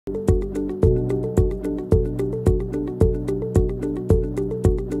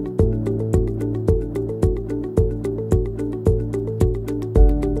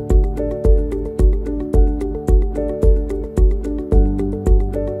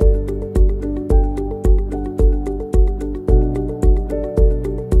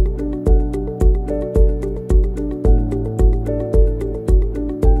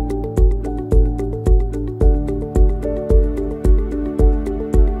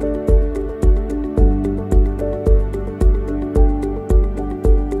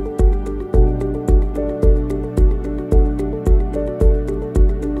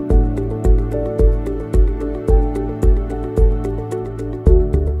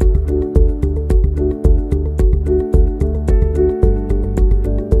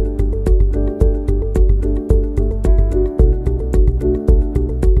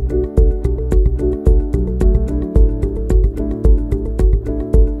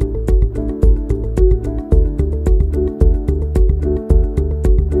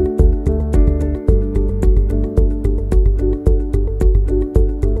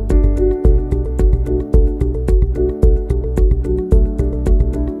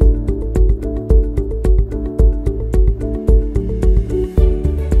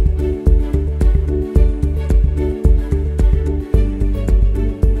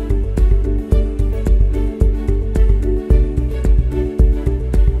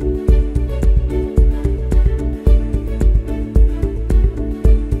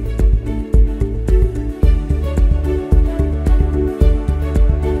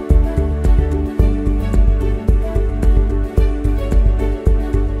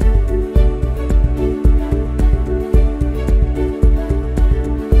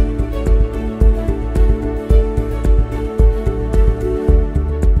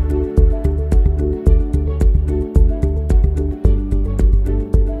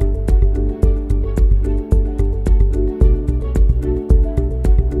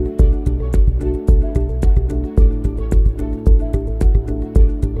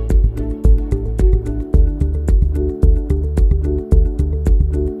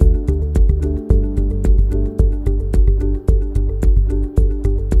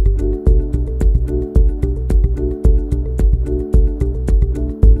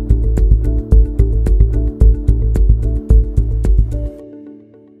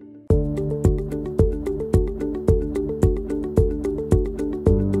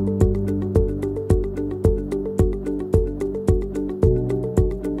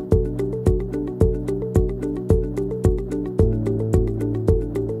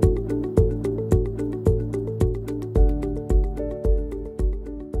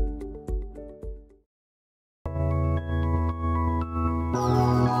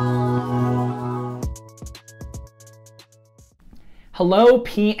Hello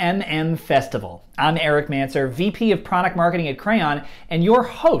PMM Festival. I'm Eric Manser, VP of Product Marketing at Crayon, and your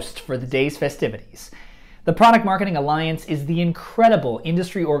host for the day's festivities. The Product Marketing Alliance is the incredible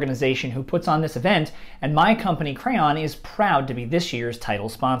industry organization who puts on this event, and my company Crayon is proud to be this year's title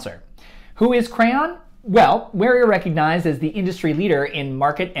sponsor. Who is Crayon? Well, we're recognized as the industry leader in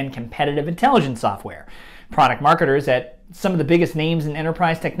market and competitive intelligence software. Product marketers at some of the biggest names in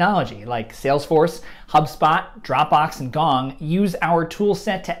enterprise technology like Salesforce, HubSpot, Dropbox, and Gong use our tool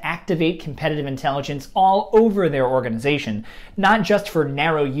set to activate competitive intelligence all over their organization, not just for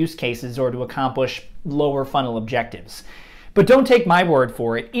narrow use cases or to accomplish lower funnel objectives. But don't take my word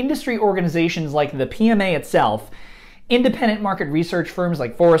for it. Industry organizations like the PMA itself, independent market research firms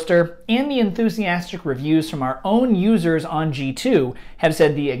like Forrester, and the enthusiastic reviews from our own users on G2 have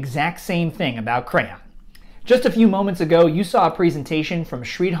said the exact same thing about Crayon. Just a few moments ago, you saw a presentation from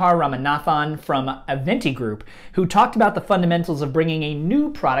Sridhar Ramanathan from Aventi Group, who talked about the fundamentals of bringing a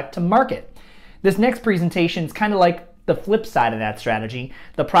new product to market. This next presentation is kind of like the flip side of that strategy,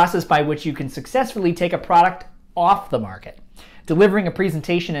 the process by which you can successfully take a product off the market. Delivering a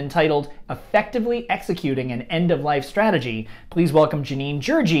presentation entitled Effectively Executing an End-of-Life Strategy, please welcome Janine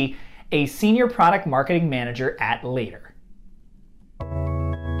Jurji, a Senior Product Marketing Manager at Later.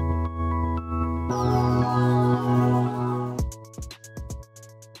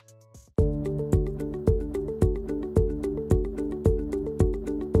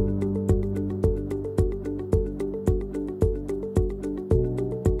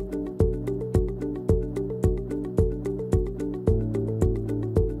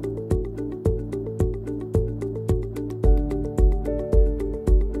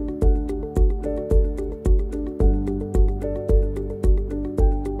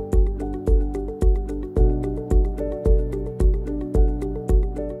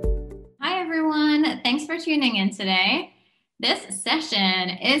 Tuning in today. This session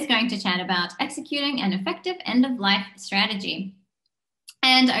is going to chat about executing an effective end-of-life strategy.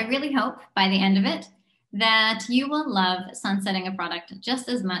 And I really hope by the end of it that you will love sunsetting a product just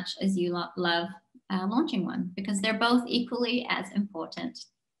as much as you love launching one, because they're both equally as important.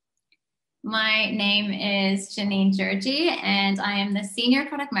 My name is Janine Jurji, and I am the Senior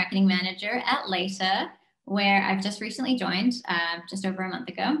Product Marketing Manager at Later, where I've just recently joined just over a month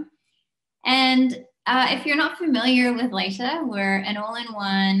ago. And if you're not familiar with Later, we're an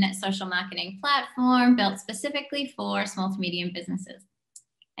all-in-one social marketing platform built specifically for small to medium businesses.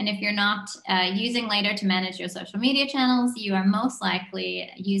 And if you're not using Later to manage your social media channels, you are most likely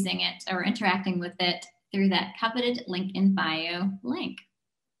using it or interacting with it through that coveted link in bio link.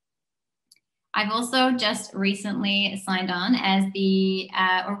 I've also just recently signed on as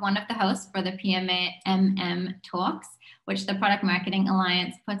one of the hosts for the PMM Talks, which the Product Marketing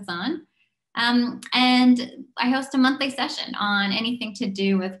Alliance puts on. And I host a monthly session on anything to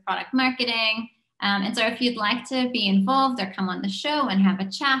do with product marketing. And so if you'd like to be involved or come on the show and have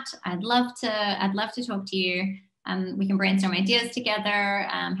a chat, I'd love to talk to you. We can brainstorm ideas together,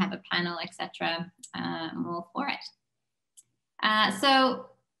 have a panel, etc. I'm all for it. So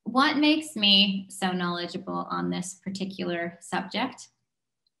what makes me so knowledgeable on this particular subject?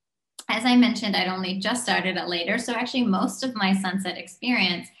 As I mentioned, I'd only just started at Later, so actually most of my sunset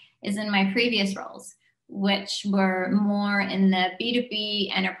experience is in my previous roles, which were more in the B2B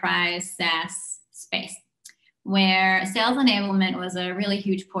enterprise SaaS space, where sales enablement was a really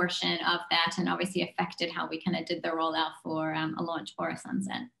huge portion of that and obviously affected how we kind of did the rollout for a launch or a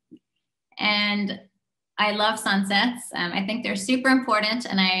sunset. And I love sunsets. I think they're super important,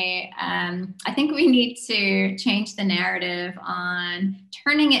 and I think we need to change the narrative on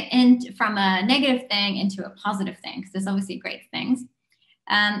turning it from a negative thing into a positive thing, because there's obviously great things.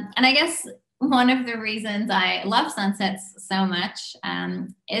 And I guess one of the reasons I love sunsets so much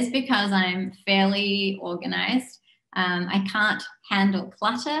is because I'm fairly organized. I can't handle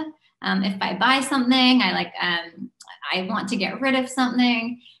clutter. If I buy something, I want to get rid of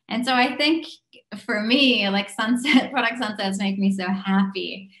something. And so I think for me, like product sunsets make me so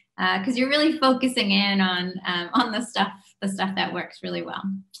happy because you're really focusing in on the stuff that works really well.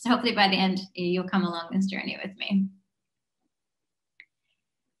 So hopefully by the end, you'll come along this journey with me.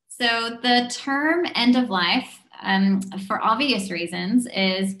 So the term end of life, for obvious reasons,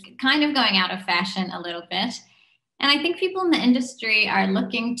 is kind of going out of fashion a little bit. And I think people in the industry are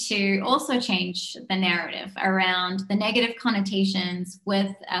looking to also change the narrative around the negative connotations with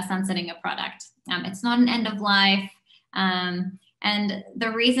sunsetting a product. It's not an end of life. And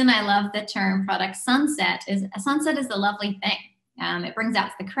the reason I love the term product sunset is a sunset is a lovely thing. It brings out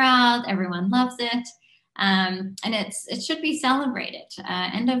the crowd. Everyone loves it. And it should be celebrated.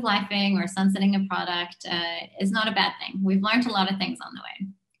 End of lifing or sunsetting a product is not a bad thing. We've learned a lot of things on the way.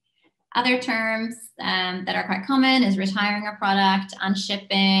 Other terms that are quite common is retiring a product,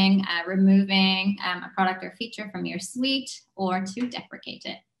 unshipping, removing a product or feature from your suite, or to deprecate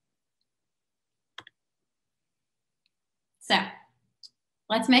it. So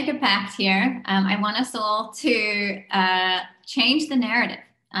let's make a pact here. I want us all to change the narrative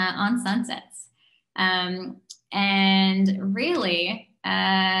on sunsets and really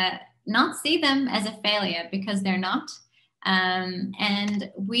not see them as a failure, because they're not.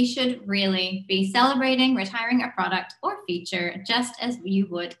 And we should really be celebrating retiring a product or feature just as you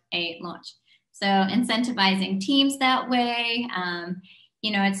would a launch. So incentivizing teams that way,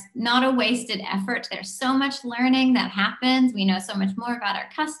 it's not a wasted effort. There's so much learning that happens. We know so much more about our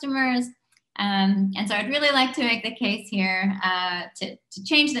customers. And so I'd really like to make the case here to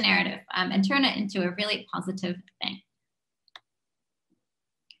change the narrative and turn it into a really positive thing.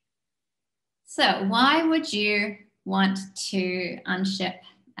 So why would you want to unship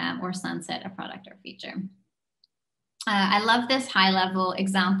or sunset a product or feature? I love this high-level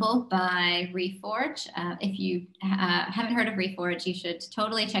example by Reforge. If you haven't heard of Reforge, you should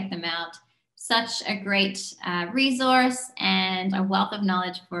totally check them out. Such a great resource and a wealth of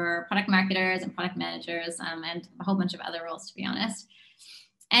knowledge for product marketers and product managers and a whole bunch of other roles, to be honest.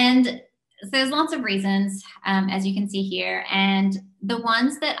 And so there's lots of reasons, as you can see here. And the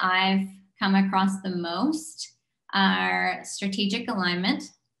ones that I've come across the most are strategic alignment.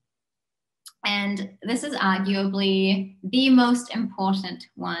 And this is arguably the most important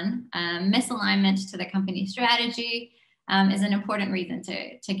one. Misalignment to the company strategy is an important reason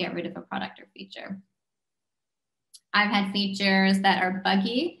to get rid of a product or feature. I've had features that are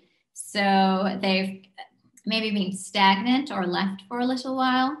buggy, so they've maybe been stagnant or left for a little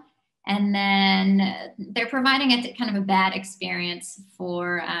while, and then they're providing a kind of a bad experience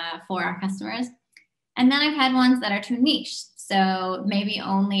for our customers. And then I've had ones that are too niche, so maybe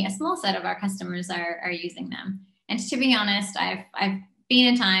only a small set of our customers are using them. And to be honest, I've been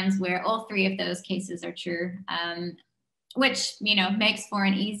in times where all three of those cases are true, which makes for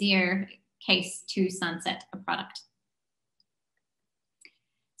an easier case to sunset a product.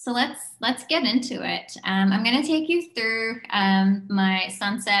 So let's get into it. I'm going to take you through my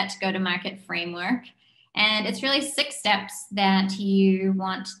sunset go-to-market framework. And it's really 6 steps that you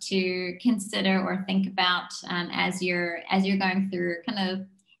want to consider or think about as you're going through kind of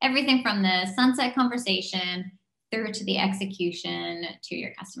everything from the sunset conversation through to the execution to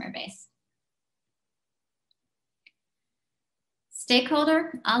your customer base.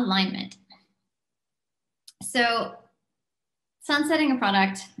 Stakeholder alignment. So sunsetting a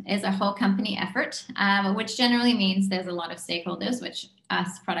product is a whole company effort, which generally means there's a lot of stakeholders, which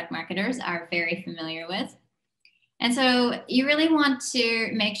us product marketers are very familiar with. And so you really want to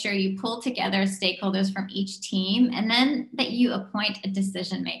make sure you pull together stakeholders from each team and then that you appoint a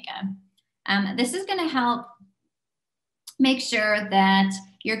decision maker. This is going to help make sure that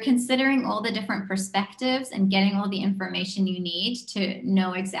you're considering all the different perspectives and getting all the information you need to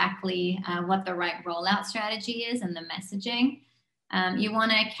know exactly what the right rollout strategy is and the messaging. You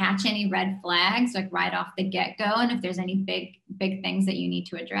want to catch any red flags like right off the get-go, and if there's any big things that you need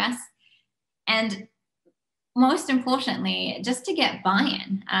to address. And most importantly, just to get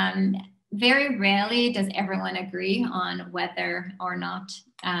buy-in. Very rarely does everyone agree on whether or not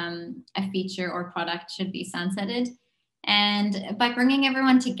a feature or product should be sunsetted. And by bringing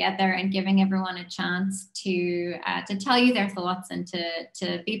everyone together and giving everyone a chance to tell you their thoughts and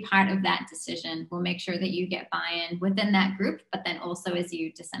to be part of that decision, will make sure that you get buy-in within that group, but then also as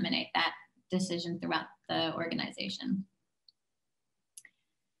you disseminate that decision throughout the organization.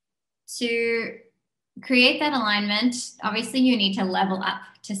 To create that alignment, obviously you need to level up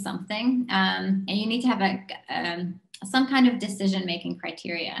to something, and you need to have some kind of decision-making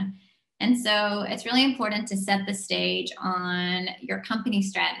criteria. And so it's really important to set the stage on your company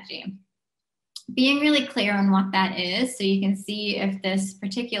strategy. Being really clear on what that is so you can see if this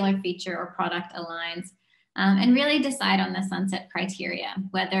particular feature or product aligns, and really decide on the sunset criteria,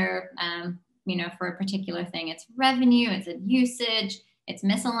 whether, for a particular thing, it's revenue, is it usage, it's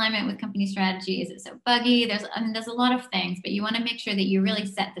misalignment with company strategy, is it so buggy? There's a lot of things, but you want to make sure that you really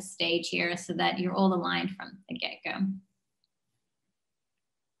set the stage here so that you're all aligned from the get-go.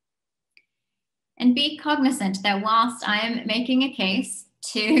 And be cognizant that whilst I am making a case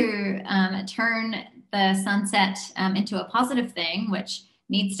to turn the sunset into a positive thing, which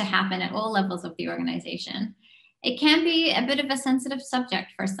needs to happen at all levels of the organization, it can be a bit of a sensitive subject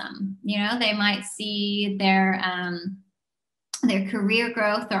for some. They might see their their career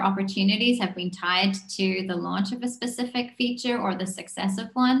growth or opportunities have been tied to the launch of a specific feature or the success of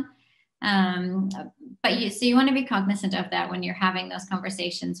one. So you want to be cognizant of that when you're having those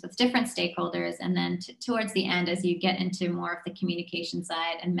conversations with different stakeholders, and then towards the end, as you get into more of the communication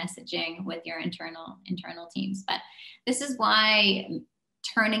side and messaging with your internal teams. But this is why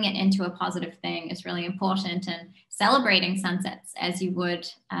turning it into a positive thing is really important, and celebrating sunsets as you would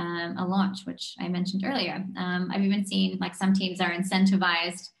a launch, which I mentioned earlier. I've even seen like some teams are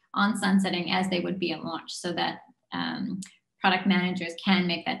incentivized on sunsetting as they would be a launch, so that product managers can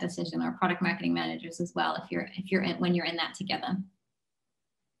make that decision, or product marketing managers as well, when you're in that together.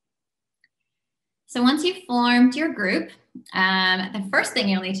 So once you've formed your group, the first thing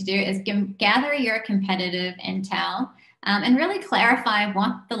you'll need to do is gather your competitive intel and really clarify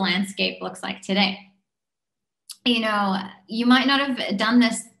what the landscape looks like today. You know, you might not have done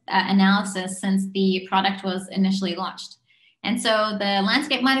this analysis since the product was initially launched. And so the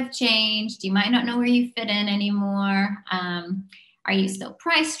landscape might have changed. You might not know where you fit in anymore. Are you still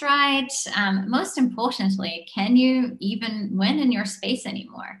priced right? Most importantly, can you even win in your space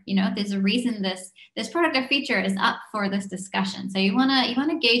anymore? You know, there's a reason this product or feature is up for this discussion. So you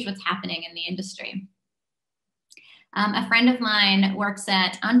wanna gauge what's happening in the industry. A friend of mine works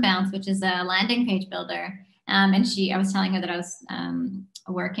at Unbounce, which is a landing page builder. And I was telling her that I was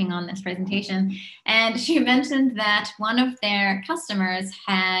working on this presentation, and she mentioned that one of their customers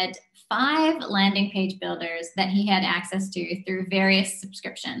had 5 landing page builders that he had access to through various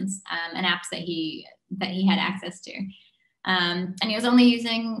subscriptions and apps that he had access to. And he was only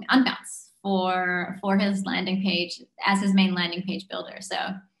using Unbounce for his landing page as his main landing page builder. So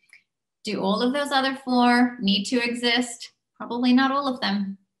do all of those other 4 need to exist? Probably not all of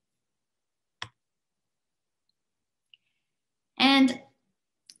them. And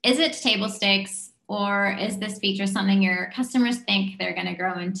is it table stakes, or is this feature something your customers think they're going to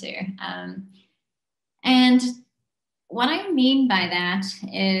grow into? And what I mean by that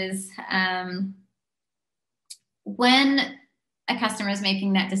is when a customer is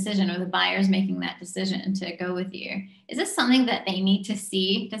making that decision, or the buyer is making that decision to go with you, is this something that they need to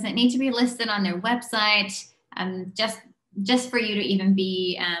see? Does it need to be listed on their website just for you to even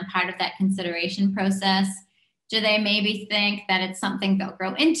be part of that consideration process? Do they maybe think that it's something they'll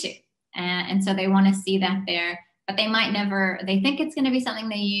grow into? And so they want to see that there, but they think it's going to be something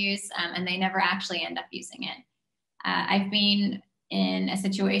they use, and they never actually end up using it. I've been in a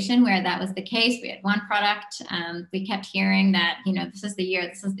situation where that was the case. We had one product. We kept hearing that, you know, this is the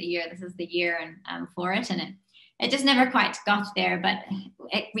year and for it. And it just never quite got there, but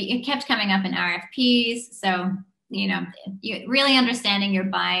it kept coming up in RFPs. So, you know, really understanding your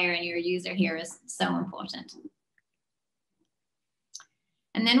buyer and your user here is so important.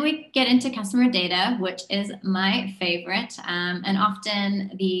 And then we get into customer data, which is my favorite, and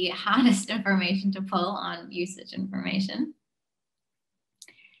often the hardest information to pull on usage information.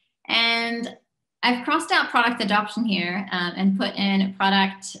 And I've crossed out product adoption here and put in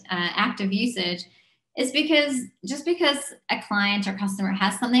product active usage, is because just because a client or customer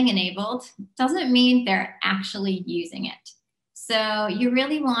has something enabled doesn't mean they're actually using it. So you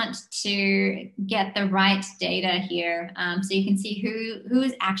really want to get the right data here so you can see who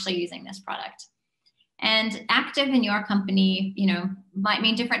is actually using this product. And active in your company, you know, might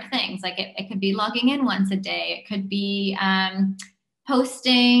mean different things. Like it could be logging in once a day. It could be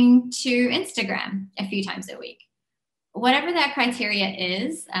posting to Instagram a few times a week. Whatever that criteria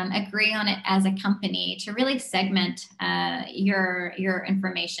is, agree on it as a company to really segment your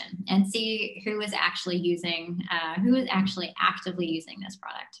information and see who is actually actively using this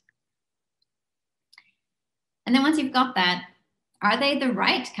product. And then once you've got that, are they the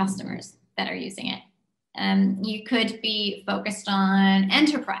right customers that are using it? You could be focused on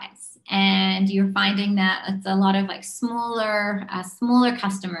enterprise, and you're finding that it's a lot of like smaller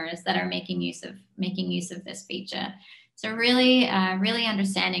customers that are making use of this feature. So really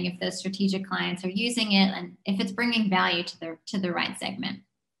understanding if those strategic clients are using it and if it's bringing value to the right segment.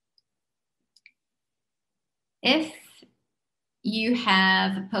 If you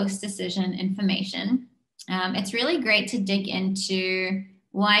have post-decision information, it's really great to dig into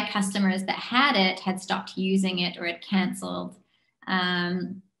why customers that had it had stopped using it or had canceled.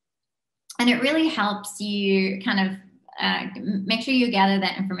 And it really helps you kind of make sure you gather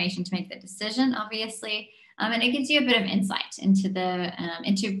that information to make the decision, obviously. And it gives you a bit of insight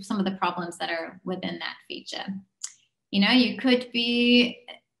into some of the problems that are within that feature. You know, you could be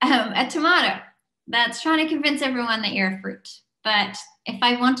a tomato that's trying to convince everyone that you're a fruit. But if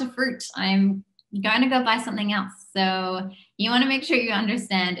I want a fruit, I'm going to go buy something else. So you want to make sure you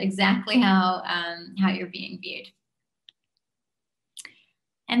understand exactly how you're being viewed.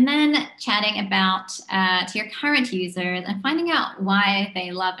 And then chatting about to your current users and finding out why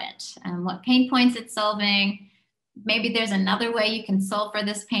they love it, what pain points it's solving. Maybe there's another way you can solve for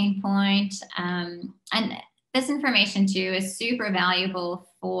this pain point. And this information too is super valuable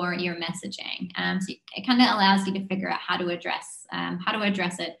for your messaging. So it kind of allows you to figure out how to address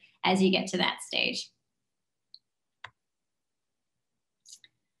it as you get to that stage.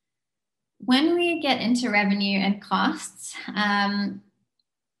 When we get into revenue and costs,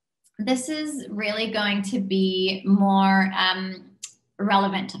 this is really going to be more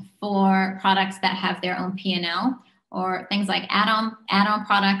relevant for products that have their own P&L, or things like add-on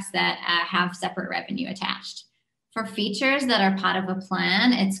products that have separate revenue attached. For features that are part of a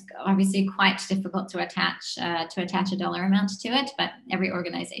plan, it's obviously quite difficult to attach a dollar amount to it, but every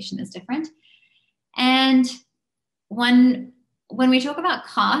organization is different. And when we talk about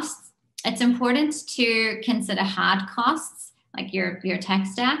costs, it's important to consider hard costs like your tech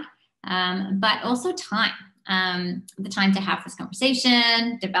stack, but also time. The time to have this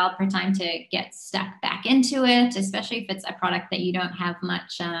conversation, developer time to get stuck back into it, especially if it's a product that you don't have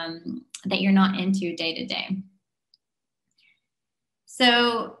much, that you're not into day to day.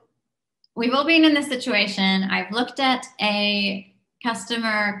 So we've all been in this situation. I've looked at a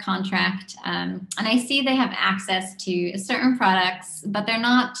customer contract and I see they have access to certain products, but they're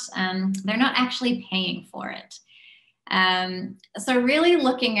not actually paying for it. So really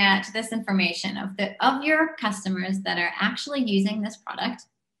looking at this information of your customers that are actually using this product,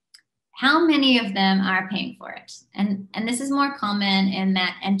 how many of them are paying for it? And this is more common in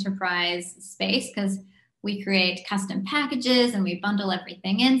that enterprise space because we create custom packages and we bundle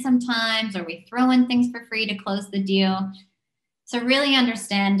everything in sometimes, or we throw in things for free to close the deal. So really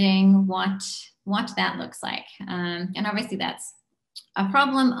understanding what that looks like. And obviously that's a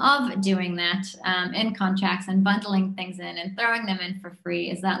problem of doing that in contracts and bundling things in and throwing them in for free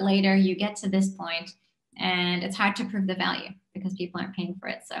is that later you get to this point and it's hard to prove the value because people aren't paying for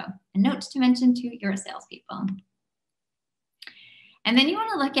it. So a note to mention to your salespeople. And then you want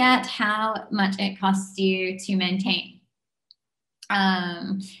to look at how much it costs you to maintain.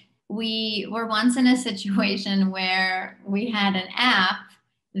 We were once in a situation where we had an app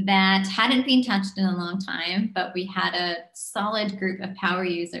that hadn't been touched in a long time, but we had a solid group of power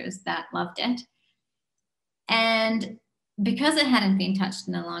users that loved it. And because it hadn't been touched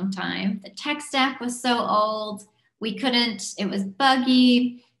in a long time, the tech stack was so old, it was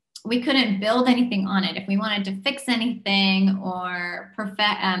buggy, we couldn't build anything on it. If we wanted to fix anything or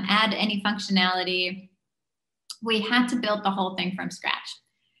add any functionality, we had to build the whole thing from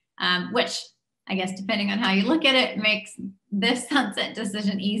scratch, which I guess depending on how you look at it, makes this sunset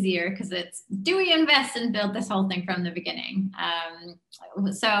decision easier because it's, do we invest and build this whole thing from the beginning?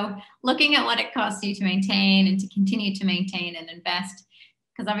 So looking at what it costs you to maintain and to continue to maintain and invest,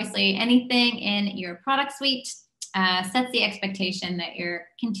 because obviously anything in your product suite sets the expectation that you're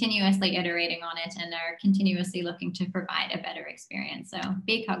continuously iterating on it and are continuously looking to provide a better experience. So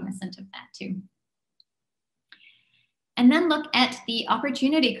be cognizant of that too. And then look at the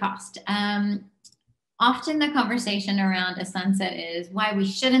opportunity cost. Often the conversation around a sunset is why we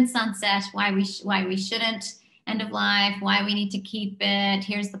shouldn't sunset, why we shouldn't end of life, why we need to keep it,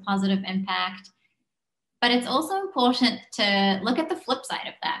 here's the positive impact. But it's also important to look at the flip side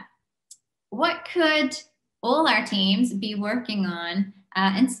of that. What could all our teams be working on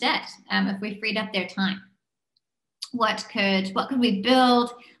instead if we freed up their time? What could we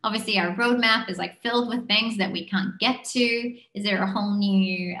build? Obviously, our roadmap is like filled with things that we can't get to. Is there a whole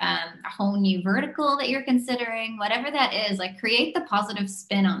new vertical that you're considering? Whatever that is, like create the positive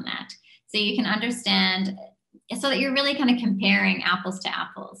spin on that, so you can understand, so that you're really kind of comparing apples to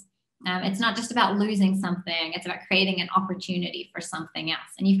apples. It's not just about losing something; it's about creating an opportunity for something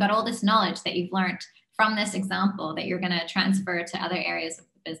else. And you've got all this knowledge that you've learned from this example that you're going to transfer to other areas of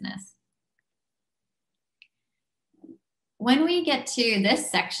the business. When we get to this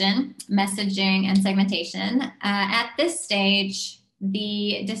section, messaging and segmentation, at this stage,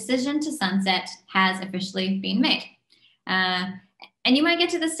 the decision to sunset has officially been made. And you might get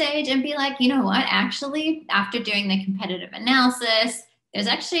to the stage and be like, you know what, actually, after doing the competitive analysis, there's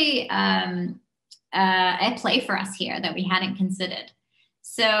actually a play for us here that we hadn't considered.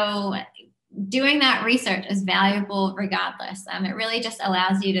 So doing that research is valuable regardless. It really just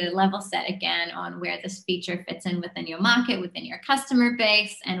allows you to level set again on where this feature fits in within your market, within your customer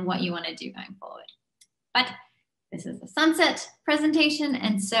base, and what you want to do going forward. But this is a sunset presentation,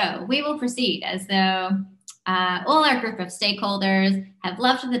 and so we will proceed as though all our group of stakeholders have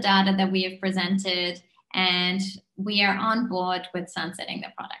loved the data that we have presented, and we are on board with sunsetting the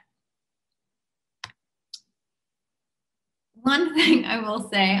product. One thing I will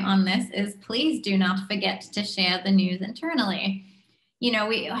say on this is please do not forget to share the news internally. You know,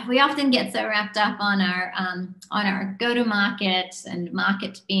 we often get so wrapped up on our go-to-market and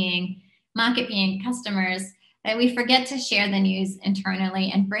market being customers that we forget to share the news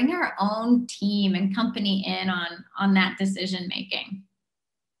internally and bring our own team and company in on that decision making.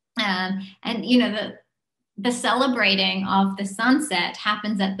 And you know, the celebrating of the sunset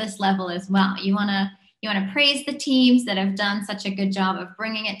happens at this level as well. You want to praise the teams that have done such a good job of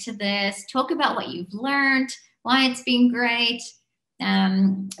bringing it to this. Talk about what you've learned, why it's been great.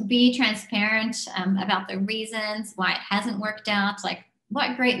 Be transparent about the reasons why it hasn't worked out, like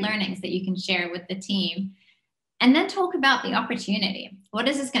what great learnings that you can share with the team. And then talk about the opportunity. What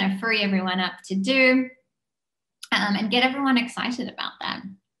is this going to free everyone up to do? And get everyone excited about that.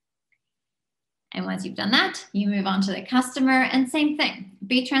 And once you've done that, you move on to the customer, and same thing.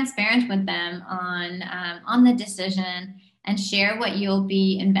 Be transparent with them on the decision and share what you'll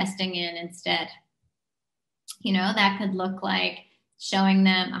be investing in instead. You know, that could look like showing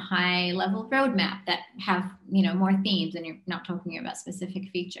them a high level roadmap that have, you know, more themes, and you're not talking about specific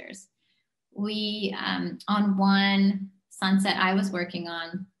features. We, on one sunset I was working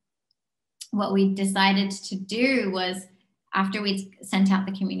on, what we decided to do was, after we sent out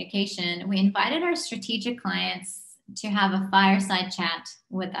the communication, we invited our strategic clients to have a fireside chat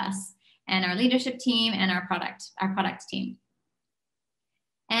with us and our leadership team and our product team.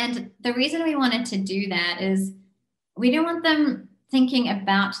 And the reason we wanted to do that is we didn't want them thinking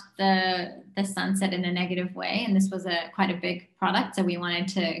about the sunset in a negative way. And this was quite a big product, so we wanted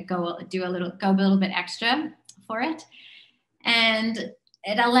to go a little bit extra for it. And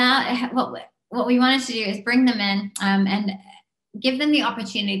it allowed, what we wanted to do is bring them in and give them the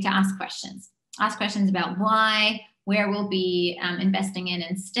opportunity to ask questions about why, where we'll be investing in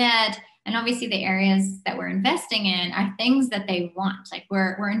instead. And obviously the areas that we're investing in are things that they want. Like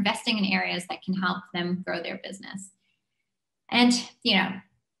we're investing in areas that can help them grow their business. And, you know,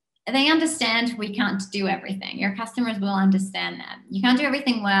 they understand we can't do everything. Your customers will understand that. You can't do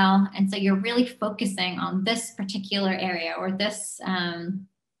everything well. And so you're really focusing on this particular area or this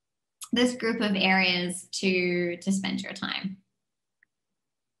group of areas to spend your time.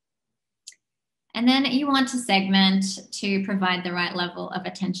 And then you want to segment to provide the right level of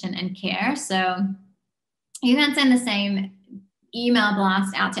attention and care. So you can't send the same email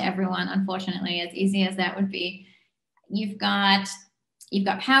blast out to everyone, unfortunately, as easy as that would be. You've got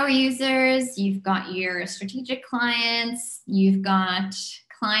power users, you've got your strategic clients, you've got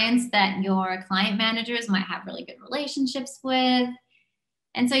clients that your client managers might have really good relationships with.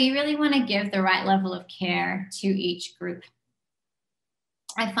 And so you really want to give the right level of care to each group.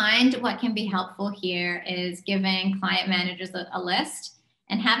 I find what can be helpful here is giving client managers a list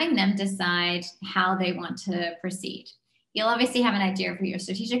and having them decide how they want to proceed. You'll obviously have an idea of who your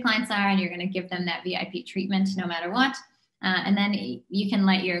strategic clients are, and you're going to give them that VIP treatment no matter what. And then you can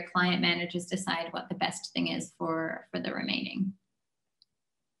let your client managers decide what the best thing is for the remaining.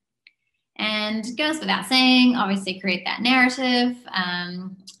 And it goes without saying, obviously create that narrative,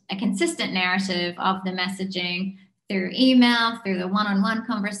 a consistent narrative of the messaging through email, through the one-on-one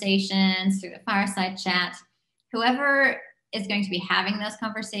conversations, through the fireside chat. Whoever is going to be having those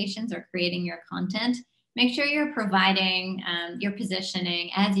conversations or creating your content, make sure you're providing your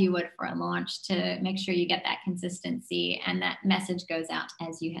positioning as you would for a launch to make sure you get that consistency and that message goes out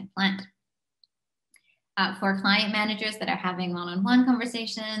as you had planned. For client managers that are having one-on-one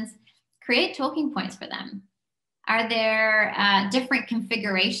conversations, create talking points for them. Are there different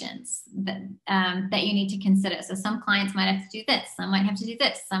configurations that you need to consider? So some clients might have to do this, some might have to do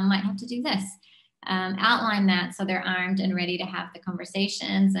this, some might have to do this. Outline that so they're armed and ready to have the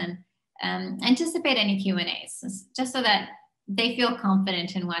conversations, and anticipate any Q&As, just so that they feel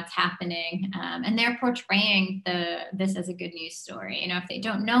confident in what's happening, and they're portraying this as a good news story. You know, if they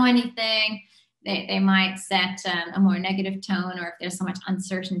don't know anything, they might set a more negative tone, or if there's so much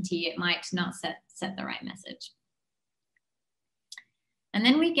uncertainty, it might not set the right message. And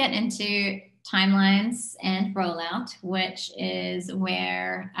then we get into timelines and rollout, which is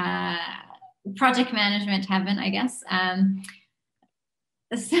where project management heaven, I guess.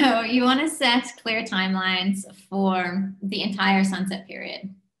 So you want to set clear timelines for the entire sunset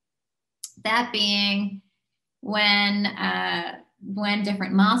period. That being when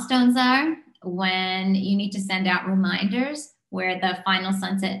different milestones are, when you need to send out reminders when the final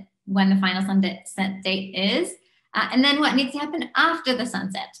sunset date is, and then what needs to happen after the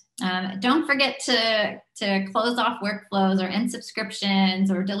sunset. Don't forget to close off workflows or end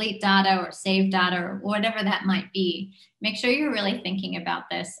subscriptions or delete data or save data or whatever that might be. Make sure you're really thinking about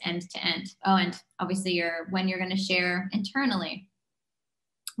this end to end. Oh, and obviously when you're going to share internally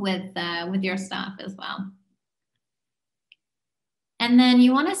with your staff as well. And then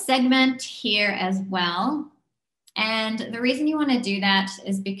you want to segment here as well. And the reason you want to do that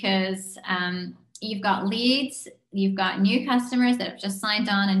is because you've got leads, you've got new customers that have just signed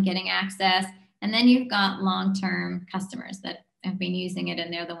on and getting access, and then you've got long-term customers that have been using it,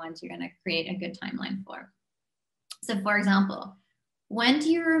 and they're the ones you're going to create a good timeline for. So for example, when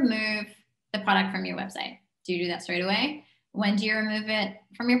do you remove the product from your website? Do you do that straight away? When do you remove it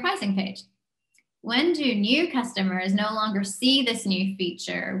from your pricing page? When do new customers no longer see this new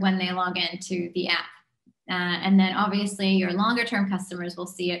feature when they log into the app? And then obviously your longer term customers will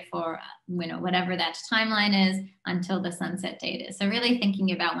see it for whatever that timeline is until the sunset date is. So really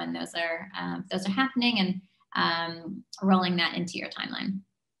thinking about when those are happening and rolling that into your timeline.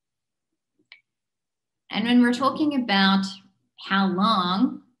 And when we're talking about how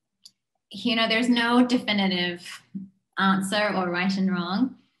long, there's no definitive answer or right and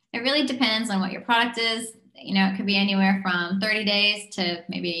wrong. It really depends on what your product is. It could be anywhere from 30 days to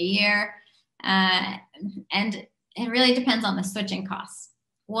maybe a year. And it really depends on the switching costs.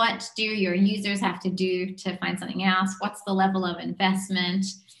 What do your users have to do to find something else? What's the level of investment?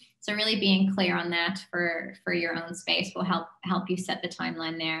 So really being clear on that for your own space will help you set the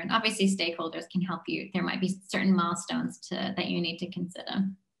timeline there. And obviously stakeholders can help you. There might be certain milestones that you need to consider.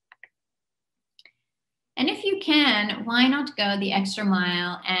 And if you can, why not go the extra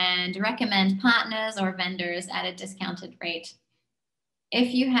mile and recommend partners or vendors at a discounted rate?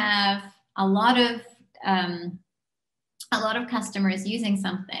 If you have a lot of customers using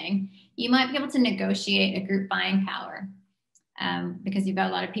something, you might be able to negotiate a group buying power because you've got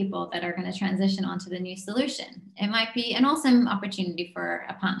a lot of people that are going to transition onto the new solution. It might be an awesome opportunity for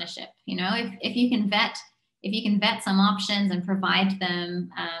a partnership. If you can vet some options and provide them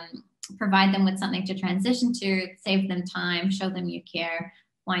with something to transition to, save them time, show them you care.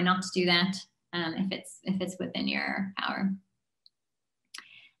 Why not do that if it's within your power?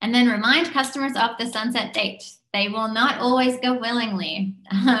 And then remind customers of the sunset date. They will not always go willingly.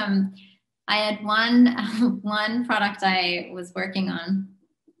 I had one product I was working on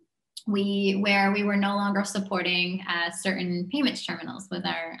where we were no longer supporting certain payments terminals with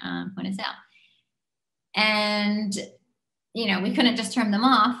our point of sale. And we couldn't just turn them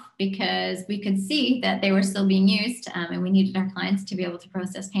off because we could see that they were still being used and we needed our clients to be able to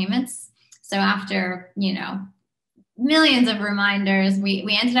process payments. So after, millions of reminders,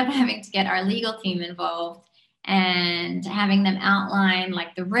 we ended up having to get our legal team involved and having them outline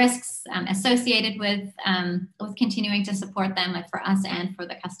like the risks associated with continuing to support them, like for us and for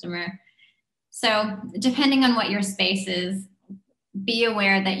the customer. So depending on what your space is, be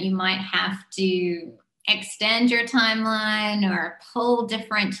aware that you might have to extend your timeline or pull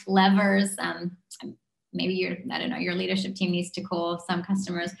different levers. Maybe your leadership team needs to call some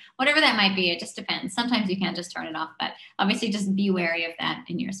customers, whatever that might be. It just depends. Sometimes you can't just turn it off, but obviously just be wary of that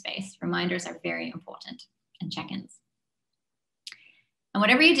in your space. Reminders are very important, and check-ins. And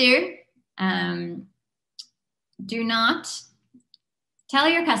whatever you do, do not tell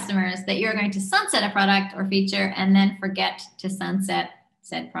your customers that you're going to sunset a product or feature and then forget to sunset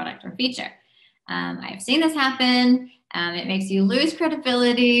said product or feature. I've seen this happen. It makes you lose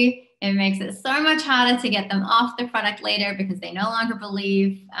credibility. It makes it so much harder to get them off the product later because they no longer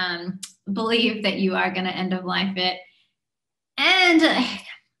believe that you are going to end of life it. And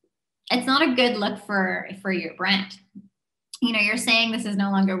it's not a good look for your brand. You're saying this is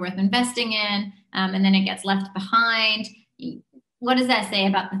no longer worth investing in, and then it gets left behind. What does that say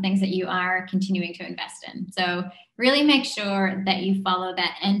about the things that you are continuing to invest in? So really make sure that you follow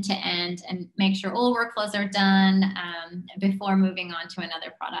that end to end and make sure all workflows are done before moving on to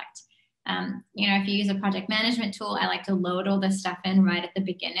another product. If you use a project management tool, I like to load all this stuff in right at the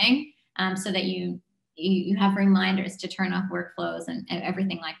beginning so that you have reminders to turn off workflows and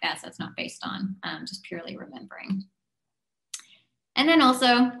everything like that. So it's not based on just purely remembering. And then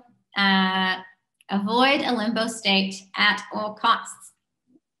also avoid a limbo state at all costs.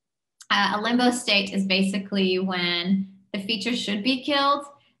 A limbo state is basically when the feature should be killed,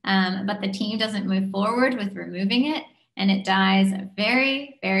 but the team doesn't move forward with removing it, and it dies a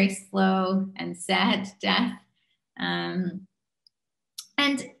very, very slow and sad death. And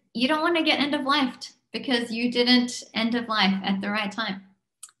you don't want to get end of lifed because you didn't end of life at the right time.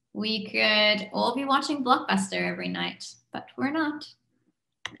 We could all be watching Blockbuster every night, but we're not.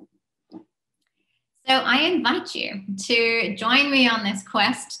 So So I invite you to join me on this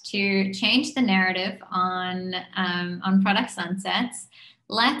quest to change the narrative on product sunsets.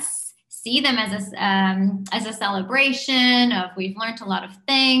 Let's see them as a celebration of we've learned a lot of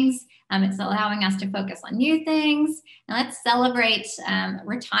things. It's allowing us to focus on new things. And let's celebrate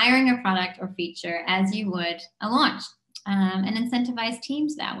retiring a product or feature as you would a launch and incentivize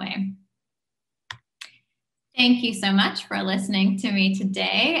teams that way. Thank you so much for listening to me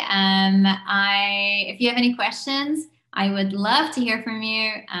today. If you have any questions, I would love to hear from you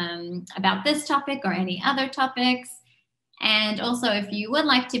about this topic or any other topics. And also, if you would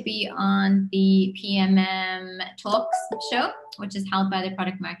like to be on the PMM Talks show, which is held by the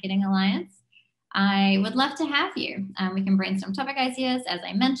Product Marketing Alliance, I would love to have you. We can brainstorm topic ideas, as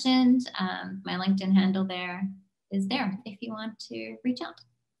I mentioned. My LinkedIn handle is there if you want to reach out.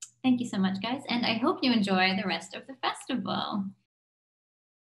 Thank you so much, guys, and I hope you enjoy the rest of the festival.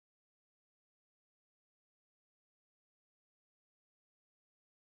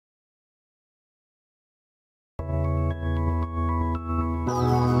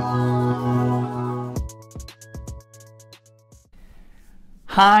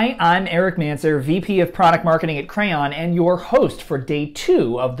 Hi, I'm Eric Manser, VP of Product Marketing at Crayon, and your host for Day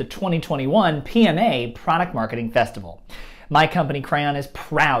 2 of the 2021 PMA Product Marketing Festival. My company, Crayon, is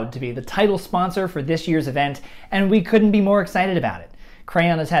proud to be the title sponsor for this year's event, and we couldn't be more excited about it.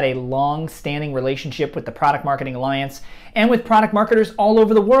 Crayon has had a long-standing relationship with the Product Marketing Alliance and with product marketers all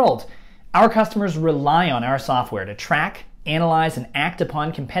over the world. Our customers rely on our software to track, analyze, and act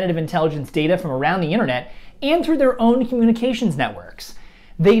upon competitive intelligence data from around the internet and through their own communications networks.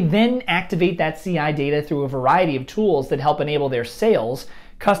 They then activate that CI data through a variety of tools that help enable their sales,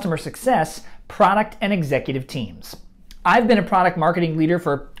 customer success, product, and executive teams. I've been a product marketing leader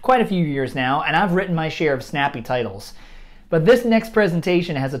for quite a few years now, and I've written my share of snappy titles. But this next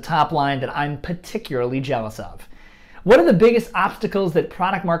presentation has a top line that I'm particularly jealous of. What are the biggest obstacles that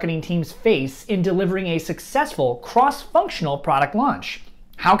product marketing teams face in delivering a successful cross-functional product launch?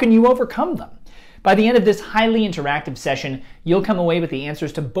 How can you overcome them? By the end of this highly interactive session, you'll come away with the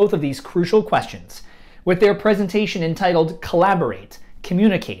answers to both of these crucial questions. With their presentation entitled Collaborate,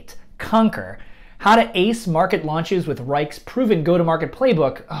 Communicate, Conquer, How to Ace Market Launches with Wrike's Proven Go-to-Market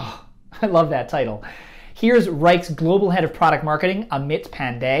Playbook. Oh, I love that title. Here's Wrike's Global Head of Product Marketing, Amit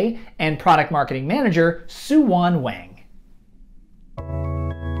Pande, and Product Marketing Manager, Suan Weng.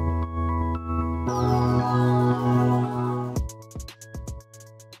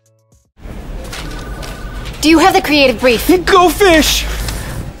 Do you have the creative brief? Go fish!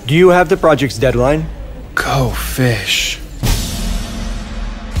 Do you have the project's deadline? Go fish.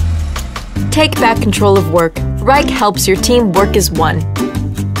 Take back control of work. Wrike helps your team work as one.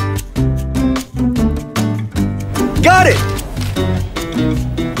 Got it!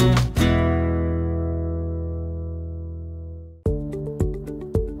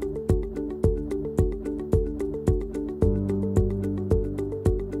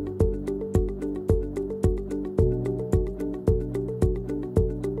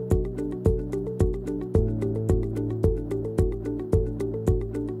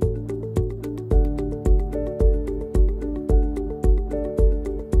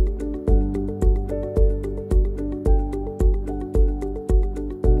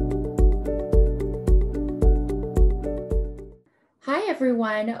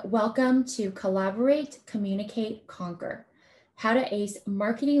 Everyone, welcome to Collaborate, Communicate, Conquer, How to Ace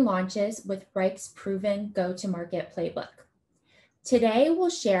Marketing Launches with Wrike's Proven Go-to-Market Playbook. Today,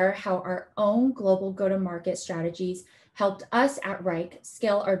 we'll share how our own global go-to-market strategies helped us at Wrike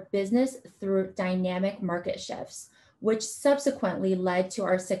scale our business through dynamic market shifts, which subsequently led to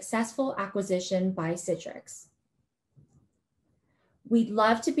our successful acquisition by Citrix. We'd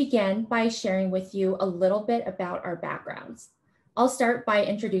love to begin by sharing with you a little bit about our backgrounds. I'll start by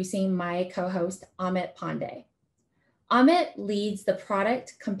introducing my co-host, Amit Pande. Amit leads the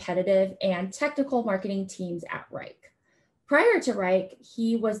product, competitive, and technical marketing teams at Wrike. Prior to Wrike,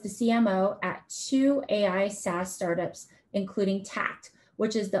 he was the CMO at 2 AI SaaS startups, including Tact,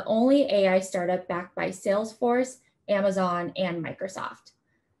 which is the only AI startup backed by Salesforce, Amazon, and Microsoft.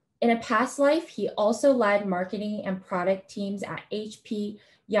 In a past life, he also led marketing and product teams at HP,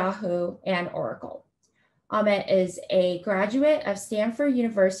 Yahoo, and Oracle. Amit is a graduate of Stanford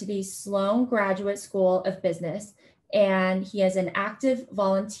University's Sloan Graduate School of Business, and he is an active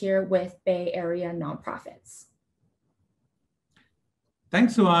volunteer with Bay Area nonprofits.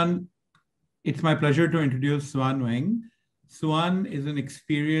 Thanks, Suan. It's my pleasure to introduce Suan Weng. Suan is an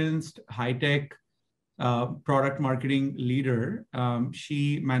experienced high-tech product marketing leader.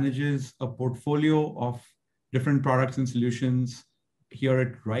 She manages a portfolio of different products and solutions here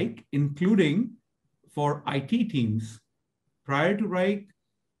at Wrike, including for IT teams. Prior to Wrike,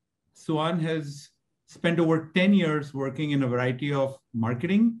 Suan has spent over 10 years working in a variety of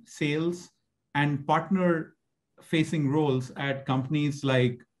marketing, sales, and partner-facing roles at companies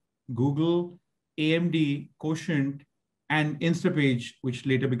like Google, AMD, Quotient, and Instapage, which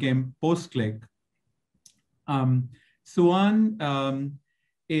later became PostClick. Suan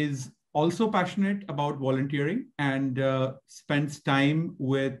is also passionate about volunteering and spends time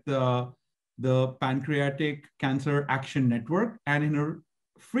with the Pancreatic Cancer Action Network, and in her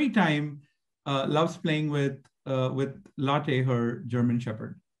free time, loves playing with Latte, her German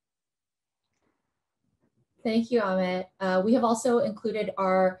Shepherd. Thank you, Amit. We have also included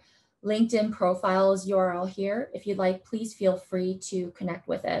our LinkedIn profiles URL here. If you'd like, please feel free to connect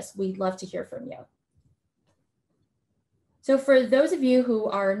with us. We'd love to hear from you. So for those of you who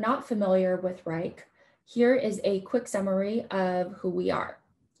are not familiar with Wrike, here is a quick summary of who we are.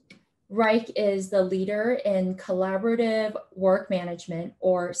 Wrike is the leader in collaborative work management,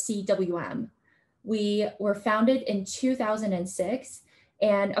 or CWM. We were founded in 2006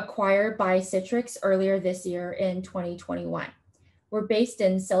 and acquired by Citrix earlier this year in 2021. We're based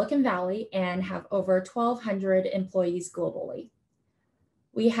in Silicon Valley and have over 1,200 employees globally.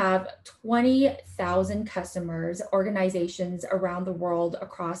 We have 20,000 customers, organizations around the world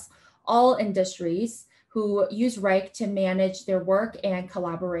across all industries who use Wrike to manage their work and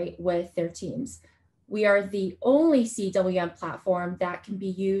collaborate with their teams. We are the only CWM platform that can be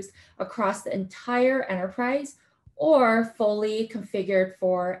used across the entire enterprise or fully configured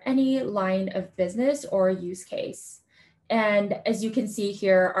for any line of business or use case. And as you can see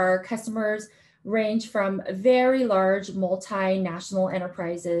here, our customers range from very large multinational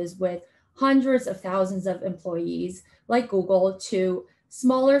enterprises with hundreds of thousands of employees like Google to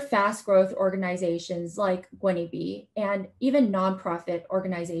smaller fast growth organizations like Guinea, and even nonprofit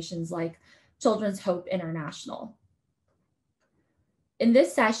organizations like Children's Hope International. In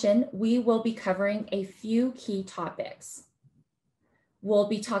this session, we will be covering a few key topics. We'll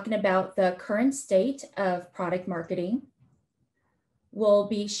be talking about the current state of product marketing. We'll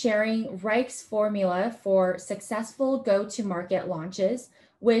be sharing Wrike's formula for successful go-to-market launches,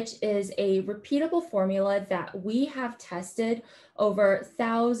 which is a repeatable formula that we have tested over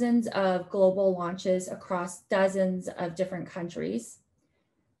thousands of global launches across dozens of different countries.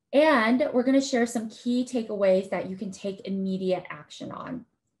 And we're going to share some key takeaways that you can take immediate action on.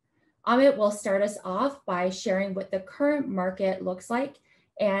 Amit will start us off by sharing what the current market looks like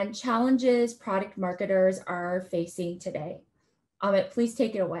and challenges product marketers are facing today. Amit, please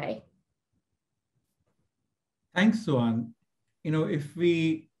take it away. Thanks, Suan. You know, if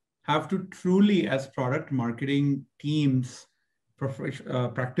we have to truly, as product marketing teams,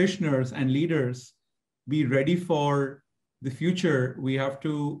 practitioners and leaders, be ready for the future, we have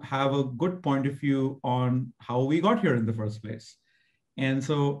to have a good point of view on how we got here in the first place. And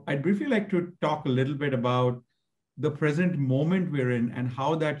so I'd briefly like to talk a little bit about the present moment we're in and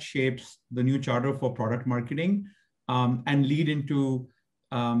how that shapes the new charter for product marketing, and lead into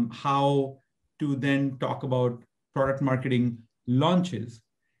how to then talk about product marketing launches.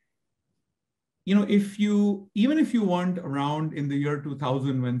 You know, even if you weren't around in the year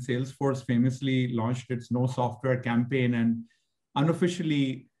 2000 when Salesforce famously launched its no software campaign and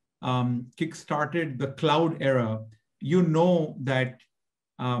unofficially kickstarted the cloud era, you know that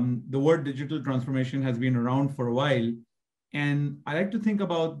the word digital transformation has been around for a while. And I like to think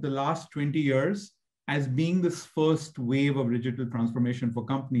about the last 20 years as being this first wave of digital transformation for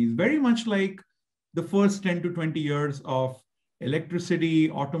companies, very much like the first 10 to 20 years of electricity,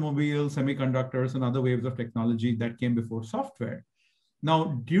 automobiles, semiconductors, and other waves of technology that came before software.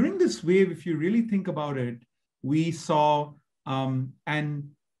 Now, during this wave, if you really think about it, we saw an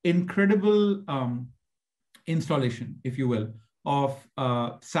incredible installation, if you will, of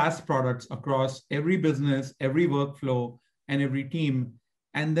SaaS products across every business, every workflow, and every team.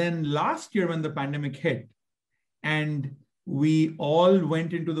 And then last year when the pandemic hit and we all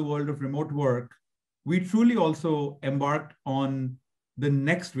went into the world of remote work, we truly also embarked on the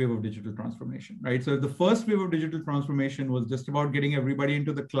next wave of digital transformation, right? So the first wave of digital transformation was just about getting everybody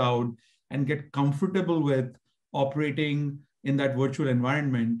into the cloud and get comfortable with operating in that virtual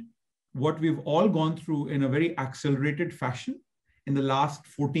environment. What we've all gone through in a very accelerated fashion in the last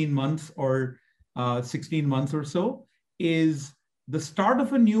 14 months or 16 months or so is the start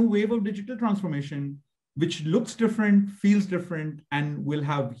of a new wave of digital transformation, which looks different, feels different, and will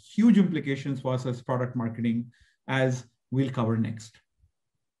have huge implications for us as product marketing, as we'll cover next.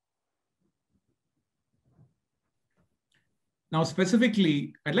 Now,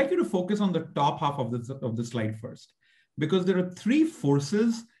 specifically, I'd like you to focus on the top half of the slide first, because there are three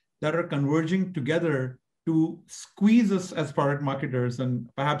forces that are converging together to squeeze us as product marketers and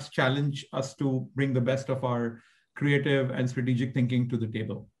perhaps challenge us to bring the best of our creative and strategic thinking to the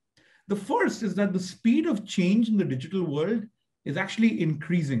table. The first is that the speed of change in the digital world is actually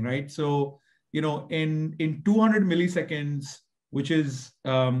increasing, right? So, in 200 milliseconds, which is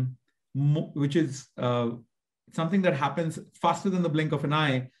something that happens faster than the blink of an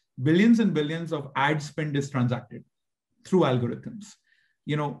eye, billions and billions of ad spend is transacted through algorithms.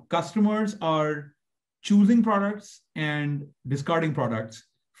 Customers are choosing products and discarding products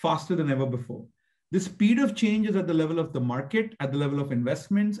faster than ever before. The speed of change is at the level of the market, at the level of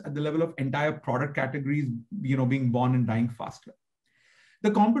investments, at the level of entire product categories, being born and dying faster.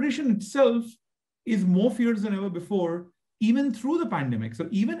 The competition itself is more fierce than ever before, even through the pandemic. So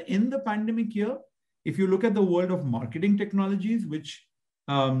even in the pandemic year, if you look at the world of marketing technologies, which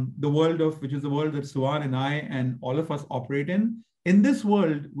is the world that Suan and I and all of us operate in this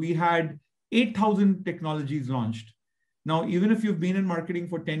world, we had 8,000 technologies launched. Now, even if you've been in marketing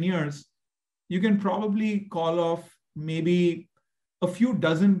for 10 years, you can probably call off maybe a few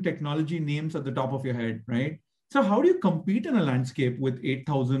dozen technology names at the top of your head, right? So how do you compete in a landscape with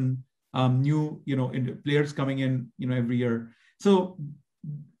 8,000 new players coming in every year? So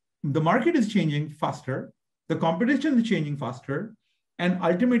the market is changing faster, the competition is changing faster, and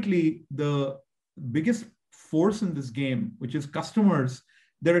ultimately the biggest force in this game, which is customers,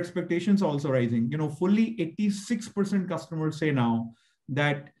 their expectations are also rising. Fully 86% customers say now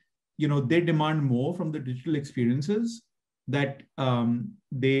that they demand more from the digital experiences that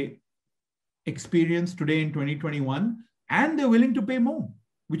they experience today in 2021, and they're willing to pay more,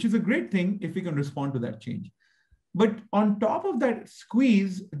 which is a great thing if we can respond to that change. But on top of that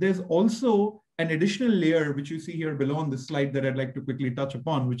squeeze, there's also an additional layer, which you see here below on this slide that I'd like to quickly touch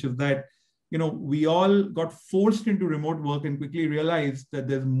upon, which is that we all got forced into remote work and quickly realized that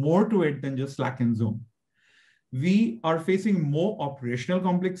there's more to it than just Slack and Zoom. We are facing more operational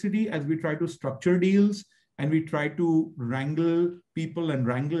complexity as we try to structure deals and we try to wrangle people and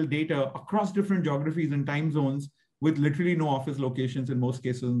wrangle data across different geographies and time zones with literally no office locations in most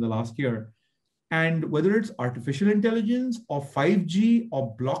cases in the last year. And whether it's artificial intelligence or 5G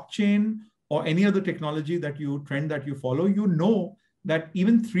or blockchain or any other technology trend that you follow, that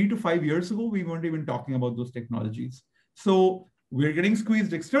even 3 to 5 years ago, we weren't even talking about those technologies. So we're getting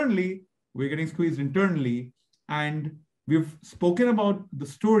squeezed externally, we're getting squeezed internally, and we've spoken about the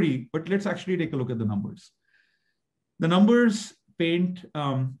story, but let's actually take a look at the numbers. The numbers paint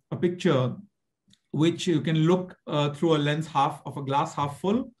a picture which you can look through a lens of a glass half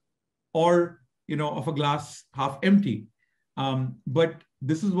full or of a glass half empty. But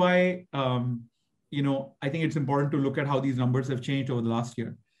this is why I think it's important to look at how these numbers have changed over the last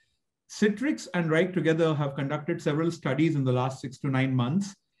year. Citrix and Wrike together have conducted several studies in the last 6 to 9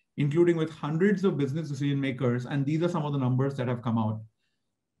 months, including with hundreds of business decision makers. And these are some of the numbers that have come out.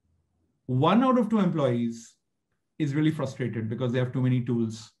 1 out of 2 employees is really frustrated because they have too many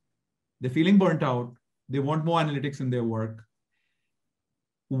tools. They're feeling burnt out. They want more analytics in their work.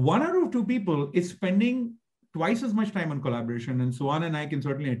 1 out of 2 people is spending twice as much time on collaboration. And Suan and I can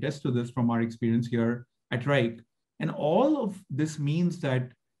certainly attest to this from our experience here at Wrike. And all of this means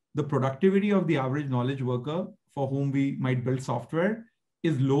that the productivity of the average knowledge worker for whom we might build software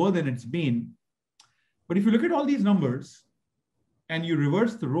is lower than it's been. But if you look at all these numbers and you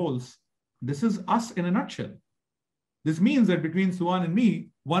reverse the roles, this is us in a nutshell. This means that between Suan and me,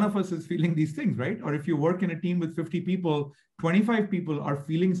 one of us is feeling these things, right? Or if you work in a team with 50 people, 25 people are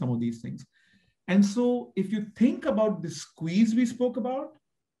feeling some of these things. And so if you think about the squeeze we spoke about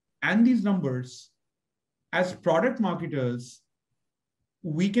and these numbers, as product marketers,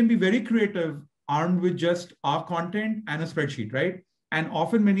 we can be very creative armed with just our content and a spreadsheet, right? And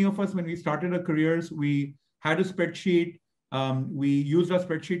often many of us, when we started our careers, we had a spreadsheet. We used our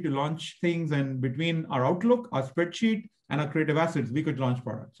spreadsheet to launch things, and between our Outlook, our spreadsheet, and our creative assets, we could launch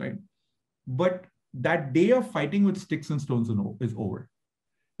products, right? But that day of fighting with sticks and stones is over.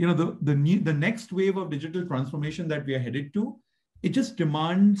 The next wave of digital transformation that we are headed to, it just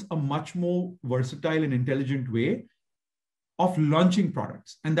demands a much more versatile and intelligent way of launching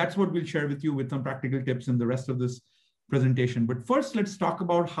products. And that's what we'll share with you with some practical tips in the rest of this presentation. But first, let's talk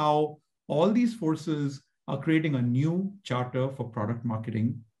about how all these forces are creating a new charter for product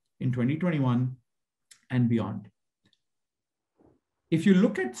marketing in 2021 and beyond. If you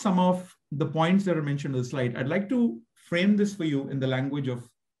look at some of the points that are mentioned on the slide, I'd like to frame this for you in the language of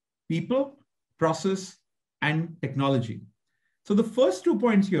people, process, and technology. So the first 2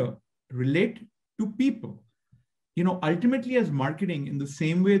 points here relate to people. Ultimately as marketing, in the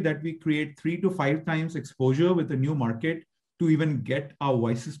same way that we create 3 to 5 times exposure with a new market to even get our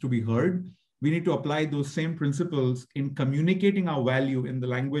voices to be heard, we need to apply those same principles in communicating our value in the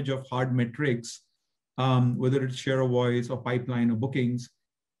language of hard metrics, whether it's share of voice or pipeline or bookings,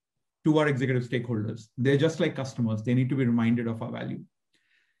 to our executive stakeholders. They're just like customers. They need to be reminded of our value.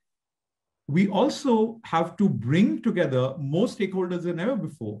 We also have to bring together more stakeholders than ever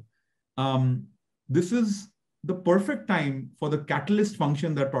before. This is the perfect time for the catalyst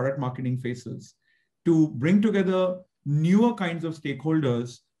function that product marketing faces to bring together newer kinds of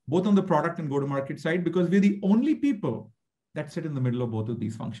stakeholders, both on the product and go-to-market side, because we're the only people that sit in the middle of both of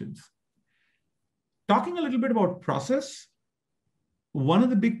these functions. Talking a little bit about process, one of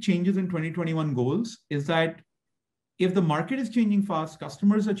the big changes in 2021 goals is that if the market is changing fast,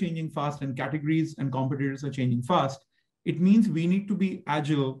 customers are changing fast, and categories and competitors are changing fast, it means we need to be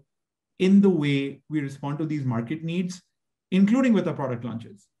agile in the way we respond to these market needs, including with our product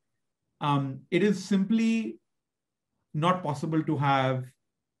launches. It is simply not possible to have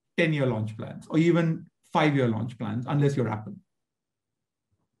 10-year launch plans or even 5-year launch plans unless you're Apple.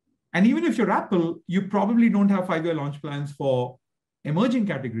 And even if you're Apple, you probably don't have 5-year launch plans for emerging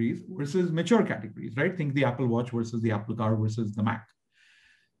categories versus mature categories, right? Think the Apple Watch versus the Apple Car versus the Mac.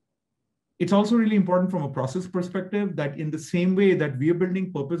 It's also really important from a process perspective that in the same way that we are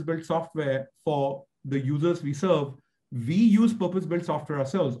building purpose-built software for the users we serve, we use purpose-built software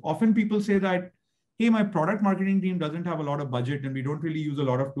ourselves. Often people say that, hey, my product marketing team doesn't have a lot of budget and we don't really use a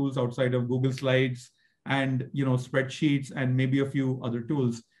lot of tools outside of Google Slides and spreadsheets and maybe a few other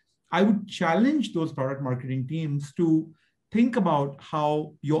tools. I would challenge those product marketing teams to think about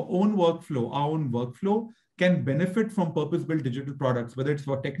how your own workflow, our own workflow, can benefit from purpose-built digital products, whether it's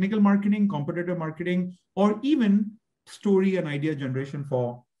for technical marketing, competitive marketing, or even story and idea generation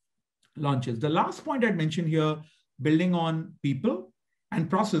for launches. The last point I'd mention here, building on people and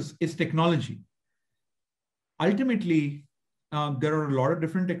process, is technology. Ultimately, there are a lot of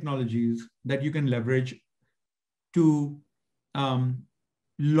different technologies that you can leverage to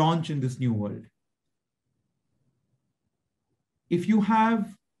launch in this new world. If you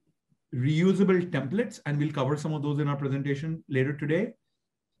have reusable templates, and we'll cover some of those in our presentation later today,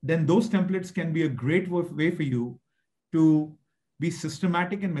 then those templates can be a great way for you to be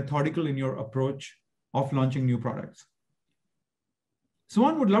systematic and methodical in your approach of launching new products.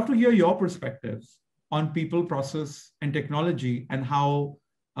 Swann, would love to hear your perspectives on people, process, and technology, and how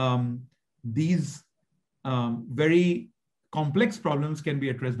these very complex problems can be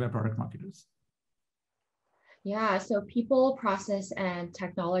addressed by product marketers. Yeah, so people, process, and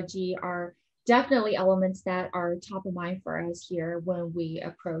technology are definitely elements that are top of mind for us here when we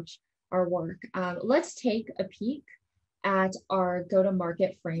approach our work. Let's take a peek at our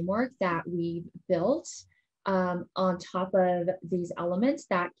go-to-market framework that we've built on top of these elements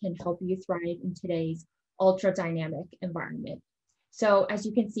that can help you thrive in today's ultra-dynamic environment. So as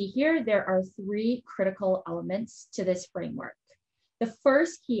you can see here, there are 3 critical elements to this framework. The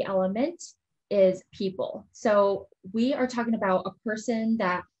first key element is people. So we are talking about a person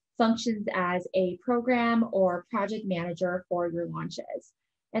that functions as a program or project manager for your launches.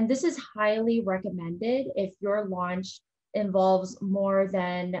 And this is highly recommended if your launch involves more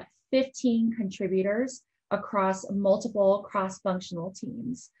than 15 contributors across multiple cross-functional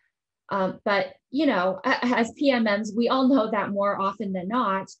teams. But as PMMs, we all know that more often than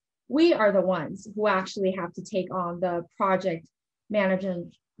not, we are the ones who actually have to take on the project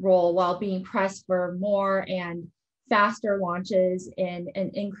management role while being pressed for more and faster launches in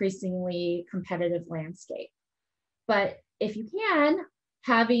an increasingly competitive landscape. But if you can,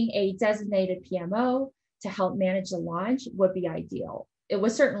 having a designated PMO to help manage the launch would be ideal. It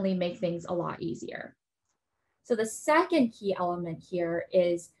would certainly make things a lot easier. So the second key element here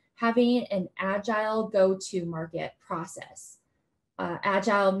is having an agile go-to-market process.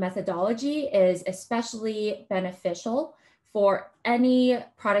 Agile methodology is especially beneficial for any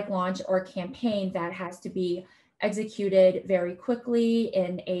product launch or campaign that has to be executed very quickly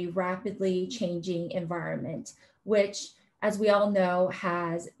in a rapidly changing environment, which, as we all know,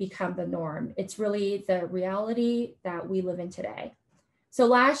 has become the norm. It's really the reality that we live in today. So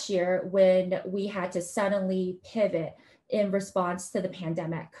last year, when we had to suddenly pivot in response to the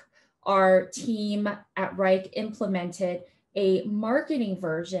pandemic, our team at Wrike implemented a marketing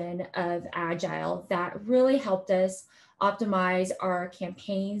version of Agile that really helped us optimize our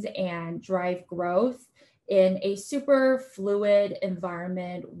campaigns and drive growth in a super fluid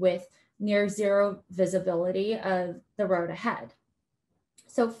environment with near zero visibility of the road ahead.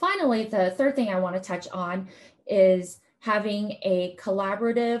 So finally, the third thing I want to touch on is having a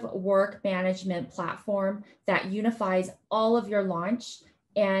collaborative work management platform that unifies all of your launch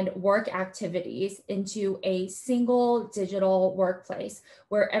and work activities into a single digital workplace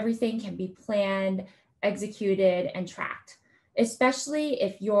where everything can be planned, executed, and tracked. Especially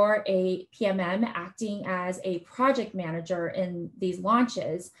if you're a PMM acting as a project manager in these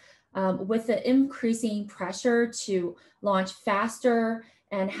launches, with the increasing pressure to launch faster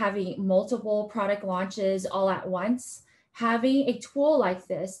and having multiple product launches all at once, having a tool like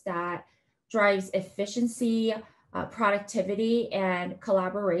this that drives efficiency, productivity, and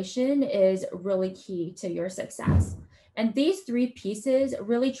collaboration is really key to your success. And these three pieces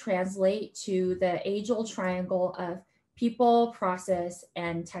really translate to the age-old triangle of people, process,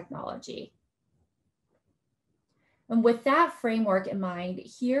 and technology. And with that framework in mind,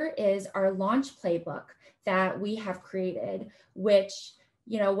 here is our launch playbook that we have created, which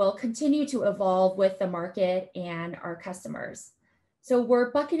will continue to evolve with the market and our customers. So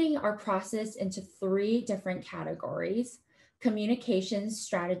we're bucketing our process into three different categories: communications,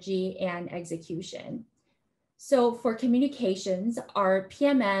 strategy, and execution. So for communications, our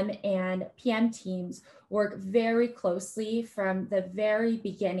PMM and PM teams work very closely from the very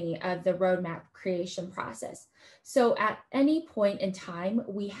beginning of the roadmap creation process. So at any point in time,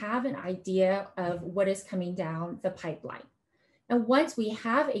 we have an idea of what is coming down the pipeline. And once we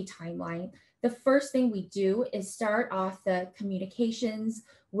have a timeline, the first thing we do is start off the communications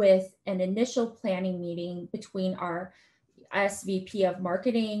with an initial planning meeting between our SVP of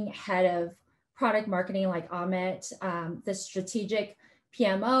marketing, head of product marketing like Amit, the strategic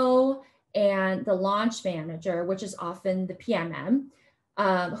PMO, and the launch manager, which is often the PMM,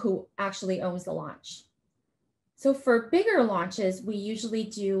 who actually owns the launch. So for bigger launches, we usually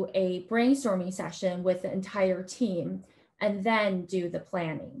do a brainstorming session with the entire team and then do the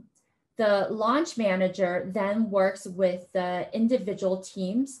planning. The launch manager then works with the individual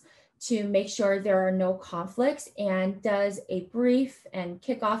teams to make sure there are no conflicts and does a brief and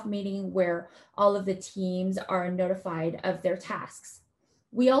kickoff meeting where all of the teams are notified of their tasks.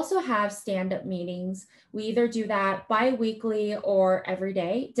 We also have stand-up meetings. We either do that bi-weekly or every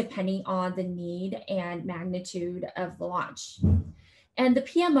day, depending on the need and magnitude of the launch. And the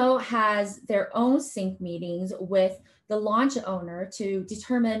PMO has their own sync meetings with the launch owner to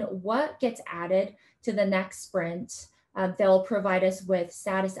determine what gets added to the next sprint. They'll provide us with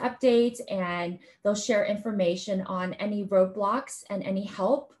status updates, and they'll share information on any roadblocks and any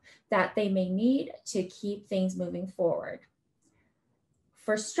help that they may need to keep things moving forward.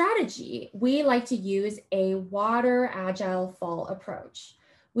 For strategy, we like to use a water agile fall approach.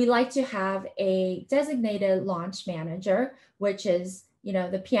 We like to have a designated launch manager, which is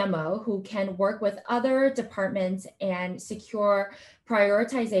the PMO, who can work with other departments and secure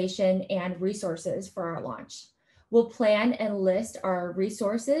prioritization and resources for our launch. We'll plan and list our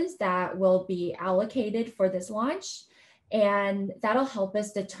resources that will be allocated for this launch, and that'll help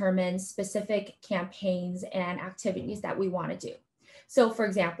us determine specific campaigns and activities that we want to do. So for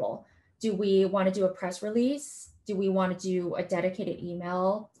example, do we want to do a press release? Do we want to do a dedicated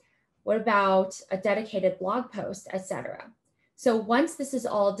email? What about a dedicated blog post, etc.? So once this is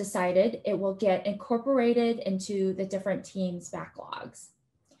all decided, it will get incorporated into the different teams' backlogs.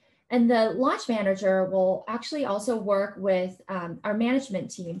 And the launch manager will actually also work with our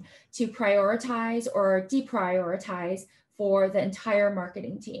management team to prioritize or deprioritize for the entire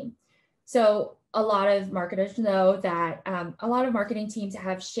marketing team. So a lot of marketers know that a lot of marketing teams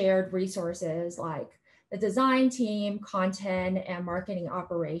have shared resources like the design team, content, and marketing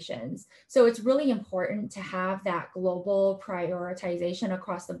operations. So it's really important to have that global prioritization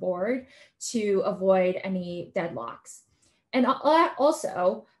across the board to avoid any deadlocks. And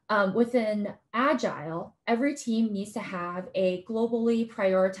also, within Agile, every team needs to have a globally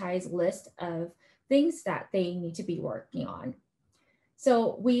prioritized list of things that they need to be working on.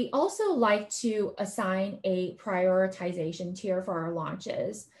 So we also like to assign a prioritization tier for our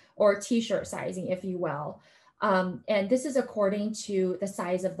launches, or t-shirt sizing, if you will. And this is according to the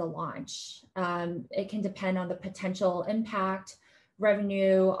size of the launch. It can depend on the potential impact,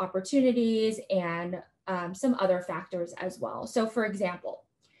 revenue opportunities, and some other factors as well. So for example,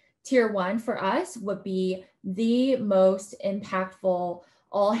 tier 1 for us would be the most impactful,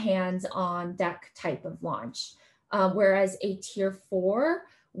 all hands on deck type of launch. Whereas a tier 4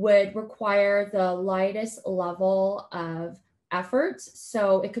 would require the lightest level of effort.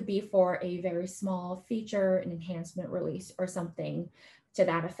 So it could be for a very small feature, an enhancement release, or something to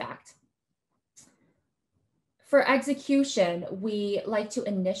that effect. For execution, we like to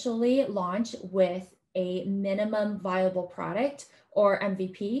initially launch with a minimum viable product, or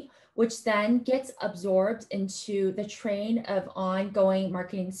MVP, which then gets absorbed into the train of ongoing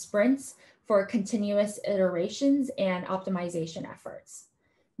marketing sprints for continuous iterations and optimization efforts.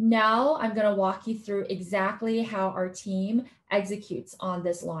 Now I'm going to walk you through exactly how our team executes on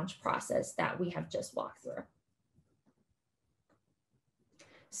this launch process that we have just walked through.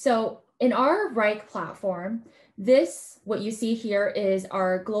 So in our Wrike platform, what you see here is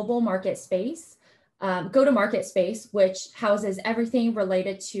our global market space, go-to-market space, which houses everything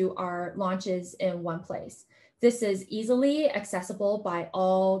related to our launches in one place. This is easily accessible by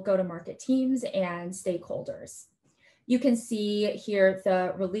all go-to-market teams and stakeholders. You can see here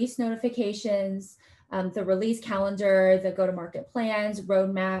the release notifications, the release calendar, the go-to-market plans,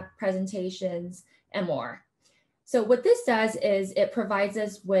 roadmap, presentations, and more. So what this does is it provides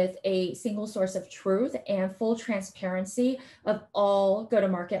us with a single source of truth and full transparency of all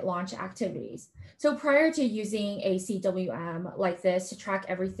go-to-market launch activities. So prior to using a CWM like this to track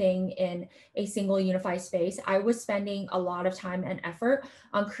everything in a single unified space, I was spending a lot of time and effort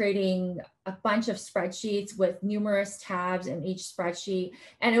on creating a bunch of spreadsheets with numerous tabs in each spreadsheet.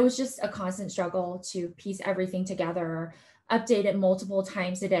 And it was just a constant struggle to piece everything together, update it multiple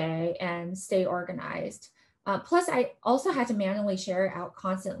times a day, and stay organized. Plus, I also had to manually share it out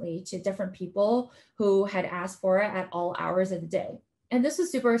constantly to different people who had asked for it at all hours of the day. And this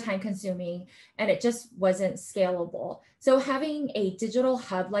was super time consuming and it just wasn't scalable. So having a digital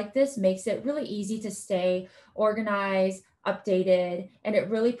hub like this makes it really easy to stay organized, updated, and it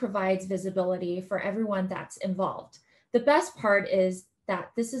really provides visibility for everyone that's involved. The best part is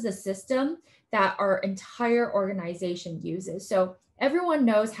that this is a system that our entire organization uses. So everyone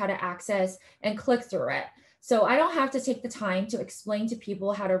knows how to access and click through it. So I don't have to take the time to explain to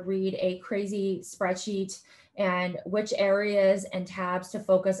people how to read a crazy spreadsheet and which areas and tabs to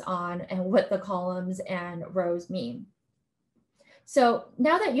focus on and what the columns and rows mean. So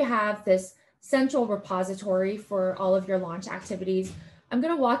now that you have this central repository for all of your launch activities, I'm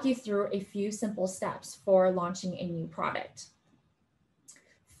going to walk you through a few simple steps for launching a new product.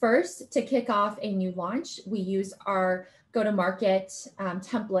 First, to kick off a new launch, we use our go-to-market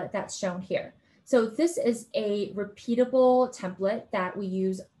template that's shown here. So this is a repeatable template that we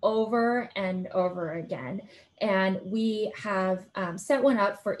use over and over again. And we have set one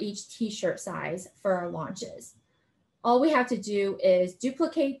up for each t-shirt size for our launches. All we have to do is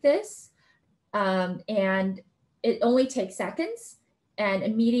duplicate this and it only takes seconds, and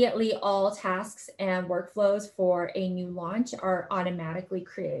immediately all tasks and workflows for a new launch are automatically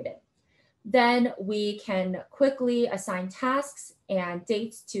created. Then we can quickly assign tasks and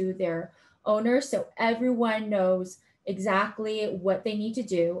dates to their owners so everyone knows exactly what they need to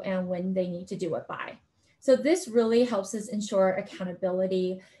do and when they need to do it by. So this really helps us ensure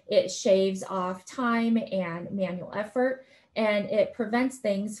accountability. It shaves off time and manual effort, and it prevents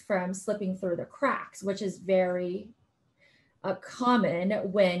things from slipping through the cracks, which is very common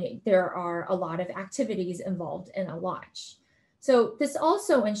when there are a lot of activities involved in a launch. So this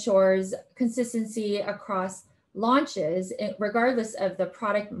also ensures consistency across launches, regardless of the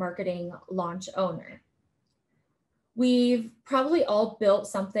product marketing launch owner. We've probably all built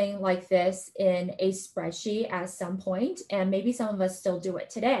something like this in a spreadsheet at some point, and maybe some of us still do it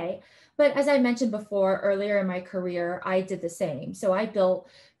today. But as I mentioned before, earlier in my career, I did the same. So I built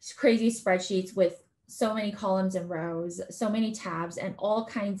crazy spreadsheets with so many columns and rows, so many tabs, and all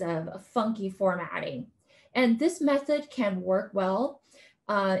kinds of funky formatting. And this method can work well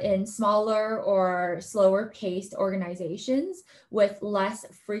in smaller or slower paced organizations with less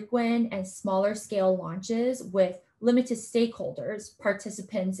frequent and smaller scale launches with limited stakeholders,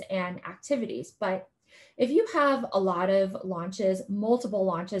 participants, and activities. But if you have a lot of launches, multiple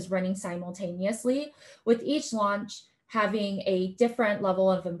launches running simultaneously, with each launch having a different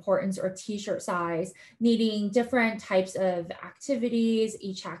level of importance or t-shirt size, needing different types of activities,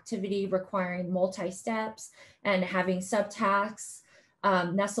 each activity requiring multi-steps and having subtasks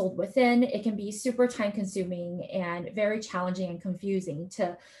nestled within, it can be super time consuming and very challenging and confusing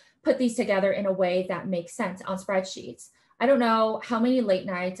to put these together in a way that makes sense on spreadsheets. I don't know how many late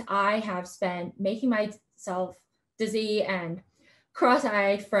nights I have spent making myself dizzy and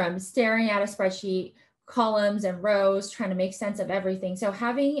cross-eyed from staring at a spreadsheet, columns and rows, trying to make sense of everything. So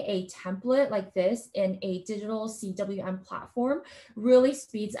having a template like this in a digital CWM platform really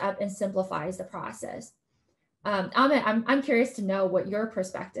speeds up and simplifies the process. Amit, I'm curious to know what your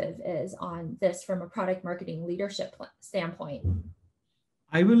perspective is on this from a product marketing leadership standpoint.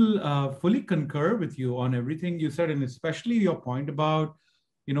 I will fully concur with you on everything you said, and especially your point about,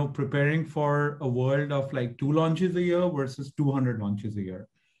 preparing for a world of like 2 launches a year versus 200 launches a year.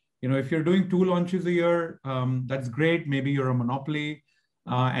 If you're doing 2 launches a year, that's great. Maybe you're a monopoly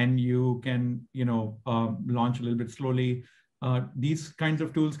and you can, launch a little bit slowly. These kinds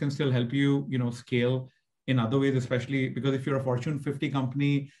of tools can still help you, scale in other ways, especially because if you're a Fortune 50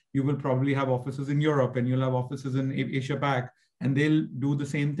 company, you will probably have offices in Europe and you'll have offices in Asia Pac, and they'll do the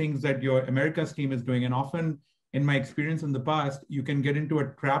same things that your Americas team is doing. And often, in my experience in the past, you can get into a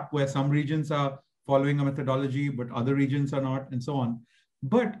trap where some regions are following a methodology, but other regions are not, and so on.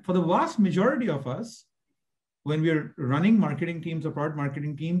 But for the vast majority of us, when we're running marketing teams or product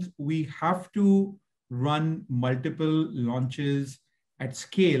marketing teams, we have to run multiple launches at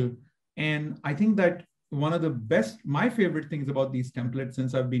scale. And I think that one of the best, my favorite things about these templates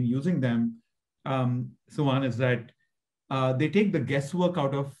since I've been using them, Suan, is that they take the guesswork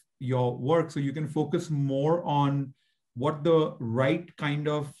out of your work. So you can focus more on what the right kind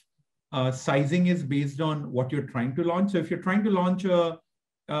of sizing is based on what you're trying to launch. So if you're trying to launch a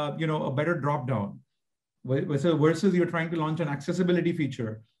better dropdown, versus you're trying to launch an accessibility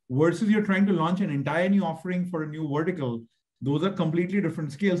feature, versus you're trying to launch an entire new offering for a new vertical, those are completely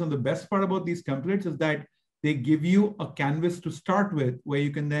different scales. And the best part about these templates is that they give you a canvas to start with, where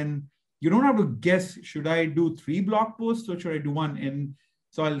you can then, you don't have to guess, should I do 3 blog posts or should I do 1? And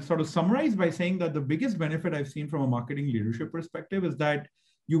so I'll sort of summarize by saying that the biggest benefit I've seen from a marketing leadership perspective is that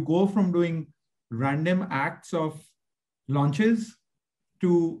you go from doing random acts of launches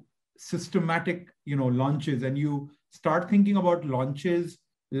to systematic, launches, and you start thinking about launches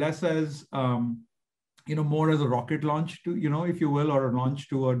less as, more as a rocket launch to, if you will, or a launch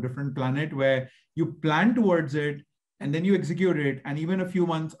to a different planet where you plan towards it and then you execute it. And even a few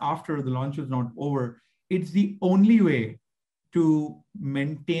months after the launch is not over, it's the only way to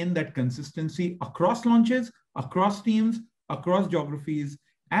maintain that consistency across launches, across teams, across geographies.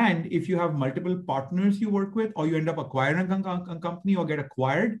 And if you have multiple partners you work with, or you end up acquiring a company or get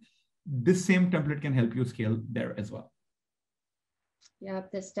acquired, this same template can help you scale there as well. Yeah,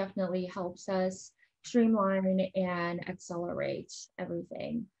 this definitely helps us streamline and accelerate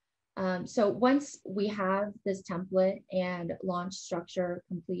everything. So once we have this template and launch structure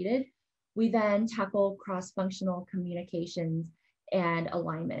completed, we then tackle cross-functional communications and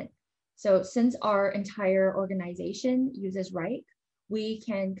alignment. So since our entire organization uses Wrike, we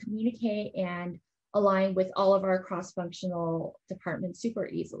can communicate and align with all of our cross-functional departments super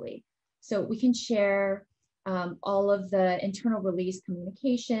easily. So we can share all of the internal release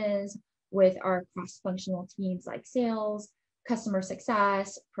communications with our cross-functional teams like sales, customer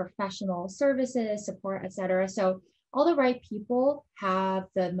success, professional services, support, etc. So all the right people have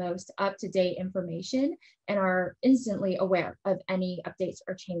the most up-to-date information and are instantly aware of any updates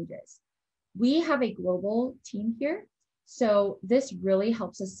or changes. We have a global team here, so this really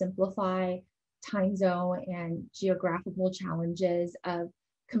helps us simplify time zone and geographical challenges of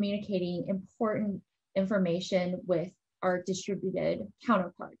communicating important information with our distributed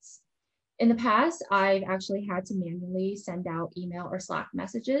counterparts. In the past, I've actually had to manually send out email or Slack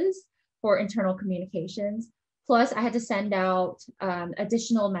messages for internal communications. Plus, I had to send out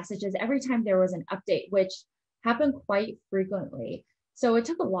additional messages every time there was an update, which happened quite frequently. So it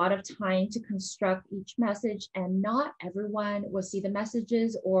took a lot of time to construct each message, and not everyone would see the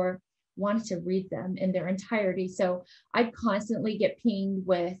messages or wanted to read them in their entirety. So I'd constantly get pinged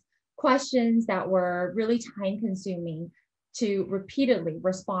with questions that were really time consuming to repeatedly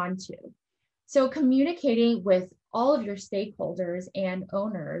respond to. So communicating with all of your stakeholders and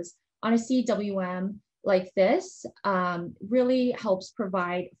owners on a CWM like this really helps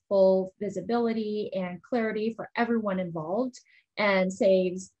provide full visibility and clarity for everyone involved, and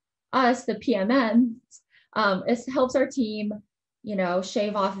saves us, the PMMs. It helps our team,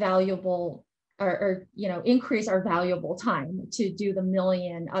 shave off valuable or increase our valuable time to do the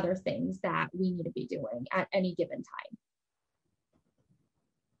million other things that we need to be doing at any given time.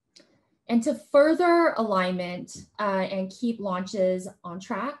 And to further alignment and keep launches on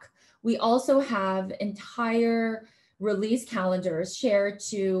track, we also have entire release calendars shared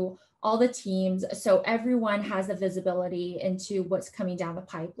to all the teams, so everyone has the visibility into what's coming down the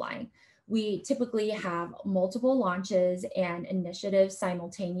pipeline. We typically have multiple launches and initiatives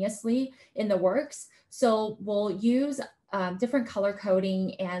simultaneously in the works, so we'll use different color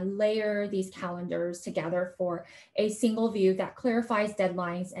coding and layer these calendars together for a single view that clarifies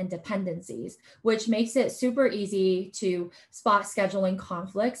deadlines and dependencies, which makes it super easy to spot scheduling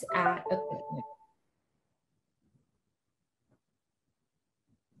conflicts at equipment.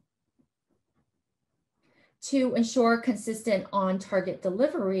 To ensure consistent on-target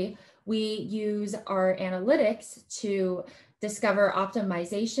delivery, we use our analytics to discover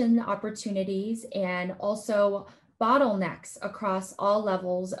optimization opportunities and also bottlenecks across all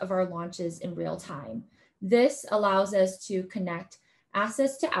levels of our launches in real time. This allows us to connect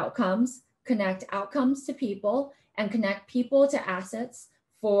assets to outcomes, connect outcomes to people, and connect people to assets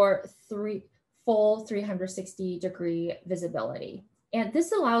for full 360-degree visibility. And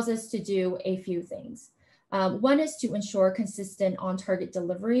this allows us to do a few things. One is to ensure consistent on-target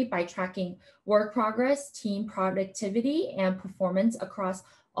delivery by tracking work progress, team productivity, and performance across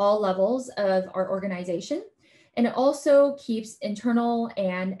all levels of our organization. And it also keeps internal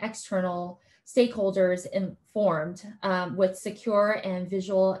and external stakeholders informed with secure and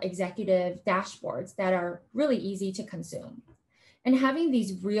visual executive dashboards that are really easy to consume. And having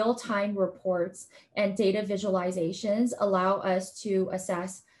these real-time reports and data visualizations allow us to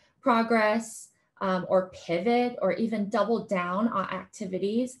assess progress, or pivot, or even double down on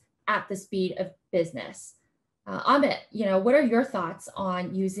activities at the speed of business. Amit, what are your thoughts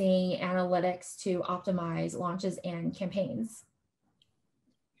on using analytics to optimize launches and campaigns?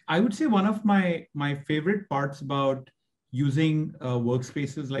 I would say one of my favorite parts about using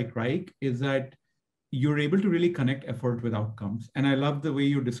workspaces like Wrike is that you're able to really connect effort with outcomes. And I love the way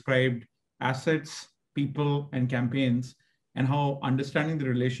you described assets, people, and campaigns, and how understanding the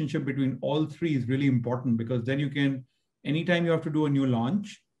relationship between all three is really important, because then you can, anytime you have to do a new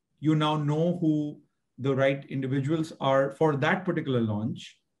launch, you now know who the right individuals are for that particular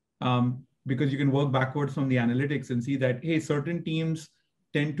launch, because you can work backwards from the analytics and see that, hey, certain teams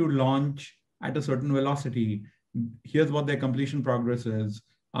tend to launch at a certain velocity. Here's what their completion progress is.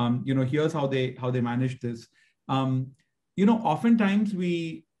 Here's how they manage this. Oftentimes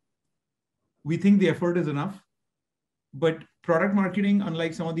we think the effort is enough, but product marketing,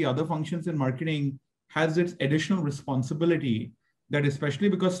 unlike some of the other functions in marketing, has its additional responsibility that, especially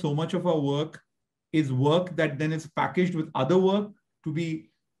because so much of our work is work that then is packaged with other work to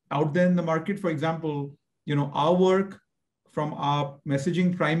be out there in the market. For example, our work from our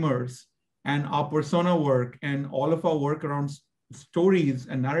messaging primers and our persona work and all of our work around stories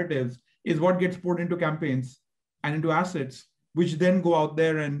and narratives is what gets poured into campaigns and into assets, which then go out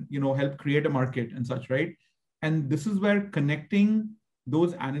there and help create a market and such, right? And this is where connecting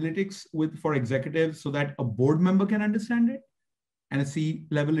those analytics for executives so that a board member can understand it and a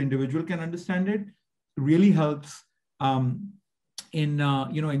C-level individual can understand it really helps in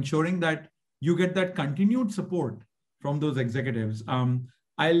ensuring that you get that continued support from those executives.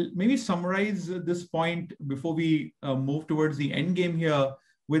 I'll maybe summarize this point before we move towards the end game here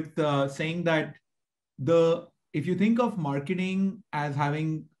with saying that if you think of marketing as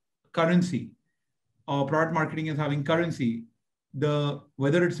having currency, or product marketing as having currency,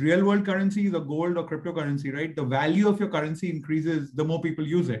 whether it's real world currencies or gold or cryptocurrency, right? The value of your currency increases the more people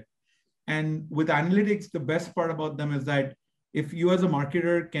use it. And with analytics, the best part about them is that if you as a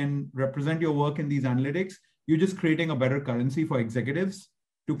marketer can represent your work in these analytics, you're just creating a better currency for executives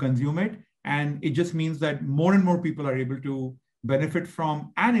to consume it. And it just means that more and more people are able to benefit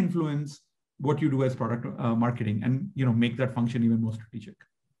from and influence what you do as product marketing and make that function even more strategic.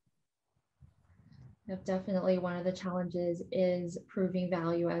 Definitely one of the challenges is proving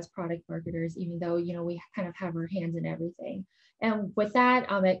value as product marketers, even though, we kind of have our hands in everything. And with that,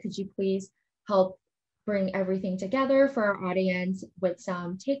 Amit, could you please help bring everything together for our audience with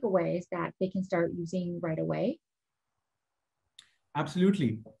some takeaways that they can start using right away?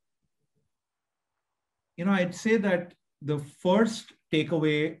 Absolutely. I'd say that the first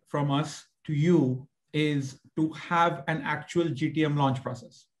takeaway from us to you is to have an actual GTM launch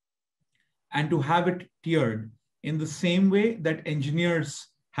process and to have it tiered in the same way that engineers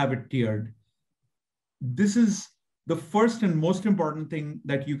have it tiered. This is the first and most important thing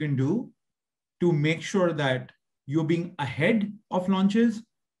that you can do to make sure that you're being ahead of launches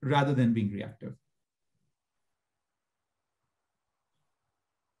rather than being reactive.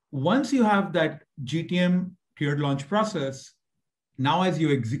 Once you have that GTM tiered launch process, now as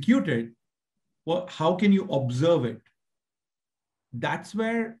you execute it, well, how can you observe it? That's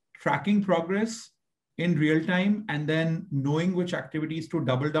where tracking progress in real time and then knowing which activities to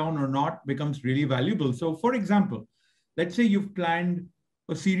double down or not becomes really valuable. So for example, let's say you've planned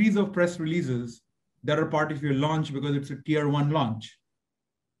a series of press releases that are part of your launch because it's a tier 1 launch.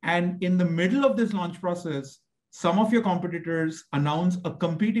 And in the middle of this launch process, some of your competitors announce a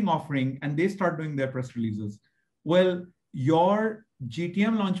competing offering and they start doing their press releases. Well, your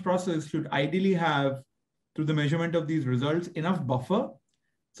GTM launch process should ideally have, through the measurement of these results, enough buffer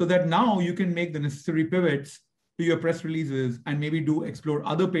so that now you can make the necessary pivots to your press releases and maybe explore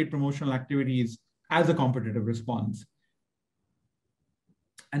other paid promotional activities as a competitive response.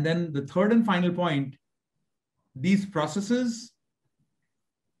 And then the third and final point, these processes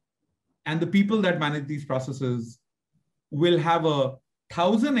and the people that manage these processes will have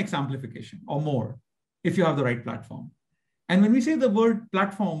 1,000x amplification or more if you have the right platform. And when we say the word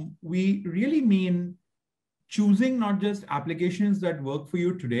platform, we really mean choosing not just applications that work for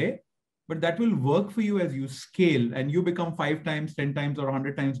you today, but that will work for you as you scale and you become 5 times, 10 times, or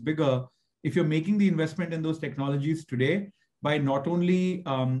 100 times bigger if you're making the investment in those technologies today by not only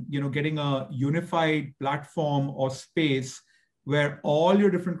getting a unified platform or space where all your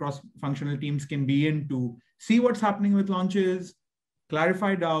different cross-functional teams can be in to see what's happening with launches,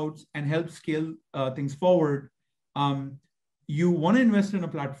 clarify doubts, and help scale things forward. You want to invest in a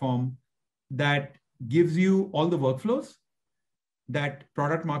platform that gives you all the workflows that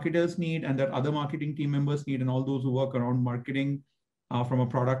product marketers need and that other marketing team members need, and all those who work around marketing from a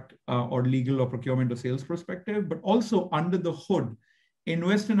product or legal or procurement or sales perspective, but also under the hood,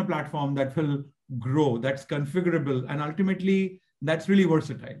 invest in a platform that will grow, that's configurable, and ultimately that's really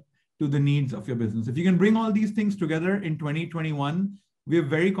versatile to the needs of your business. If you can bring all these things together in 2021, we're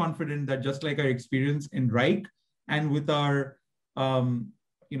very confident that just like our experience in Wrike and with our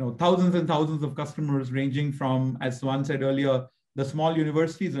thousands and thousands of customers ranging from, as Swann said earlier, the small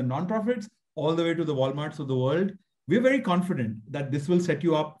universities and nonprofits, all the way to the Walmarts of the world, we're very confident that this will set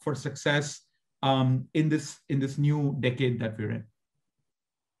you up for success in this new decade that we're in.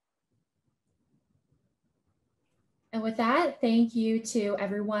 And with that, thank you to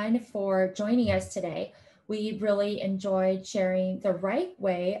everyone for joining us today. We really enjoyed sharing the right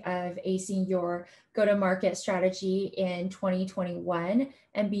way of acing your go-to-market strategy in 2021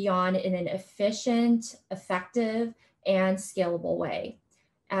 and beyond in an efficient, effective, and scalable way.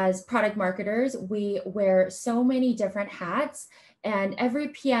 As product marketers, we wear so many different hats, and every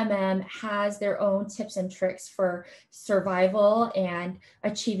PMM has their own tips and tricks for survival and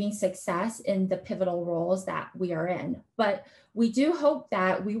achieving success in the pivotal roles that we are in. But we do hope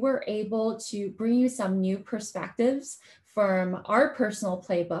that we were able to bring you some new perspectives from our personal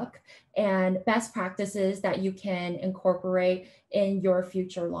playbook and best practices that you can incorporate in your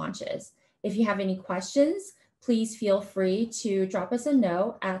future launches. If you have any questions, please feel free to drop us a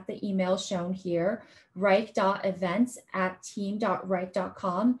note at the email shown here,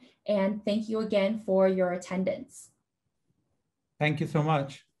 wrike.events@team.wrike.com. And thank you again for your attendance. Thank you so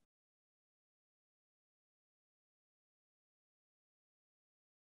much.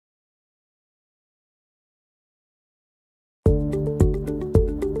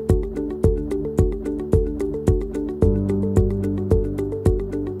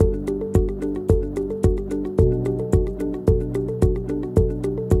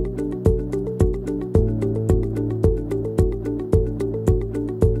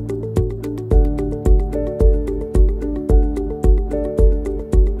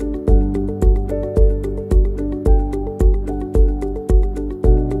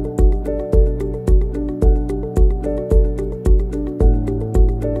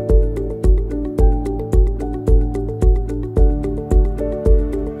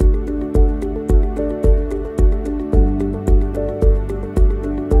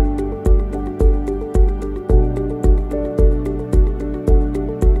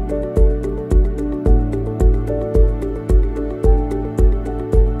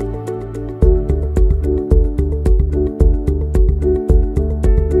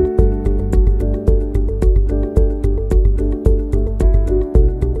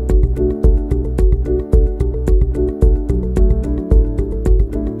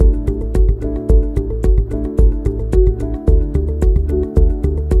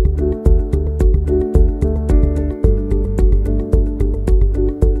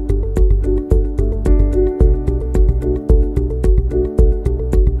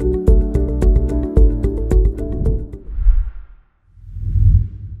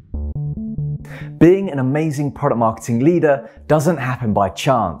 Being an amazing product marketing leader doesn't happen by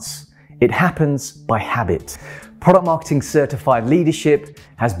chance. It happens by habit. Product marketing certified leadership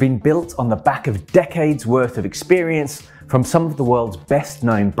has been built on the back of decades worth of experience from some of the world's best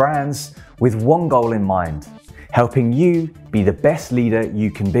known brands with one goal in mind: helping you be the best leader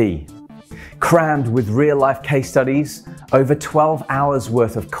you can be. Crammed with real life case studies, over 12 hours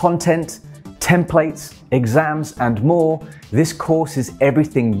worth of content, templates, exams, and more, this course is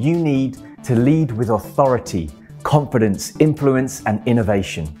everything you need to lead with authority, confidence, influence, and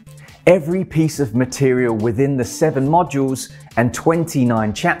innovation. Every piece of material within the 7 modules and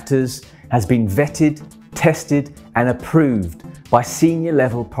 29 chapters has been vetted, tested, and approved by senior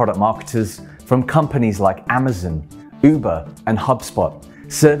level product marketers from companies like Amazon, Uber, and HubSpot,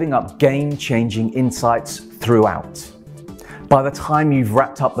 serving up game-changing insights throughout. By the time you've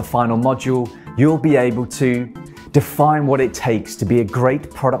wrapped up the final module, you'll be able to define what it takes to be a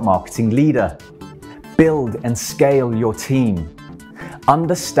great product marketing leader, build and scale your team,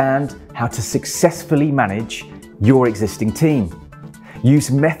 understand how to successfully manage your existing team,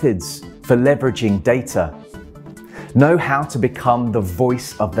 use methods for leveraging data, Know how to become the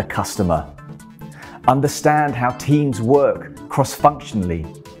voice of the customer. Understand how teams work cross-functionally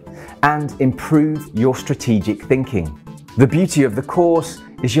and improve your strategic thinking. The beauty of the course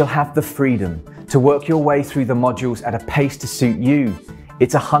is you'll have the freedom to work your way through the modules at a pace to suit you.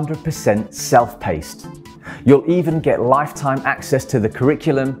 It's 100% self-paced. You'll even get lifetime access to the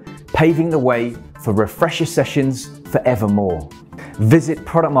curriculum, paving the way for refresher sessions forevermore. Visit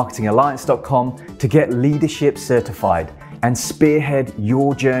productmarketingalliance.com to get leadership certified and spearhead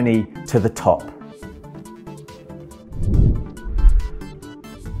your journey to the top.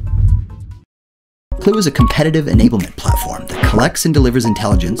 Clue is a competitive enablement platform that collects and delivers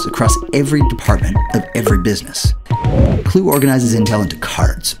intelligence across every department of every business. Clue organizes intel into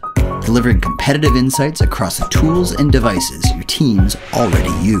cards, delivering competitive insights across the tools and devices your teams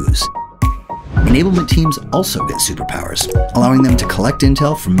already use. Enablement teams also get superpowers, allowing them to collect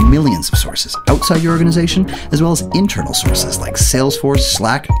intel from millions of sources outside your organization, as well as internal sources like Salesforce,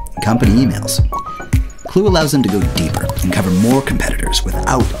 Slack, and company emails. Clue allows them to go deeper and cover more competitors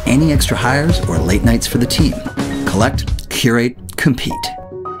without any extra hires or late nights for the team. Collect, curate, compete.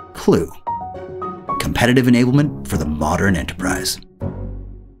 Clue. Competitive enablement for the modern enterprise.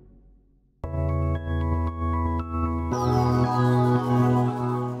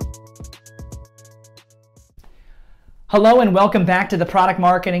 Hello and welcome back to the Product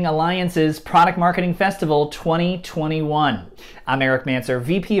Marketing Alliance's Product Marketing Festival 2021. I'm Eric Manser,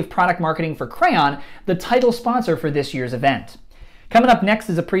 VP of Product Marketing for Crayon, the title sponsor for this year's event. Coming up next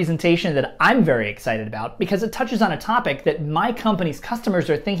is a presentation that I'm very excited about because it touches on a topic that my company's customers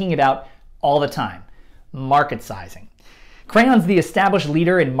are thinking about all the time: market sizing. Crayon's the established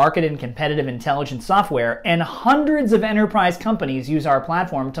leader in market and competitive intelligence software, and hundreds of enterprise companies use our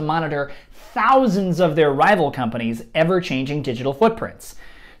platform to monitor thousands of their rival companies' ever-changing digital footprints.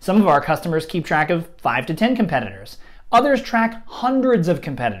 Some of our customers keep track of 5 to 10 competitors. Others track hundreds of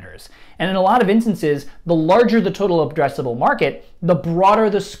competitors. And in a lot of instances, the larger the total addressable market, the broader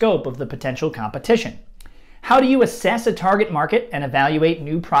the scope of the potential competition. How do you assess a target market and evaluate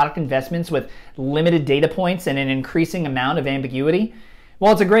new product investments with limited data points and an increasing amount of ambiguity?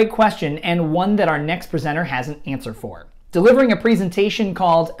 Well, it's a great question, and one that our next presenter has an answer for. Delivering a presentation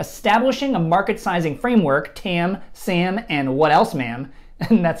called Establishing a Market Sizing Framework, TAM, SAM, and What Else, Ma'am?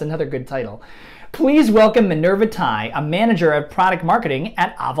 And that's another good title. Please welcome Minerva, a manager of product marketing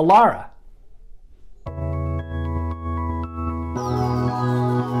at Avalara.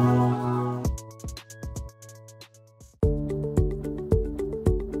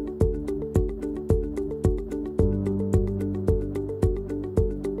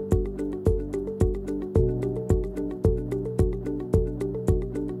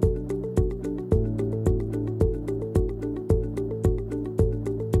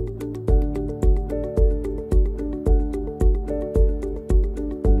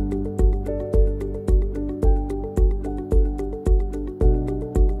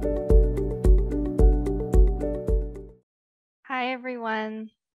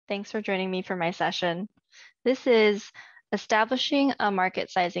 Thanks for joining me for my session. This is Establishing a Market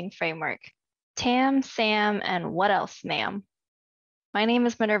Sizing Framework, TAM, SAM, and What Else, Ma'am? My name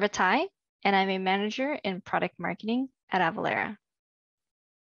is Minerva, and I'm a manager in product marketing at Avalara.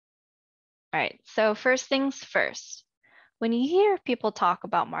 All right, so first things first. When you hear people talk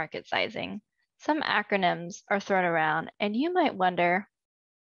about market sizing, some acronyms are thrown around, and you might wonder,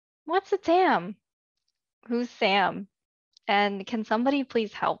 what's a TAM? Who's SAM? And can somebody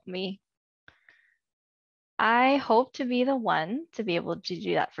please help me? I hope to be the one to be able to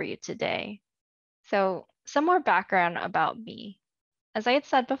do that for you today. So some more background about me. As I had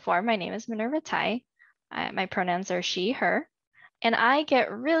said before, my name is Minerva. My pronouns are she, her, and I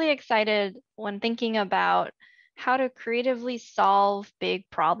get really excited when thinking about how to creatively solve big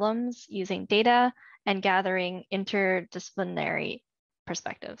problems using data and gathering interdisciplinary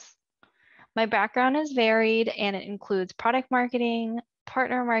perspectives. My background is varied and it includes product marketing,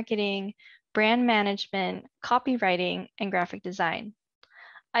 partner marketing, brand management, copywriting, and graphic design.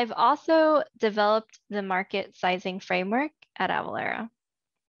 I've also developed the market sizing framework at Avalara.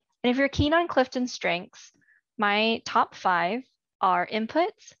 And if you're keen on Clifton's strengths, my top 5 are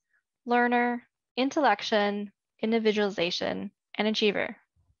inputs, learner, intellection, individualization, and achiever.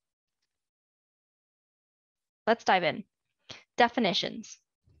 Let's dive in. Definitions.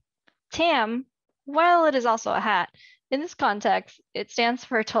 TAM, while it is also a hat, in this context, it stands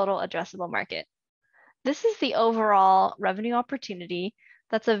for total addressable market. This is the overall revenue opportunity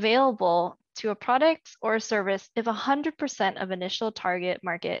that's available to a product or a service if 100% of initial target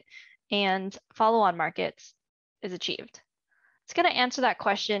market and follow-on markets is achieved. It's going to answer that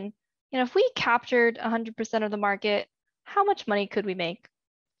question if we captured 100% of the market, how much money could we make?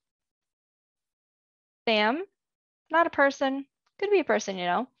 Sam, not a person, could be a person,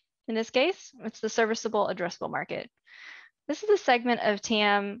 In this case, it's the serviceable addressable market. This is a segment of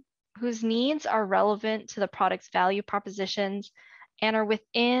TAM whose needs are relevant to the product's value propositions and are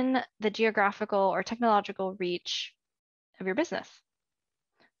within the geographical or technological reach of your business.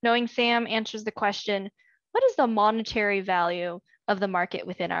 Knowing SAM answers the question, what is the monetary value of the market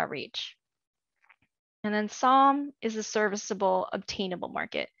within our reach? And then SOM is the serviceable obtainable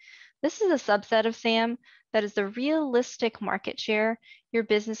market. This is a subset of SAM that is the realistic market share your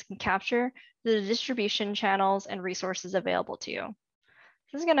business can capture through the distribution channels and resources available to you.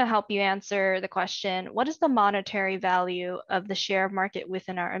 This is going to help you answer the question, what is the monetary value of the share of market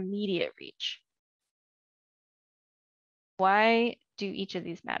within our immediate reach? Why do each of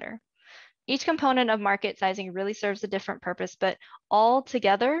these matter? Each component of market sizing really serves a different purpose, but all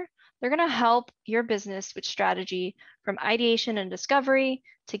together, they're going to help your business switch strategy from ideation and discovery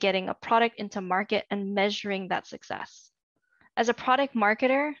to getting a product into market and measuring that success. As a product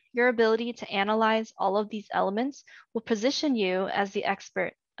marketer, your ability to analyze all of these elements will position you as the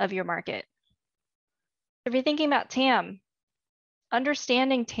expert of your market. If you're thinking about TAM,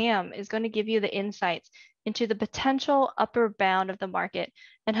 understanding TAM is going to give you the insights into the potential upper bound of the market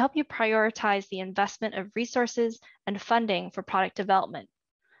and help you prioritize the investment of resources and funding for product development.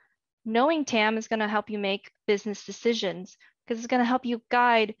 Knowing TAM is going to help you make business decisions because it's going to help you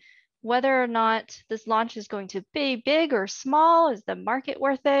guide whether or not this launch is going to be big or small. Is the market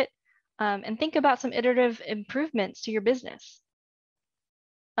worth it? And think about some iterative improvements to your business.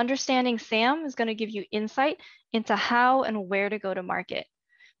 Understanding SAM is going to give you insight into how and where to go to market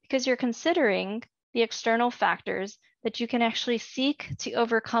because you're considering the external factors that you can actually seek to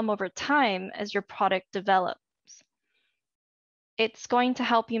overcome over time as your product develops. It's going to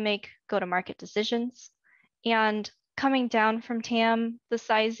help you make go-to-market decisions. And coming down from TAM, the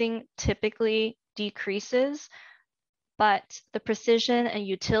sizing typically decreases, but the precision and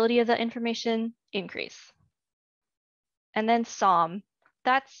utility of the information increase. And then SOM,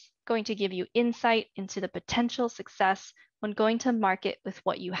 that's going to give you insight into the potential success when going to market with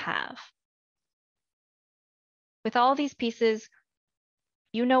what you have. With all these pieces,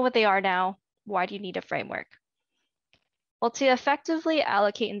 you know what they are now. Why do you need a framework? Well, to effectively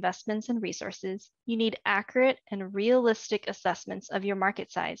allocate investments and resources, you need accurate and realistic assessments of your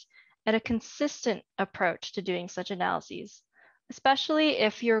market size and a consistent approach to doing such analyses, especially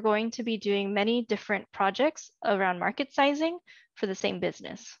if you're going to be doing many different projects around market sizing for the same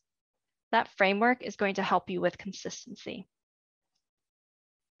business. That framework is going to help you with consistency.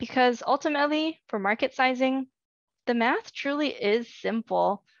 Because ultimately, for market sizing, the math truly is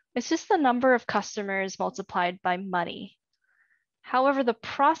simple. It's just the number of customers multiplied by money. However, the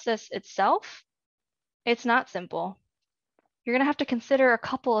process itself, it's not simple. You're going to have to consider a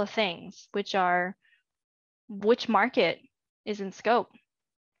couple of things, which are which market is in scope,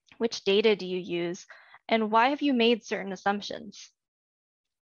 which data do you use, and why have you made certain assumptions?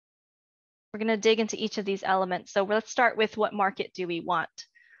 We're going to dig into each of these elements. So let's start with what market do we want?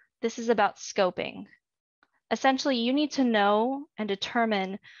 This is about scoping. Essentially, you need to know and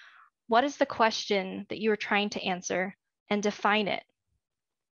determine what is the question that you are trying to answer and define it.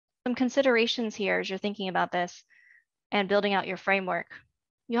 Some considerations here as you're thinking about this and building out your framework.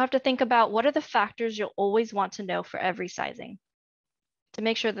 You have to think about what are the factors you'll always want to know for every sizing to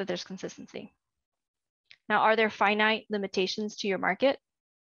make sure that there's consistency. Now, are there finite limitations to your market?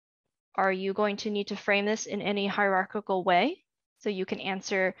 Are you going to need to frame this in any hierarchical way so you can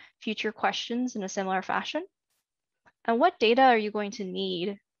answer future questions in a similar fashion? And what data are you going to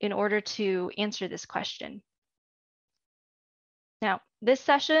need in order to answer this question? Now, this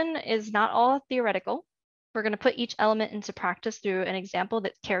session is not all theoretical. We're going to put each element into practice through an example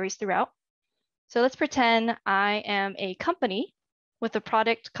that carries throughout. So let's pretend I am a company with a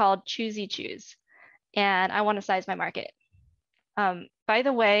product called Choosy Choose, and I want to size my market. By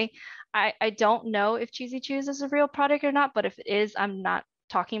the way, I don't know if Choosy Choose is a real product or not, but if it is, I'm not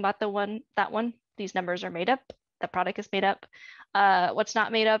talking about that one. These numbers are made up. The product is made up. What's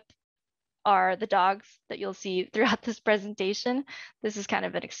not made up are the dogs that you'll see throughout this presentation. This is kind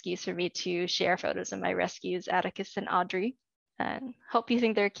of an excuse for me to share photos of my rescues, Atticus and Audrey, and hope you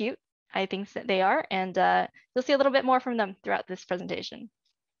think they're cute. I think that they are, and you'll see a little bit more from them throughout this presentation.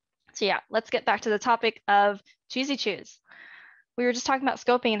 So yeah, let's get back to the topic of Choosy Choose. We were just talking about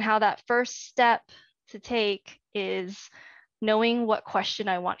scoping and how that first step to take is knowing what question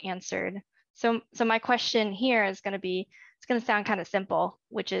I want answered. So my question here is going to be, it's going to sound kind of simple,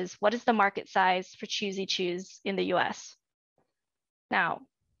 which is what is the market size for Choosy Choose in the US? Now,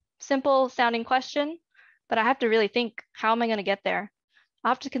 simple sounding question, but I have to really think, how am I going to get there? I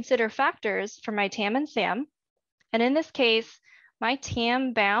have to consider factors for my TAM and SAM. And in this case, my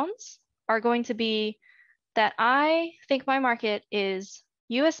TAM bounds are going to be that I think my market is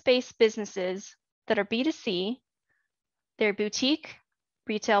US-based businesses that are B2C, they're boutique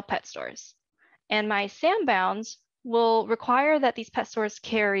retail pet stores. And my SAM bounds will require that these pet stores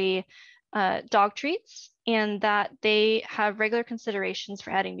carry dog treats and that they have regular considerations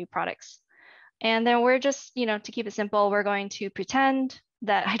for adding new products. And then we're just, to keep it simple, we're going to pretend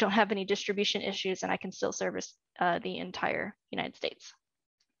that I don't have any distribution issues and I can still service the entire United States.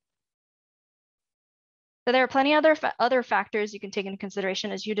 So there are plenty of other factors you can take into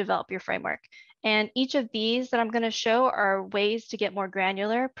consideration as you develop your framework. And each of these that I'm going to show are ways to get more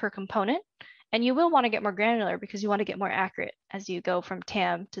granular per component. And you will want to get more granular because you want to get more accurate as you go from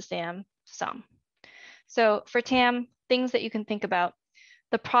TAM to SAM to SOM. So for TAM, things that you can think about,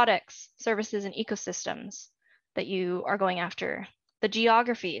 the products, services, and ecosystems that you are going after, the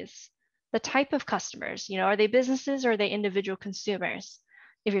geographies, the type of customers, are they businesses or are they individual consumers?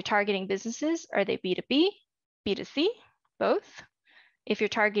 If you're targeting businesses, are they B2B, B2C, both? If you're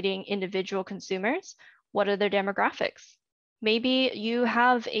targeting individual consumers, what are their demographics? Maybe you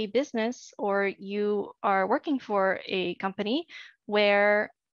have a business or you are working for a company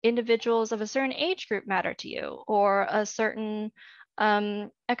where individuals of a certain age group matter to you or a certain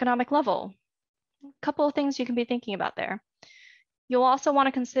economic level. A couple of things you can be thinking about there. You'll also want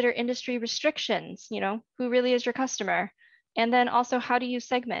to consider industry restrictions, who really is your customer? And then also, how do you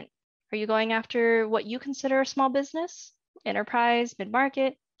segment? Are you going after what you consider a small business, enterprise,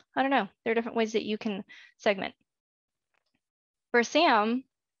 mid-market? I don't know. There are different ways that you can segment. For SAM,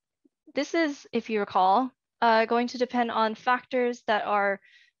 this is, if you recall, going to depend on factors that are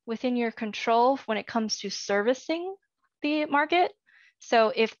within your control when it comes to servicing the market.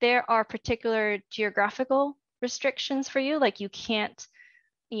 So if there are particular geographical restrictions for you, like you can't,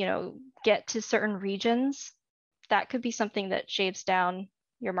 get to certain regions, that could be something that shaves down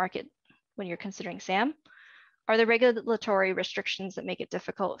your market when you're considering SAM. Are there regulatory restrictions that make it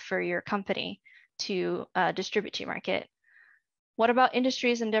difficult for your company to distribute to your market? What about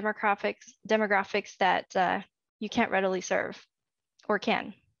industries and demographics that you can't readily serve or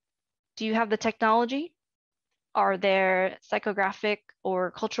can? Do you have the technology? Are there psychographic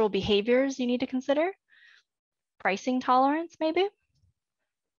or cultural behaviors you need to consider? Pricing tolerance, maybe?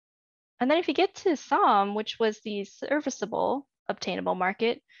 And then if you get to SOM, which was the serviceable obtainable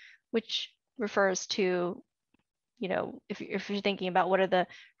market, which refers to, if you're thinking about what are the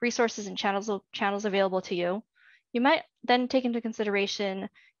resources and channels available to you, you might then take into consideration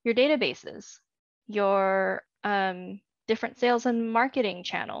your databases, your different sales and marketing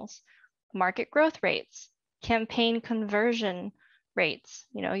channels, market growth rates, campaign conversion rates,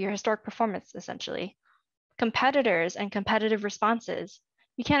 your historic performance essentially, competitors and competitive responses.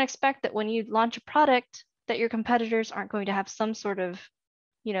 You can't expect that when you launch a product that your competitors aren't going to have some sort of,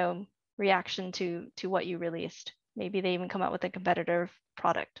 reaction to what you released. Maybe they even come out with a competitive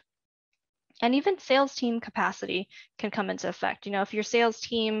product. And even sales team capacity can come into effect. If your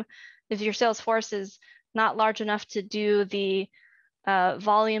sales force is not large enough to do the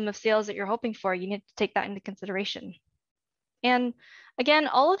volume of sales that you're hoping for, you need to take that into consideration. And again,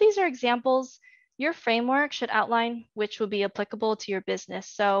 all of these are examples. Your framework should outline which will be applicable to your business.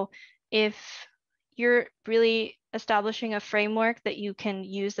 So if you're really establishing a framework that you can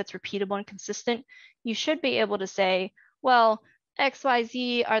use that's repeatable and consistent, you should be able to say, well,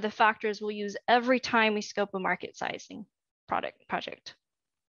 XYZ are the factors we'll use every time we scope a market sizing project.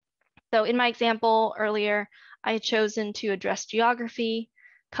 So in my example earlier, I had chosen to address geography,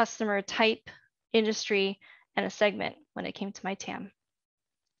 customer type, industry, and a segment when it came to my TAM.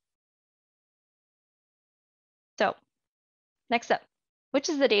 So next up, which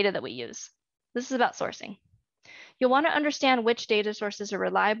is the data that we use? This is about sourcing. You'll want to understand which data sources are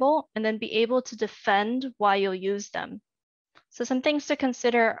reliable and then be able to defend why you'll use them. So some things to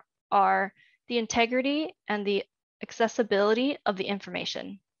consider are the integrity and the accessibility of the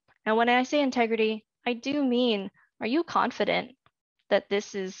information. And when I say integrity, I do mean, are you confident that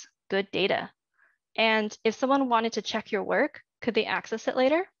this is good data? And if someone wanted to check your work, could they access it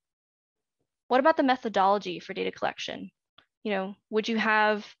later? What about the methodology for data collection? Would you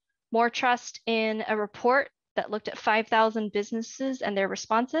have more trust in a report that looked at 5,000 businesses and their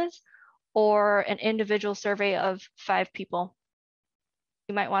responses, or an individual survey of 5 people?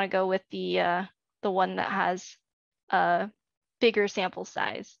 You might want to go with the one that has a bigger sample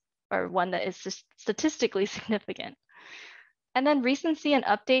size, or one that is statistically significant. And then recency and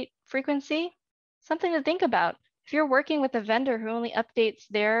update frequency, something to think about. if you're working with a vendor who only updates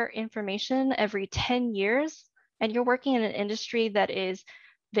their information every 10 years, and you're working in an industry that is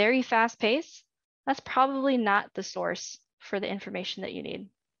very fast paced, that's probably not the source for the information that you need.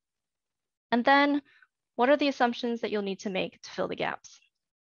 And then what are the assumptions that you'll need to make to fill the gaps?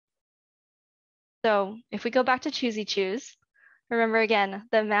 So if we go back to Choosy Choose, remember again,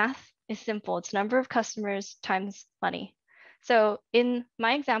 the math is simple. It's number of customers times money. So in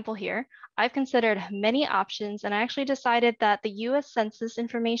my example here, I've considered many options, and I actually decided that the US Census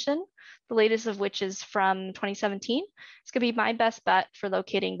information, the latest of which is from 2017, is going to be my best bet for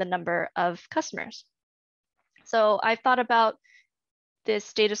locating the number of customers. So I've thought about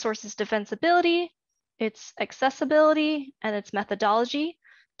this data source's defensibility, its accessibility, and its methodology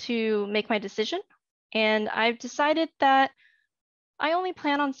to make my decision. And I've decided that I only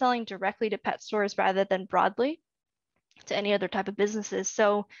plan on selling directly to pet stores rather than broadly to any other type of businesses.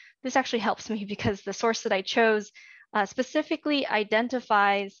 So this actually helps me because the source that I chose specifically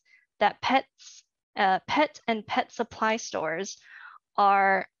identifies that pet and pet supply stores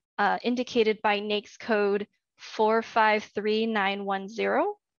are indicated by NAICS code 453910.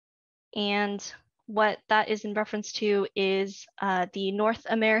 And what that is in reference to is the North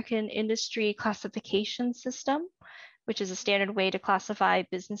American Industry Classification System, which is a standard way to classify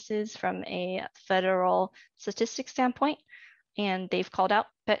businesses from a federal statistics standpoint. And they've called out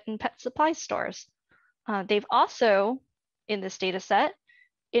pet and pet supply stores. They've also, in this data set,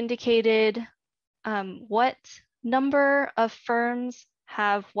 indicated what number of firms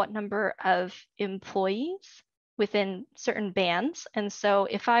have what number of employees within certain bands. And so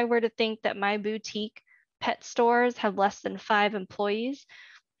if I were to think that my boutique pet stores have less than 5 employees,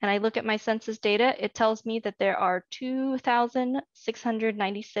 and I look at my census data, it tells me that there are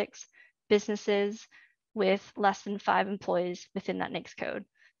 2,696 businesses with less than 5 employees within that NAICS code.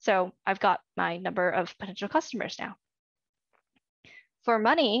 So I've got my number of potential customers now. For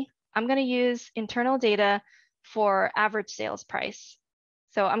money, I'm going to use internal data for average sales price.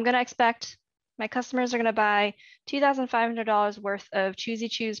 So I'm going to expect my customers are going to buy $2,500 worth of Choosy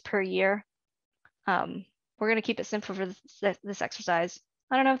Choose per year. We're going to keep it simple for this exercise.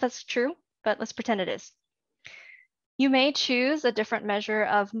 I don't know if that's true, but let's pretend it is. You may choose a different measure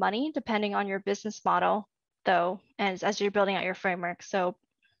of money depending on your business model, though, as you're building out your framework. So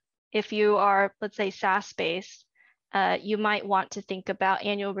if you are, let's say, SaaS-based, you might want to think about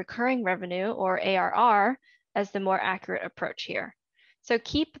annual recurring revenue, or ARR, as the more accurate approach here. So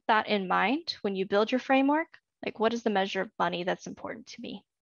keep that in mind when you build your framework. Like, what is the measure of money that's important to me?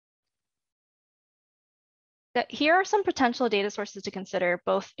 Here are some potential data sources to consider,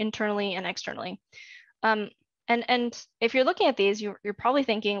 both internally and externally. And if you're looking at these, you're probably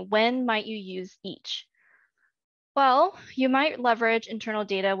thinking, when might you use each? Well, you might leverage internal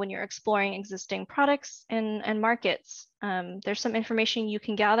data when you're exploring existing products and markets. There's some information you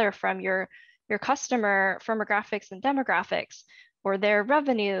can gather from your customer firmographics and demographics, or their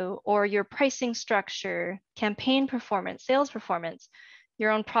revenue, or your pricing structure, campaign performance, sales performance, your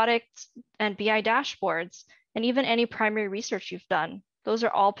own product and BI dashboards, and even any primary research you've done. Those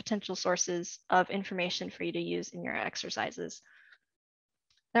are all potential sources of information for you to use in your exercises.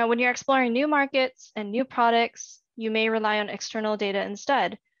 Now, when you're exploring new markets and new products, you may rely on external data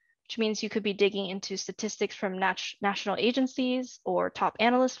instead, which means you could be digging into statistics from national agencies or top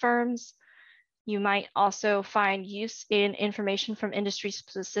analyst firms. You might also find use in information from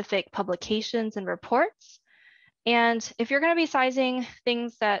industry-specific publications and reports. And if you're going to be sizing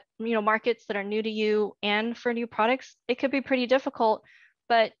things that, markets that are new to you and for new products, it could be pretty difficult,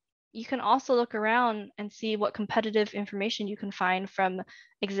 but you can also look around and see what competitive information you can find from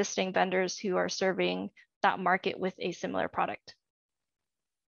existing vendors who are serving that market with a similar product.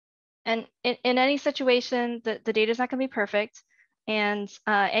 And in any situation, the data is not going to be perfect, and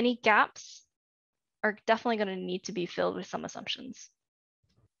any gaps are definitely going to need to be filled with some assumptions,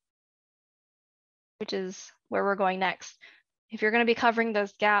 which is where we're going next. If you're going to be covering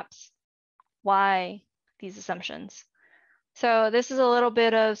those gaps, why these assumptions? So this is a little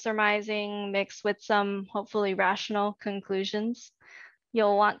bit of surmising mixed with some hopefully rational conclusions.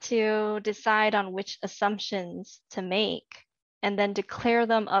 You'll want to decide on which assumptions to make and then declare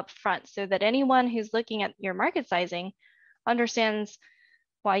them up front so that anyone who's looking at your market sizing understands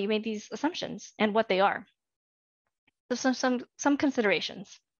why you made these assumptions and what they are. So some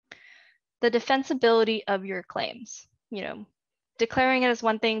considerations. The defensibility of your claims. Declaring it as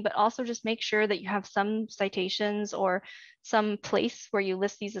one thing, but also just make sure that you have some citations or some place where you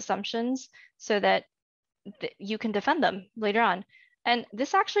list these assumptions so that you can defend them later on. And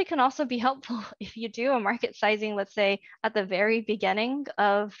this actually can also be helpful if you do a market sizing, let's say at the very beginning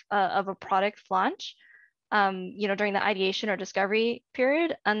of a product launch. during the ideation or discovery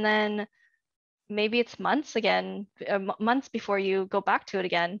period. And then maybe it's months again, months before you go back to it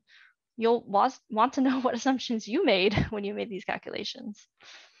again. You'll want to know what assumptions you made when you made these calculations.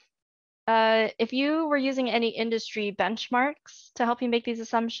 If you were using any industry benchmarks to help you make these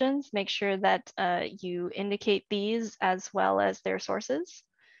assumptions, make sure that you indicate these as well as their sources.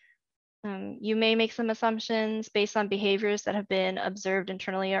 You may make some assumptions based on behaviors that have been observed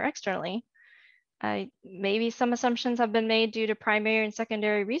internally or externally. Maybe some assumptions have been made due to primary and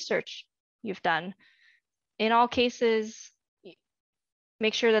secondary research you've done. In all cases,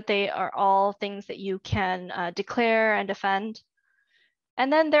 make sure that they are all things that you can declare and defend.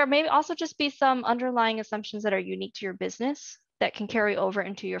 And then there may also just be some underlying assumptions that are unique to your business that can carry over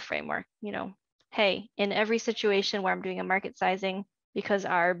into your framework. Hey, in every situation where I'm doing a market sizing, because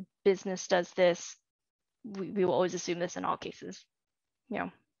our business does this, we will always assume this in all cases.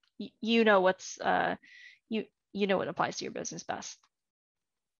 You know what's you know what applies to your business best.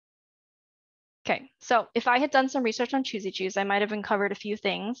 Okay, so if I had done some research on Choosy Choose, I might have uncovered a few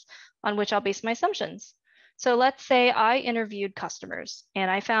things on which I'll base my assumptions. So let's say I interviewed customers and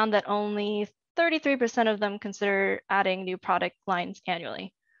I found that only 33% of them consider adding new product lines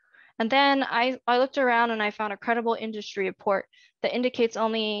annually. And then I looked around and I found a credible industry report that indicates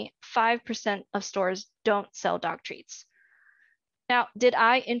only 5% of stores don't sell dog treats. Now, did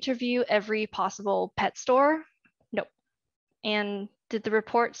I interview every possible pet store? Nope. And did the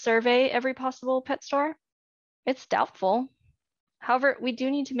report survey every possible pet store? It's doubtful. However, we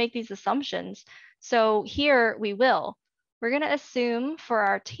do need to make these assumptions. So here we will. We're going to assume for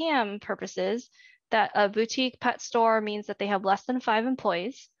our TAM purposes that a boutique pet store means that they have less than 5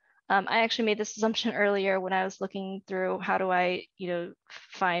 employees. I actually made this assumption earlier when I was looking through how do I,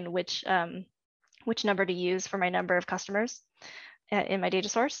 find which number to use for my number of customers in my data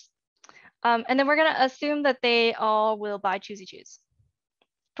source. And then we're going to assume that they all will buy Choosy Choose.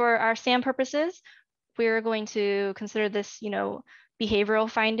 For our SAM purposes, we're going to consider this, behavioral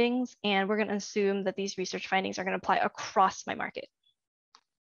findings, and we're going to assume that these research findings are going to apply across my market.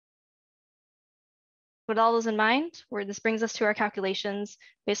 With all those in mind, this brings us to our calculations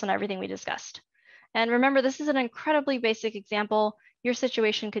based on everything we discussed. And remember, this is an incredibly basic example. Your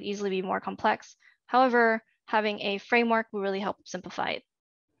situation could easily be more complex. However, having a framework will really help simplify it.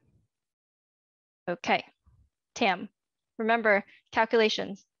 Okay, TAM. Remember,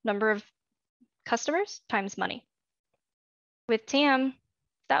 calculations, number of customers times money. With TAM,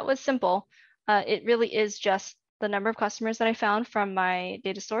 that was simple. It really is just the number of customers that I found from my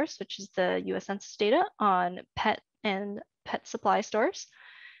data source, which is the US Census data on pet and pet supply stores,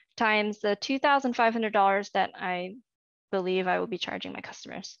 times the $2,500 that I believe I will be charging my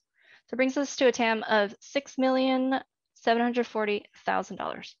customers. So it brings us to a TAM of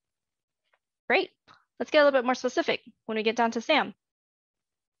 $6,740,000. Great. Let's get a little bit more specific when we get down to SAM.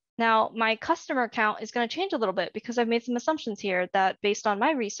 Now, my customer count is going to change a little bit because I've made some assumptions here that based on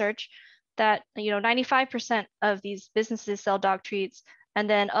my research that 95% of these businesses sell dog treats, and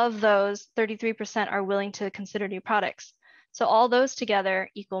then of those, 33% are willing to consider new products. So all those together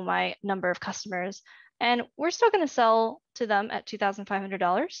equal my number of customers, and we're still going to sell to them at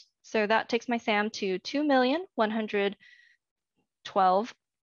 $2,500. So that takes my SAM to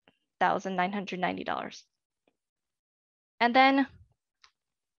 $2,112,990. And then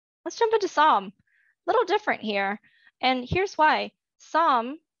let's jump into SOM. A little different here. And here's why.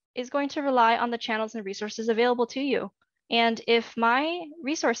 SOM is going to rely on the channels and resources available to you. And if my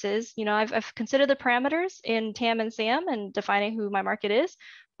resources, I've considered the parameters in TAM and SAM and defining who my market is,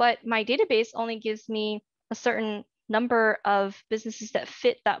 but my database only gives me a certain number of businesses that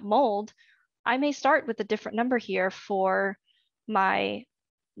fit that mold, I may start with a different number here for my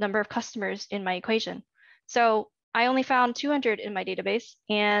number of customers in my equation. So I only found 200 in my database.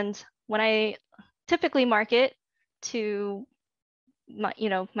 And when I typically market to my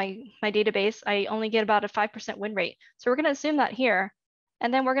database, I only get about a 5% win rate. So we're going to assume that here.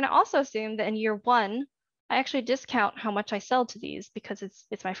 And then we're going to also assume that in year 1, I actually discount how much I sell to these because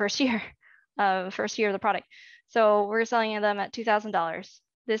it's my first year of the product. So we're selling them at $2,000.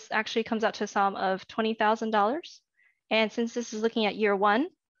 This actually comes out to a sum of $20,000. And since this is looking at year 1,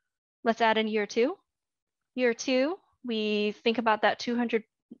 let's add in year 2. Year 2, we think about that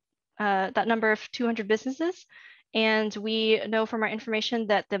that number of 200 businesses. And we know from our information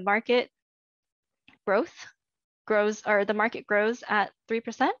that the market grows at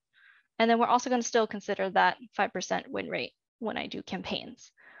 3%. And then we're also going to still consider that 5% win rate when I do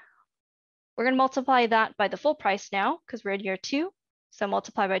campaigns. We're going to multiply that by the full price now because we're in year 2. So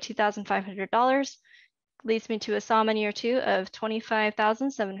multiply by $2,500 leads me to a sum in year 2 of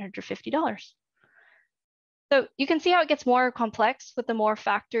 $25,750. So you can see how it gets more complex with the more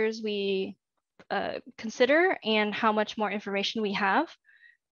factors we consider and how much more information we have.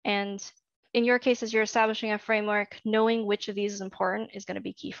 And in your case, as you're establishing a framework, knowing which of these is important is going to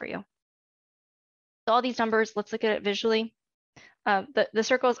be key for you. So all these numbers, let's look at it visually. The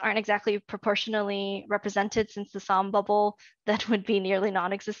circles aren't exactly proportionally represented, since the SOM bubble that would be nearly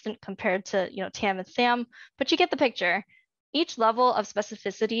non-existent compared to TAM and SAM, but you get the picture. Each level of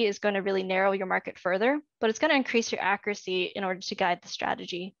specificity is going to really narrow your market further, but it's going to increase your accuracy in order to guide the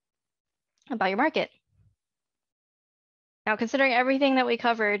strategy about your market. Now, considering everything that we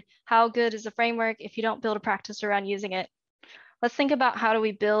covered, how good is a framework if you don't build a practice around using it? Let's think about, how do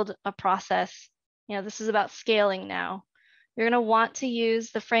we build a process? This is about scaling now. You're going to want to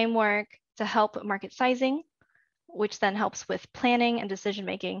use the framework to help market sizing, which then helps with planning and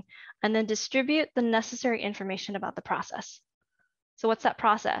decision-making, and then distribute the necessary information about the process. So what's that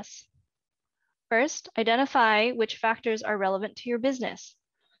process? First, identify which factors are relevant to your business.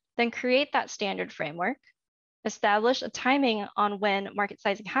 Then create that standard framework. Establish a timing on when market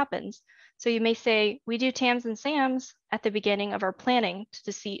sizing happens. So you may say, we do TAMs and SAMs at the beginning of our planning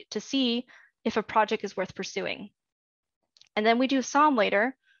to see if a project is worth pursuing. And then we do SOM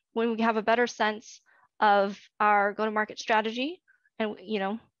later when we have a better sense of our go-to-market strategy and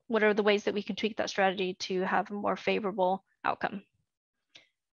what are the ways that we can tweak that strategy to have a more favorable outcome.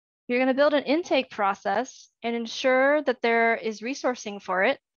 You're going to build an intake process and ensure that there is resourcing for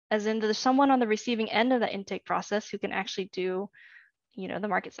it, as in there's someone on the receiving end of that intake process who can actually do the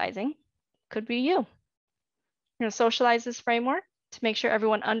market sizing. Could be you. You're going to socialize this framework to make sure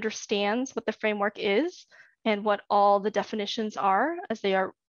everyone understands what the framework is and what all the definitions are as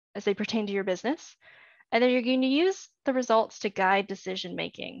they pertain to your business. And then you're going to use the results to guide decision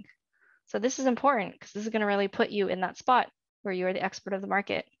making. So this is important because this is going to really put you in that spot where you are the expert of the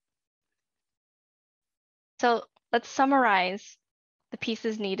market. So let's summarize the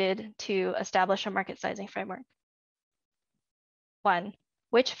pieces needed to establish a market sizing framework. 1,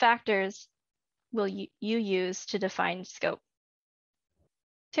 which factors will you use to define scope?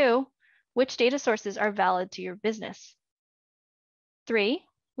 2, which data sources are valid to your business? 3,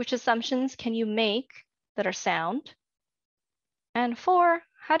 which assumptions can you make that are sound? And 4,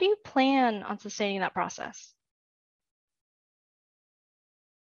 how do you plan on sustaining that process?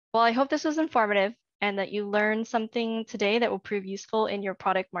 Well, I hope this was informative and that you learned something today that will prove useful in your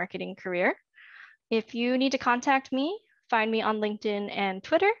product marketing career. If you need to contact me, find me on LinkedIn and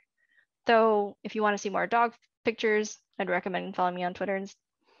Twitter. Though if you want to see more dog pictures, I'd recommend following me on Twitter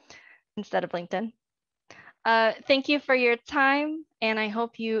instead of LinkedIn. Thank you for your time, and I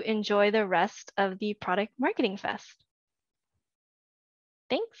hope you enjoy the rest of the Product Marketing Fest.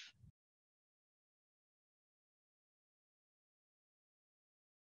 Thanks.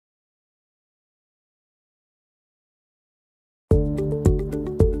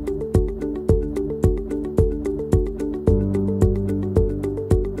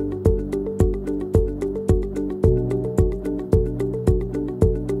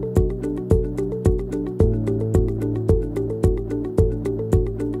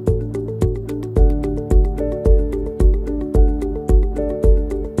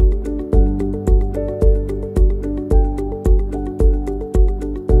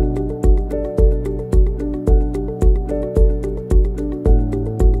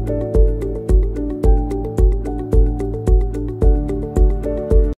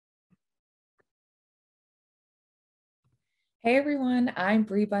 Hey everyone, I'm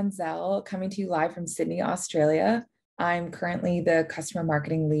Bree Bunzel, coming to you live from Sydney, Australia. I'm currently the customer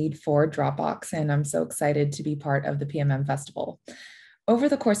marketing lead for Dropbox, and I'm so excited to be part of the PMM Festival. Over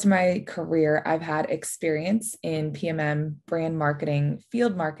the course of my career, I've had experience in PMM, brand marketing,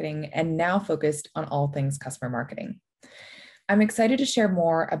 field marketing, and now focused on all things customer marketing. I'm excited to share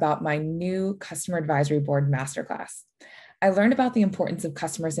more about my new Customer Advisory Board Masterclass. I learned about the importance of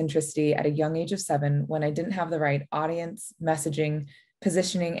customer centricity at a young age of 7 when I didn't have the right audience, messaging,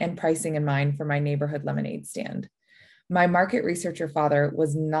 positioning, and pricing in mind for my neighborhood lemonade stand. My market researcher father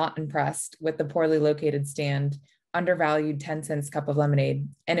was not impressed with the poorly located stand, undervalued 10 cents cup of lemonade,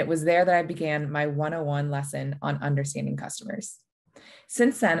 and it was there that I began my 101 lesson on understanding customers.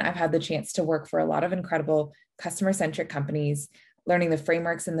 Since then, I've had the chance to work for a lot of incredible customer-centric companies, learning the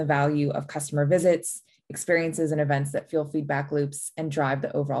frameworks and the value of customer visits, experiences and events that fuel feedback loops and drive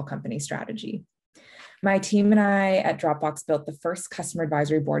the overall company strategy. My team and I at Dropbox built the first customer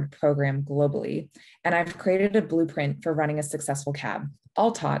advisory board program globally, and I've created a blueprint for running a successful CAB,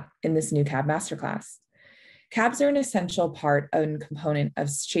 all taught in this new CAB masterclass. CABs are an essential part and component of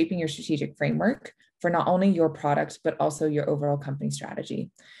shaping your strategic framework for not only your product, but also your overall company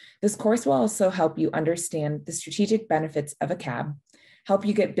strategy. This course will also help you understand the strategic benefits of a CAB, help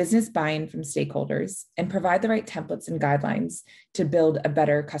you get business buy-in from stakeholders, and provide the right templates and guidelines to build a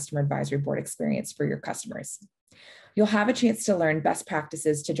better customer advisory board experience for your customers. You'll have a chance to learn best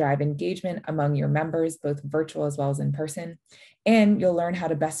practices to drive engagement among your members, both virtual as well as in person, and you'll learn how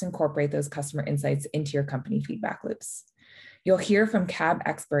to best incorporate those customer insights into your company feedback loops. You'll hear from CAB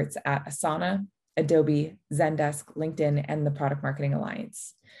experts at Asana, Adobe, Zendesk, LinkedIn, and the Product Marketing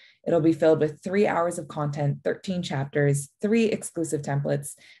Alliance. It'll be filled with 3 hours of content, 13 chapters, 3 exclusive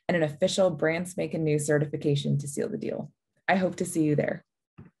templates, and an official Brand Spankin' New certification to seal the deal. I hope to see you there.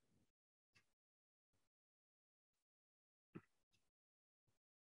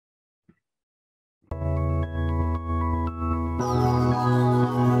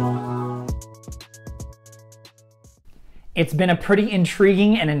 It's been a pretty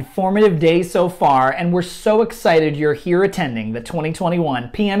intriguing and informative day so far, and we're so excited you're here attending the 2021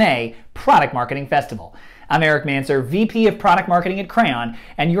 PMA Product Marketing Festival. I'm Eric Manser, VP of Product Marketing at Crayon,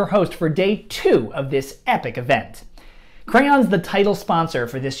 and your host for day 2 of this epic event. Crayon's the title sponsor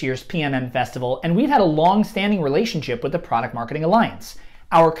for this year's PMM Festival, and we've had a long-standing relationship with the Product Marketing Alliance.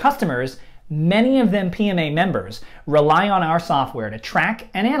 Our customers, many of them PMA members, rely on our software to track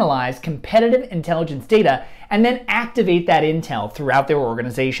and analyze competitive intelligence data and then activate that intel throughout their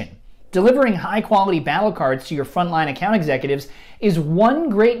organization. Delivering high-quality battle cards to your frontline account executives is one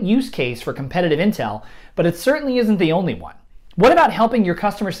great use case for competitive intel, but it certainly isn't the only one. What about helping your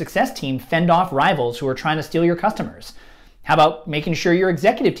customer success team fend off rivals who are trying to steal your customers? How about making sure your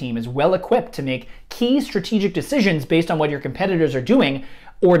executive team is well equipped to make key strategic decisions based on what your competitors are doing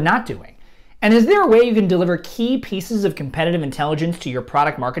or not doing? And is there a way you can deliver key pieces of competitive intelligence to your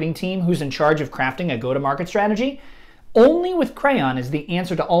product marketing team who's in charge of crafting a go-to-market strategy? Only with Crayon is the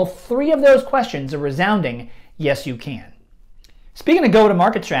answer to all 3 of those questions a resounding yes you can. Speaking of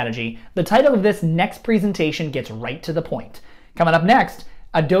go-to-market strategy, the title of this next presentation gets right to the point. Coming up next,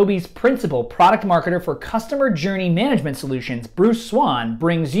 Adobe's principal product marketer for customer journey management solutions, Bruce Swan,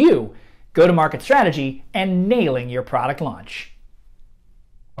 brings you go-to-market strategy and nailing your product launch.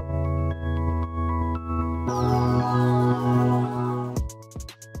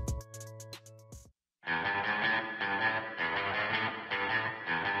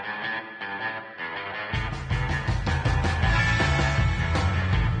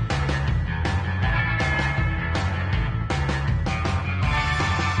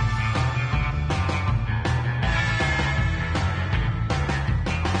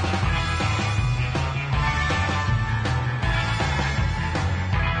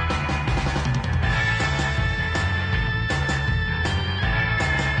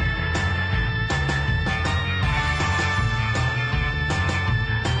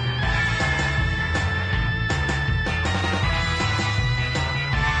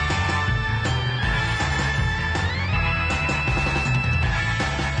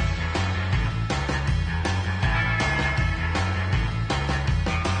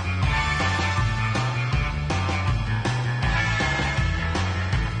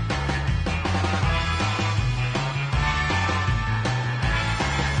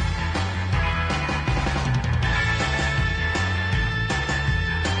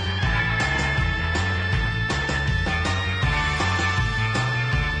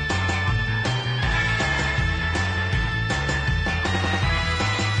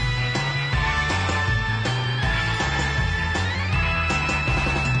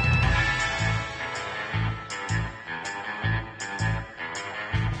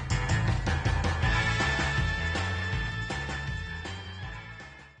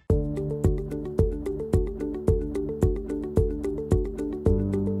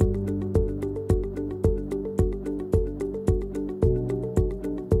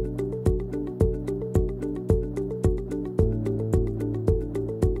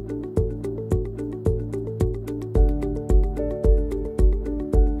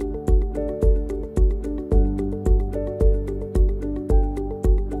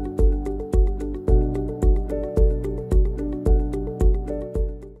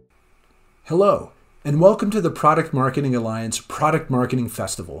 Hello, and welcome to the Product Marketing Alliance Product Marketing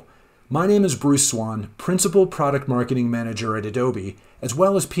Festival. My name is Bruce Swan, Principal Product Marketing Manager at Adobe, as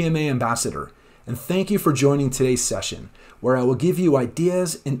well as PMA Ambassador, and thank you for joining today's session, where I will give you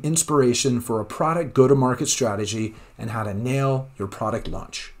ideas and inspiration for a product go-to-market strategy and how to nail your product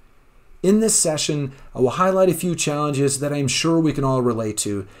launch. In this session, I will highlight a few challenges that I am sure we can all relate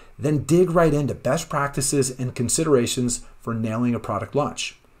to, then dig right into best practices and considerations for nailing a product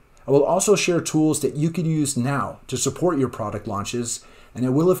launch. I will also share tools that you can use now to support your product launches, and I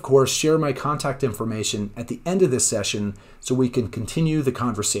will, of course, share my contact information at the end of this session so we can continue the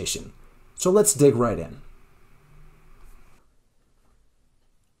conversation. So let's dig right in.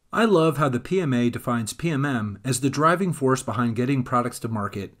 I love how the PMA defines PMM as the driving force behind getting products to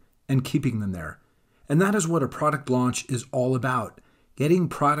market and keeping them there. And that is what a product launch is all about, getting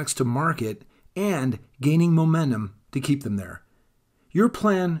products to market and gaining momentum to keep them there. Your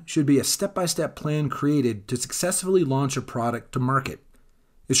plan should be a step-by-step plan created to successfully launch a product to market.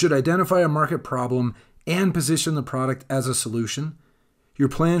 It should identify a market problem and position the product as a solution. Your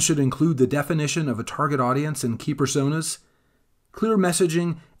plan should include the definition of a target audience and key personas, clear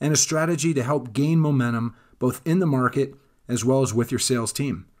messaging, and a strategy to help gain momentum both in the market as well as with your sales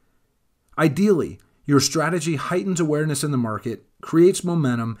team. Ideally, your strategy heightens awareness in the market, creates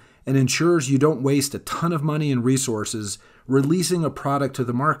momentum, and ensures you don't waste a ton of money and resources releasing a product to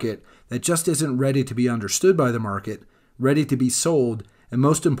the market that just isn't ready to be understood by the market, ready to be sold, and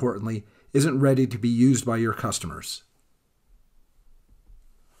most importantly, isn't ready to be used by your customers.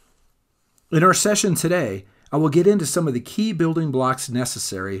 In our session today, I will get into some of the key building blocks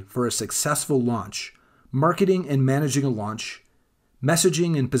necessary for a successful launch, marketing and managing a launch,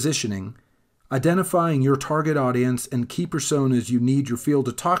 messaging and positioning, identifying your target audience and key personas you need your field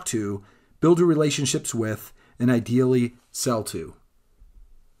to talk to, build relationships with, and ideally sell to.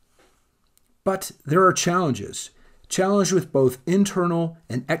 But there are challenges with both internal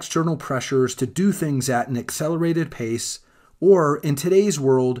and external pressures to do things at an accelerated pace, or in today's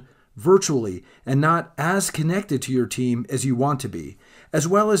world, virtually and not as connected to your team as you want to be, as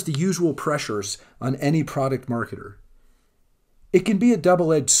well as the usual pressures on any product marketer. It can be a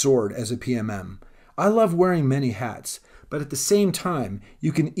double-edged sword as a PMM. I love wearing many hats, but at the same time,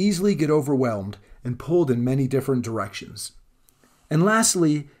 you can easily get overwhelmed and pulled in many different directions. And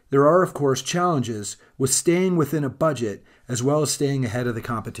lastly, there are, of course, challenges with staying within a budget as well as staying ahead of the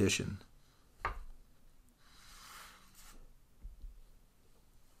competition.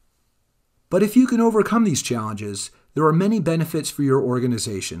 But if you can overcome these challenges, there are many benefits for your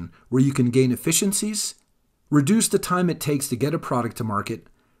organization where you can gain efficiencies, reduce the time it takes to get a product to market,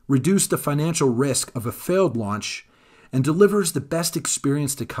 reduce the financial risk of a failed launch, and delivers the best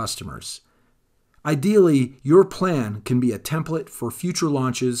experience to customers. Ideally, your plan can be a template for future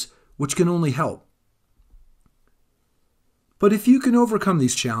launches, which can only help. But if you can overcome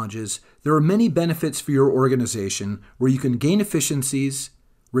these challenges, there are many benefits for your organization where you can gain efficiencies,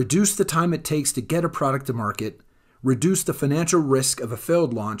 reduce the time it takes to get a product to market, reduce the financial risk of a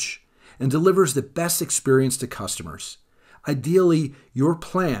failed launch, and delivers the best experience to customers. Ideally, your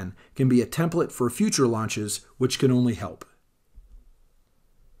plan can be a template for future launches, which can only help.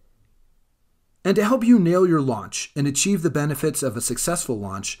 And to help you nail your launch and achieve the benefits of a successful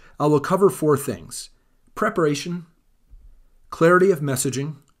launch, I will cover 4 things: preparation, clarity of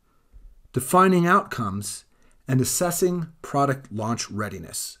messaging, defining outcomes, and assessing product launch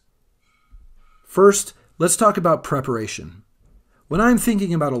readiness. First, let's talk about preparation. When I'm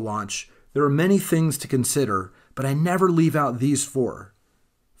thinking about a launch, there are many things to consider, but I never leave out these 4.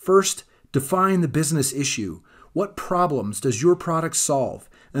 First, define the business issue. What problems does your product solve,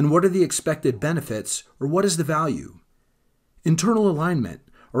 and what are the expected benefits, or what is the value? Internal alignment.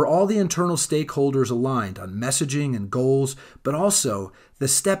 Are all the internal stakeholders aligned on messaging and goals, but also the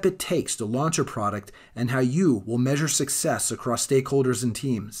step it takes to launch a product and how you will measure success across stakeholders and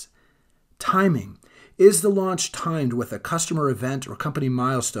teams? Timing. Is the launch timed with a customer event or company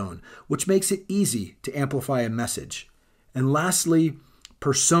milestone, which makes it easy to amplify a message? And lastly,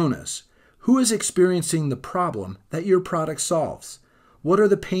 personas. Who is experiencing the problem that your product solves? What are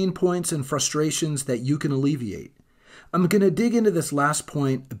the pain points and frustrations that you can alleviate? I'm going to dig into this last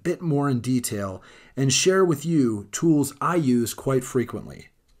point a bit more in detail and share with you tools I use quite frequently.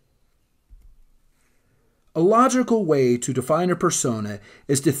 A logical way to define a persona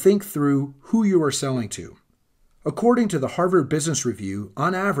is to think through who you are selling to. According to the Harvard Business Review,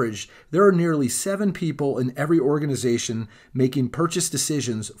 on average, there are nearly 7 people in every organization making purchase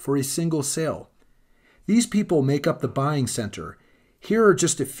decisions for a single sale. These people make up the buying center. Here are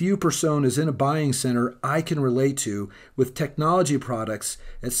just a few personas in a buying center I can relate to with technology products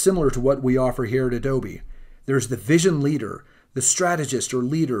that's similar to what we offer here at Adobe. There's the vision leader, the strategist or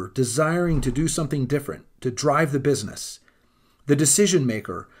leader desiring to do something different, to drive the business. The decision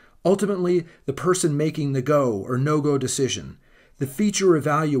maker, ultimately the person making the go or no-go decision. The feature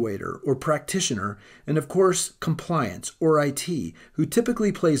evaluator or practitioner, and of course, compliance or IT, who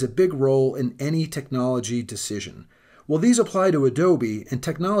typically plays a big role in any technology decision. While these apply to Adobe and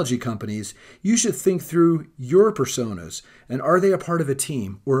technology companies, you should think through your personas and are they a part of a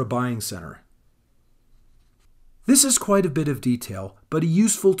team or a buying center? This is quite a bit of detail, but a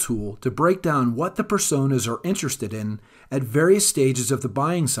useful tool to break down what the personas are interested in at various stages of the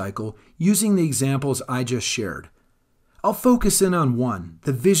buying cycle using the examples I just shared. I'll focus in on one,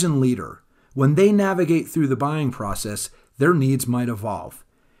 the vision leader. When they navigate through the buying process, their needs might evolve.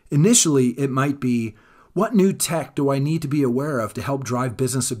 Initially, it might be, what new tech do I need to be aware of to help drive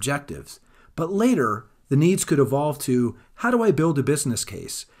business objectives? But later, the needs could evolve to, how do I build a business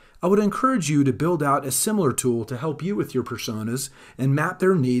case? I would encourage you to build out a similar tool to help you with your personas and map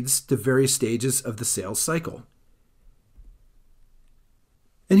their needs to various stages of the sales cycle.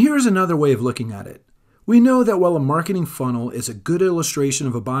 And here's another way of looking at it. We know that while a marketing funnel is a good illustration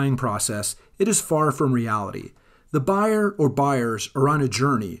of a buying process, it is far from reality. The buyer or buyers are on a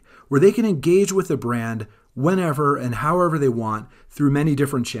journey where they can engage with the brand whenever and however they want through many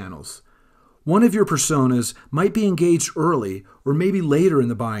different channels. One of your personas might be engaged early or maybe later in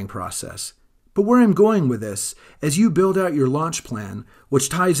the buying process. But where I'm going with this, as you build out your launch plan, which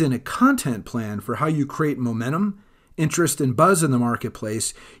ties in a content plan for how you create momentum, interest, and buzz in the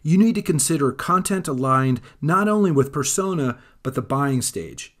marketplace, you need to consider content aligned not only with persona, but the buying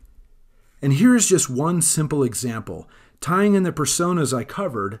stage. And here's just one simple example, tying in the personas I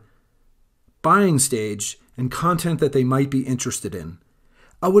covered, buying stage, and content that they might be interested in.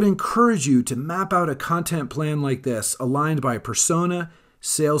 I would encourage you to map out a content plan like this, aligned by persona,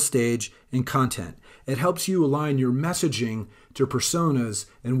 sales stage, and content. It helps you align your messaging to personas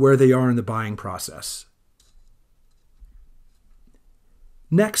and where they are in the buying process.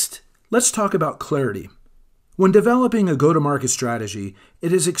 Next, let's talk about clarity. When developing a go-to-market strategy,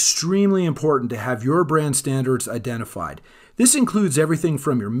 it is extremely important to have your brand standards identified. This includes everything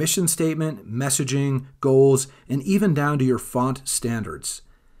from your mission statement, messaging, goals, and even down to your font standards.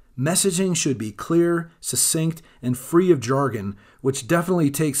 Messaging should be clear, succinct, and free of jargon, which definitely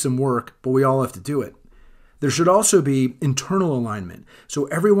takes some work, but we all have to do it. There should also be internal alignment, so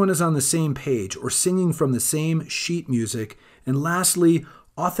everyone is on the same page or singing from the same sheet music. And lastly,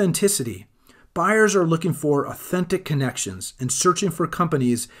 authenticity. Buyers are looking for authentic connections and searching for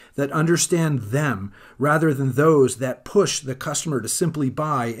companies that understand them rather than those that push the customer to simply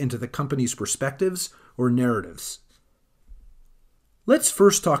buy into the company's perspectives or narratives. Let's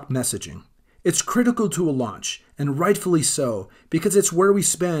first talk messaging. It's critical to a launch, and rightfully so, because it's where we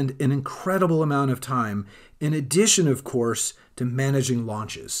spend an incredible amount of time, in addition, of course, to managing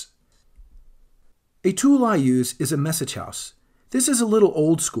launches. A tool I use is a message house. This is a little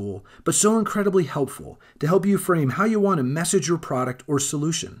old school, but so incredibly helpful to help you frame how you want to message your product or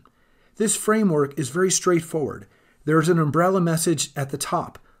solution. This framework is very straightforward. There is an umbrella message at the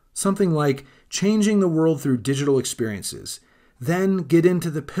top, something like changing the world through digital experiences. Then get into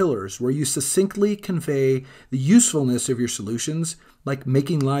the pillars where you succinctly convey the usefulness of your solutions, like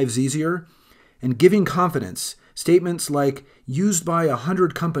making lives easier, and giving confidence, statements like used by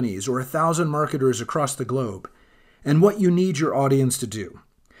 100 companies or 1,000 marketers across the globe, and what you need your audience to do.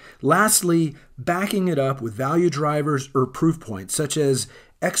 Lastly, backing it up with value drivers or proof points, such as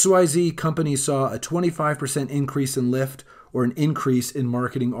XYZ company saw a 25% increase in lift or an increase in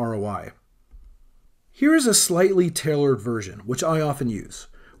marketing ROI. Here is a slightly tailored version, which I often use,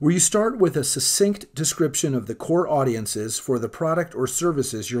 where you start with a succinct description of the core audiences for the product or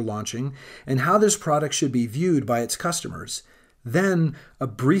services you're launching and how this product should be viewed by its customers. Then a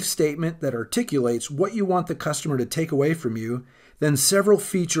brief statement that articulates what you want the customer to take away from you, then several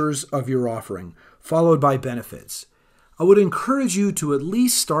features of your offering, followed by benefits. I would encourage you to at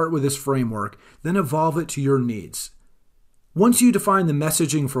least start with this framework, then evolve it to your needs. Once you define the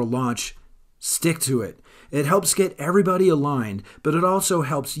messaging for launch, stick to it. It helps get everybody aligned, but it also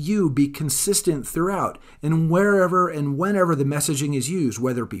helps you be consistent throughout and wherever and whenever the messaging is used,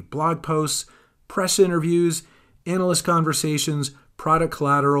 whether it be blog posts, press interviews, analyst conversations, product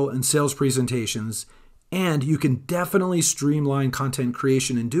collateral, and sales presentations. And you can definitely streamline content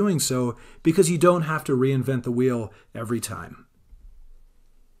creation in doing so because you don't have to reinvent the wheel every time.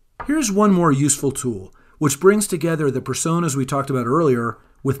 Here's one more useful tool, which brings together the personas we talked about earlier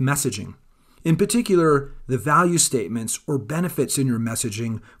with messaging. In particular, the value statements or benefits in your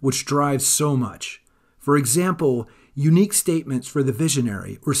messaging, which drives so much. For example, unique statements for the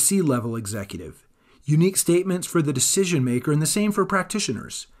visionary or C-level executive, unique statements for the decision maker, and the same for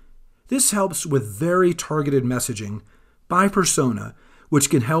practitioners. This helps with very targeted messaging by persona,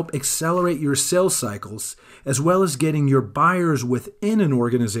 which can help accelerate your sales cycles, as well as getting your buyers within an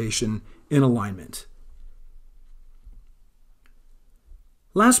organization in alignment.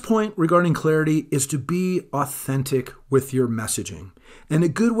 Last point regarding clarity is to be authentic with your messaging. And a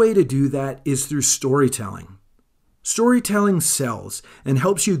good way to do that is through storytelling. Storytelling sells and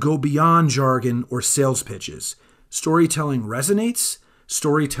helps you go beyond jargon or sales pitches. storytelling resonates,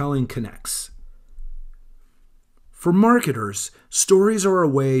 storytelling connects. For marketers, stories are a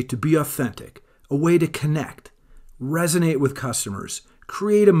way to be authentic, a way to connect, resonate with customers,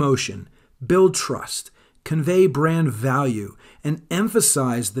 create emotion, build trust, convey brand value, and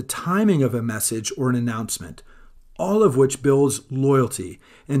emphasize the timing of a message or an announcement, all of which builds loyalty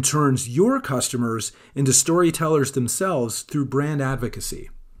and turns your customers into storytellers themselves through brand advocacy.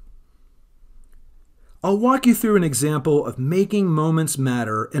 I'll walk you through an example of making moments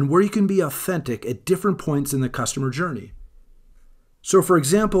matter and where you can be authentic at different points in the customer journey. So for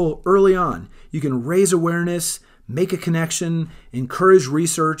example, early on, you can raise awareness, make a connection, encourage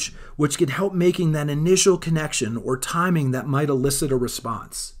research, which can help making that initial connection or timing that might elicit a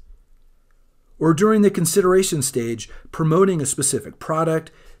response. Or during the consideration stage, promoting a specific product,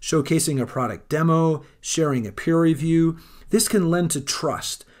 showcasing a product demo, sharing a peer review. This can lend to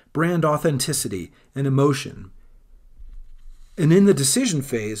trust, brand authenticity, and emotion. And in the decision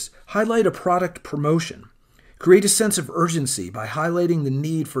phase, highlight a product promotion. Create a sense of urgency by highlighting the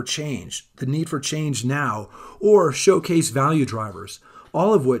need for change now, or showcase value drivers,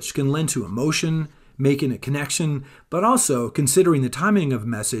 all of which can lend to emotion, making a connection, but also considering the timing of a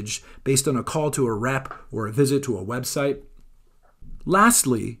message based on a call to a rep or a visit to a website.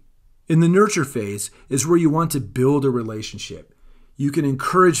 Lastly, in the nurture phase is where you want to build a relationship. You can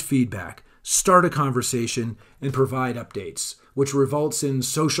encourage feedback, start a conversation, and provide updates, which results in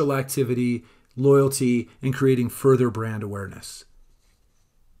social activity, loyalty, and creating further brand awareness.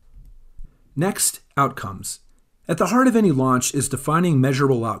 Next, outcomes. At the heart of any launch is defining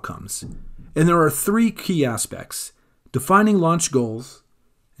measurable outcomes. And there are three key aspects: defining launch goals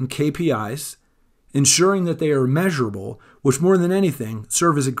and KPIs, ensuring that they are measurable, which more than anything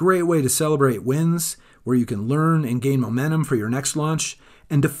serve as a great way to celebrate wins, where you can learn and gain momentum for your next launch,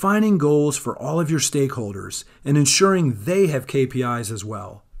 and defining goals for all of your stakeholders and ensuring they have KPIs as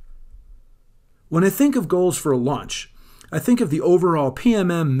well. When I think of goals for a launch, I think of the overall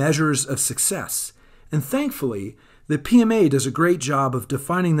PMM measures of success, and thankfully, the PMA does a great job of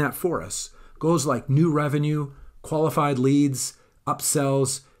defining that for us. Goals like new revenue, qualified leads,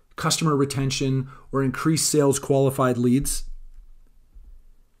 upsells, customer retention, or increased sales qualified leads.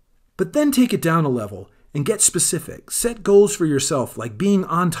 But then take it down a level and get specific. Set goals for yourself like being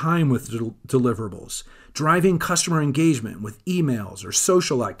on time with deliverables, driving customer engagement with emails or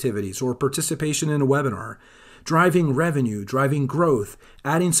social activities or participation in a webinar, driving revenue, driving growth,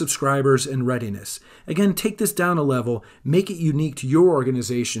 adding subscribers, and readiness. Again, take this down a level, make it unique to your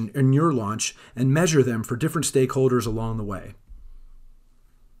organization and your launch, and measure them for different stakeholders along the way.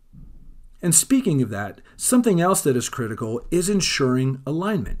 And speaking of that, something else that is critical is ensuring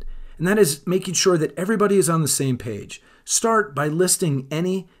alignment. And that is making sure that everybody is on the same page. Start by listing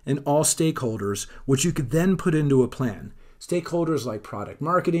any and all stakeholders, which you could then put into a plan. Stakeholders like product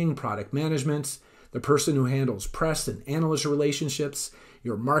marketing, product management, the person who handles press and analyst relationships,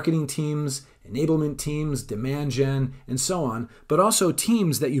 your marketing teams, enablement teams, demand gen, and so on, but also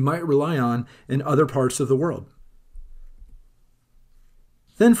teams that you might rely on in other parts of the world.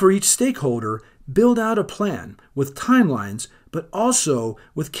 Then for each stakeholder, build out a plan with timelines, but also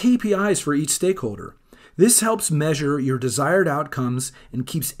with KPIs for each stakeholder. This helps measure your desired outcomes and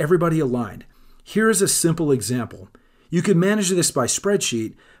keeps everybody aligned. Here is a simple example. You can manage this by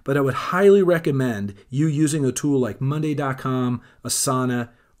spreadsheet, but I would highly recommend you using a tool like Monday.com, Asana,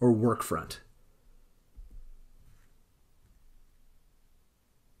 or Workfront.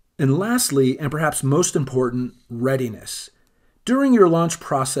 And lastly, and perhaps most important, readiness. During your launch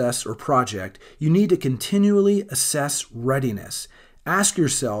process or project, you need to continually assess readiness. Ask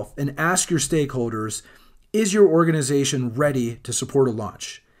yourself and ask your stakeholders, is your organization ready to support a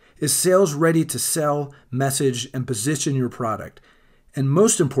launch? Is sales ready to sell, message, and position your product? And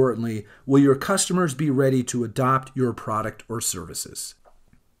most importantly, will your customers be ready to adopt your product or services?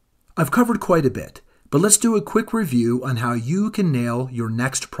 I've covered quite a bit, but let's do a quick review on how you can nail your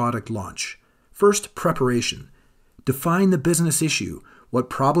next product launch. First, preparation. Define the business issue.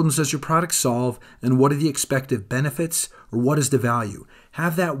 What problems does your product solve, and what are the expected benefits, or what is the value?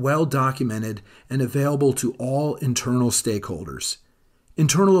 Have that well documented and available to all internal stakeholders.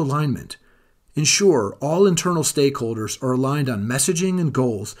 Internal alignment. Ensure all internal stakeholders are aligned on messaging and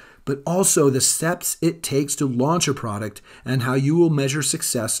goals, but also the steps it takes to launch a product and how you will measure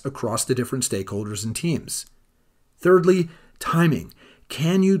success across the different stakeholders and teams. Thirdly, timing.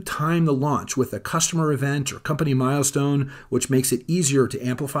 Can you time the launch with a customer event or company milestone, which makes it easier to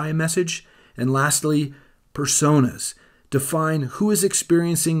amplify a message? And lastly, personas. Define who is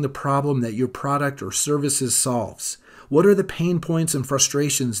experiencing the problem that your product or services solves. What are the pain points and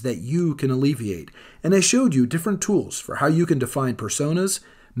frustrations that you can alleviate? And I showed you different tools for how you can define personas,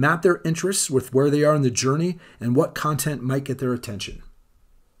 map their interests with where they are in the journey, and what content might get their attention.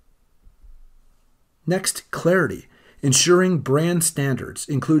 Next, clarity. Ensuring brand standards,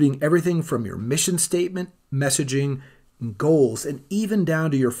 including everything from your mission statement, messaging, goals, and even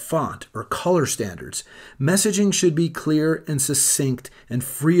down to your font or color standards. Messaging should be clear and succinct and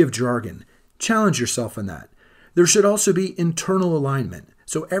free of jargon. Challenge yourself in that. There should also be internal alignment,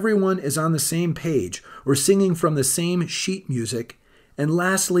 so everyone is on the same page or singing from the same sheet music. And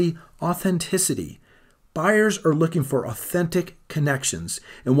lastly, authenticity. Buyers are looking for authentic connections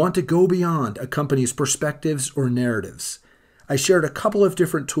and want to go beyond a company's perspectives or narratives. I shared a couple of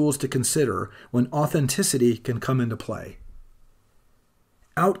different tools to consider when authenticity can come into play.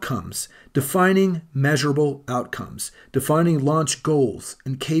 Outcomes. Defining measurable outcomes. Defining launch goals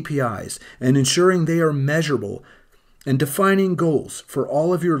and KPIs and ensuring they are measurable. And defining goals for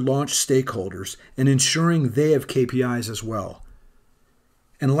all of your launch stakeholders and ensuring they have KPIs as well.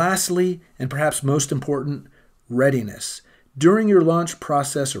 And lastly, and perhaps most important, readiness. During your launch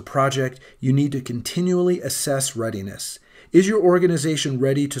process or project, you need to continually assess readiness. Is your organization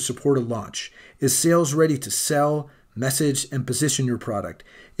ready to support a launch? Is sales ready to sell, message, and position your product?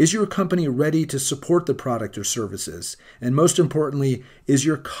 Is your company ready to support the product or services? And most importantly, is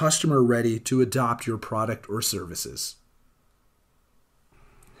your customer ready to adopt your product or services?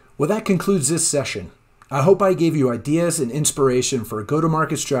 Well, that concludes this session. I hope I gave you ideas and inspiration for a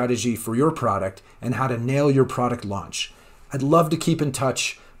go-to-market strategy for your product and how to nail your product launch. I'd love to keep in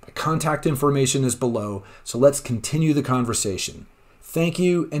touch. My contact information is below, so let's continue the conversation. Thank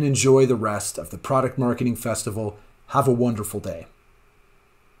you and enjoy the rest of the Product Marketing Festival. Have a wonderful day.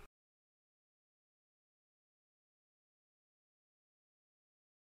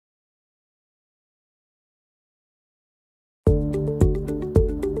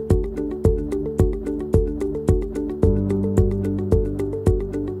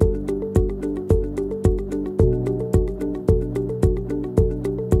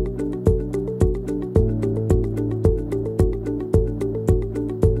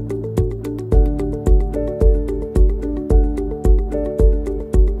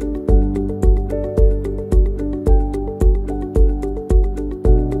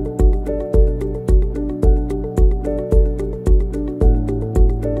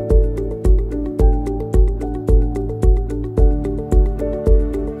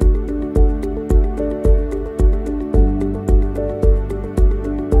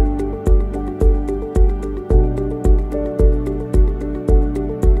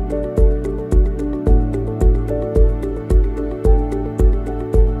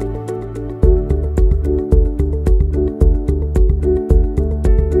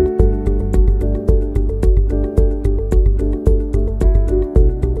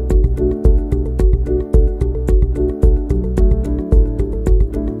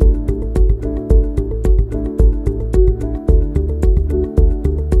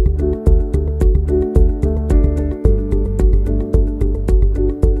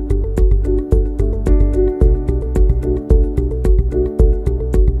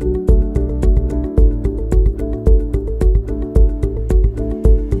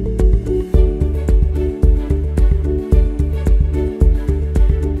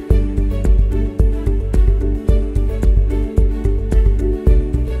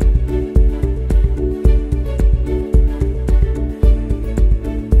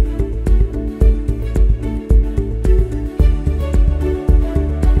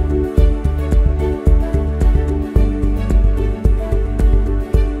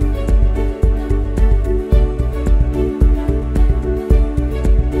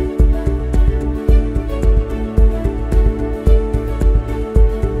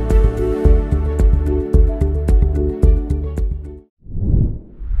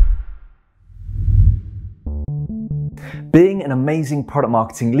 Being an amazing product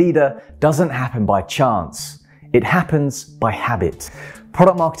marketing leader doesn't happen by chance. It happens by habit.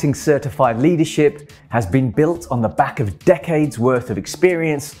 Product marketing certified leadership has been built on the back of decades worth of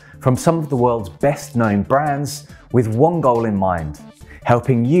experience from some of the world's best known brands with one goal in mind: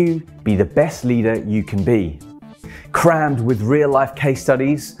 helping you be the best leader you can be. Crammed with real life case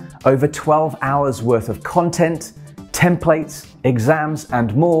studies, over 12 hours worth of content, templates, exams,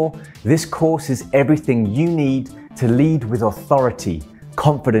 and more, this course is everything you need to lead with authority,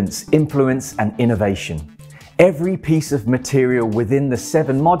 confidence, influence, and innovation. Every piece of material within the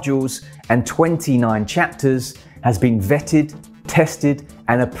 7 modules and 29 chapters has been vetted, tested,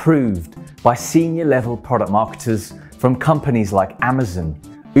 and approved by senior level product marketers from companies like Amazon,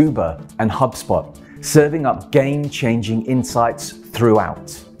 Uber, and HubSpot, serving up game-changing insights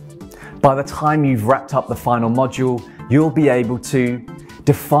throughout. By the time you've wrapped up the final module, you'll be able to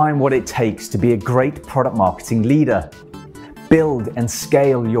define what it takes to be a great product marketing leader, build and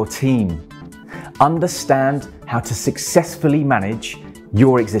scale your team, understand how to successfully manage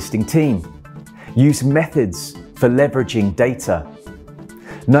your existing team, use methods for leveraging data,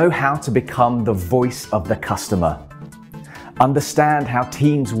 know how to become the voice of the customer, understand how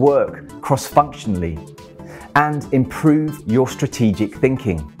teams work cross-functionally, and improve your strategic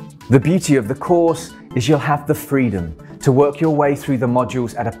thinking. The beauty of the course is you'll have the freedom to work your way through the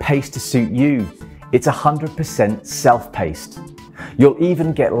modules at a pace to suit you. It's 100% self-paced. You'll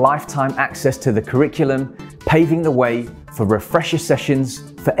even get lifetime access to the curriculum, paving the way for refresher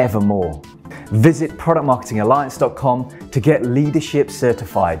sessions forevermore. Visit productmarketingalliance.com to get leadership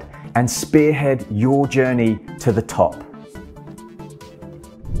certified and spearhead your journey to the top.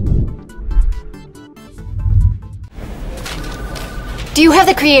 Do you have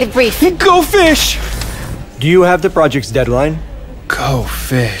the creative brief? Go fish! Do you have the project's deadline? Go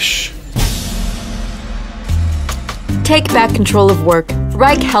fish. Take back control of work.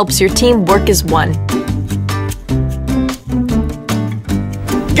 Wrike helps your team work as one.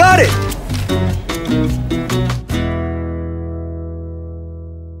 Got it!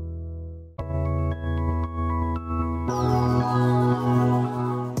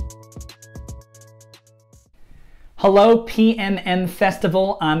 Hello, PMM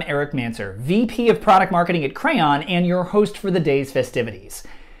Festival. I'm Eric Manser, VP of Product Marketing at Crayon and your host for the day's festivities.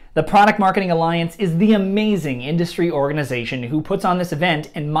 The Product Marketing Alliance is the amazing industry organization who puts on this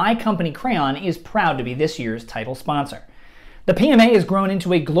event, and my company Crayon is proud to be this year's title sponsor. The PMA has grown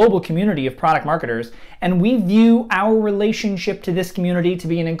into a global community of product marketers, and we view our relationship to this community to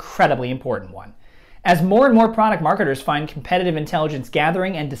be an incredibly important one. As more and more product marketers find competitive intelligence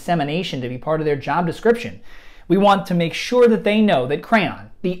gathering and dissemination to be part of their job description, we want to make sure that they know that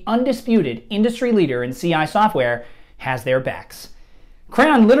Crayon, the undisputed industry leader in CI software, has their backs.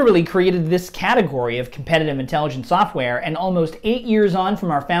 Crayon literally created this category of competitive intelligence software, and almost 8 years on from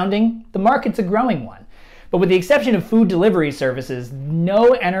our founding, the market's a growing one. But with the exception of food delivery services,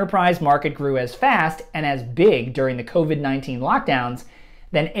 no enterprise market grew as fast and as big during the COVID-19 lockdowns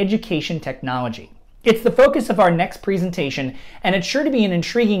than education technology. It's the focus of our next presentation, and it's sure to be an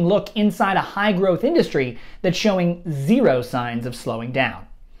intriguing look inside a high-growth industry that's showing zero signs of slowing down.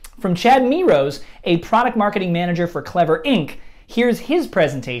 From Chad Meirose, a product marketing manager for Clever Inc., here's his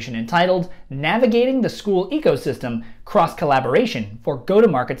presentation entitled Navigating the School Ecosystem, Cross-Collaboration for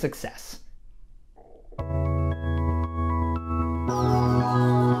Go-to-Market Success.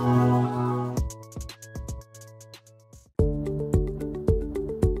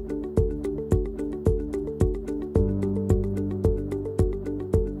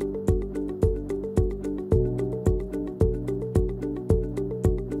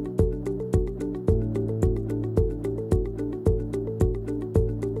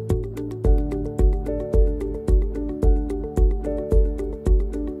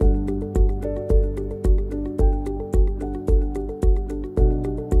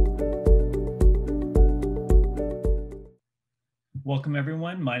 Welcome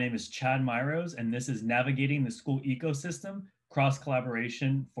everyone, my name is Chad Meirose and this is Navigating the School Ecosystem,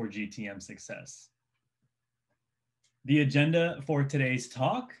 Cross-Collaboration for GTM Success. The agenda for today's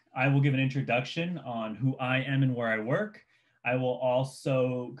talk, I will give an introduction on who I am and where I work. I will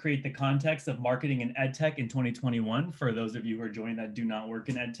also create the context of marketing and EdTech in 2021 for those of you who are joining that do not work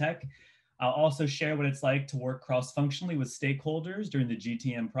in EdTech. I'll also share what it's like to work cross-functionally with stakeholders during the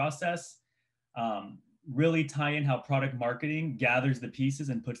GTM process. Really tie in how product marketing gathers the pieces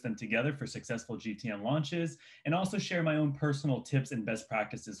and puts them together for successful GTM launches, and also share my own personal tips and best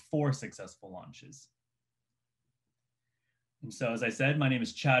practices for successful launches. And so, as I said, my name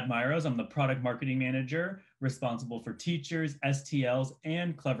is Chad Meirose. I'm the product marketing manager responsible for teachers, STLs,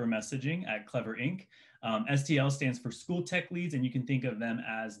 and Clever Messaging at Clever Inc. STL stands for School Tech Leads, and you can think of them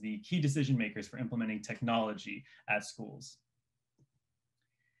as the key decision makers for implementing technology at schools.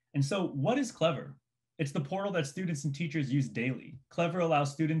 And so, what is Clever? It's the portal that students and teachers use daily. Clever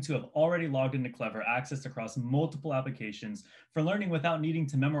allows students who have already logged into Clever access across multiple applications for learning without needing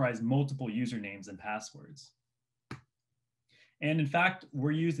to memorize multiple usernames and passwords. And in fact, we're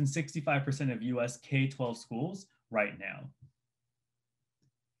used in 65% of US K-12 schools right now.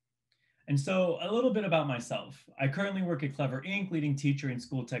 And so a little bit about myself. I currently work at Clever Inc., leading teacher and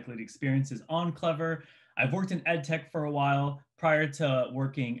school tech lead experiences on Clever. I've worked in EdTech for a while. Prior to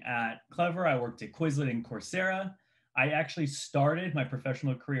working at Clever, I worked at Quizlet and Coursera. I actually started my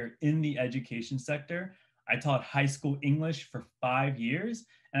professional career in the education sector. I taught high school English for 5 years,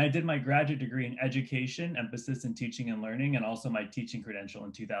 and I did my graduate degree in education, emphasis in teaching and learning, and also my teaching credential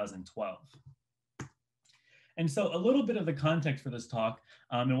in 2012. And so a little bit of the context for this talk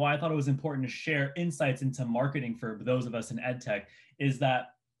and why I thought it was important to share insights into marketing for those of us in EdTech is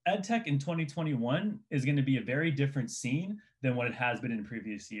that EdTech in 2021 is going to be a very different scene than what it has been in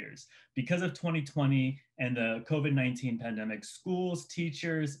previous years. Because of 2020 and the COVID-19 pandemic, schools,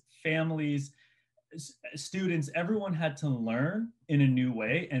 teachers, families, students, everyone had to learn in a new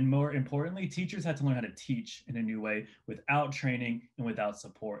way. And more importantly, teachers had to learn how to teach in a new way without training and without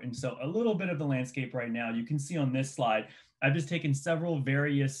support. And so a little bit of the landscape right now, you can see on this slide, I've just taken several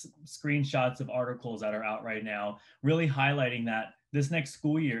various screenshots of articles that are out right now, really highlighting that this next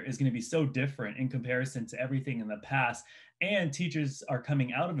school year is going to be so different in comparison to everything in the past. And teachers are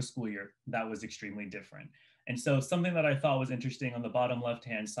coming out of a school year that was extremely different. And so something that I thought was interesting on the bottom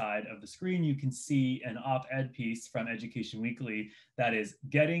left-hand side of the screen, you can see an op-ed piece from Education Weekly that is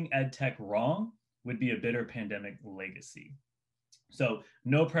getting EdTech wrong would be a bitter pandemic legacy. So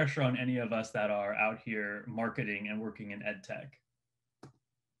no pressure on any of us that are out here marketing and working in EdTech.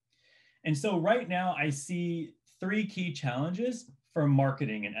 And so right now I see 3 key challenges for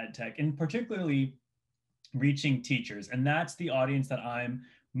marketing in EdTech, and particularly reaching teachers. And that's the audience that I'm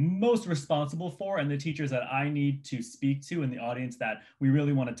most responsible for, and the teachers that I need to speak to, and the audience that we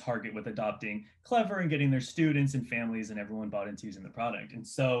really want to target with adopting Clever and getting their students and families and everyone bought into using the product. And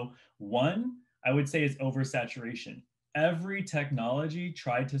so one, I would say, is oversaturation. Every technology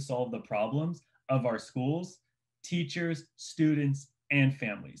tried to solve the problems of our schools, teachers, students, and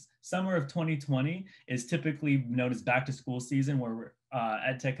families. Summer of 2020 is typically known as back to school season, where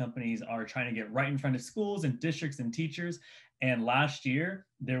EdTech companies are trying to get right in front of schools and districts and teachers. And last year,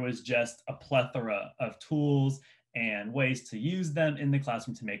 there was just a plethora of tools and ways to use them in the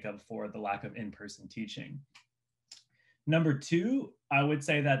classroom to make up for the lack of in-person teaching. Number 2, I would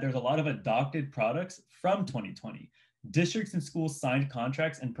say that there's a lot of adopted products from 2020. Districts and schools signed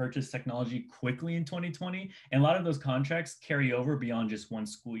contracts and purchased technology quickly in 2020, and a lot of those contracts carry over beyond just one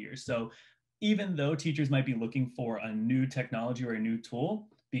school year. So even though teachers might be looking for a new technology or a new tool,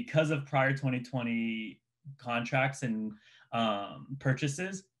 because of prior 2020 contracts and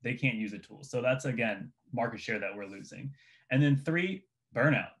purchases, they can't use a tool. So that's, again, market share that we're losing. And then 3,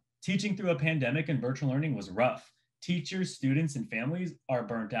 burnout. Teaching through a pandemic and virtual learning was rough. Teachers, students, and families are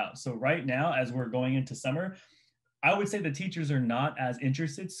burnt out. So right now, as we're going into summer, I would say the teachers are not as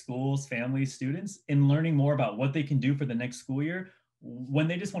interested, schools, families, students, in learning more about what they can do for the next school year when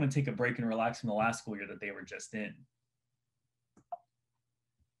they just want to take a break and relax from the last school year that they were just in.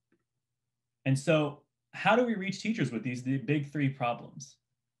 And so how do we reach teachers with the big 3 problems?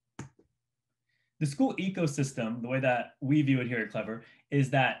 The school ecosystem, the way that we view it here at Clever, is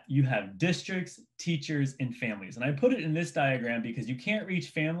that you have districts, teachers, and families. And I put it in this diagram because you can't reach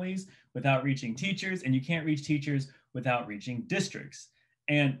families without reaching teachers, and you can't reach teachers without reaching districts.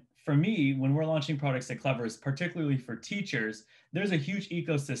 And for me, when we're launching products at Clever, particularly for teachers, there's a huge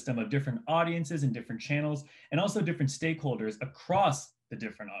ecosystem of different audiences and different channels, and also different stakeholders across the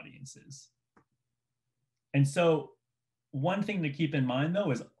different audiences. And so one thing to keep in mind,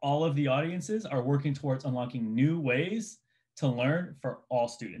 though, is all of the audiences are working towards unlocking new ways to learn for all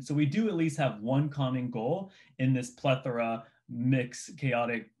students. So we do at least have one common goal in this plethora, mix,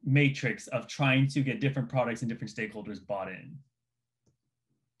 chaotic matrix of trying to get different products and different stakeholders bought in.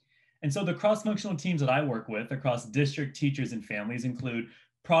 And so the cross-functional teams that I work with across district, teachers, and families include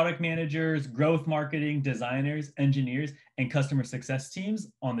product managers, growth marketing, designers, engineers, and customer success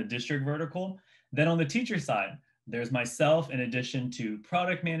teams on the district vertical. Then on the teacher side, there's myself in addition to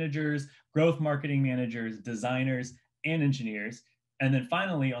product managers, growth marketing managers, designers, and engineers. And then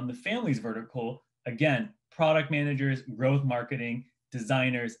finally on the families vertical, again, product managers, growth marketing,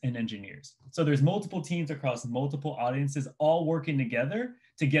 designers, and engineers. So there's multiple teams across multiple audiences all working together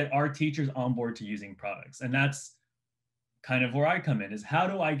to get our teachers on board to using products. And that's kind of where I come in, is how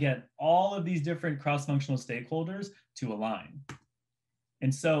do I get all of these different cross-functional stakeholders to align?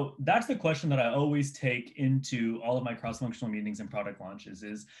 And so that's the question that I always take into all of my cross-functional meetings and product launches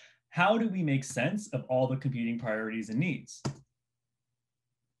is, how do we make sense of all the competing priorities and needs?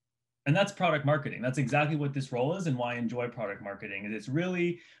 And that's product marketing. That's exactly what this role is and why I enjoy product marketing. And it's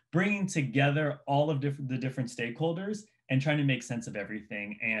really bringing together all of the different stakeholders and trying to make sense of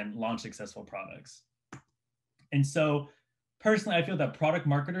everything and launch successful products. And so personally, I feel that product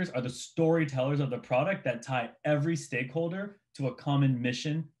marketers are the storytellers of the product that tie every stakeholder to a common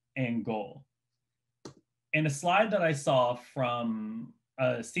mission and goal. And a slide that I saw from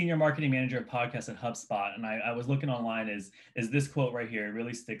a senior marketing manager of podcasts at HubSpot, and I was looking online, is this quote right here. It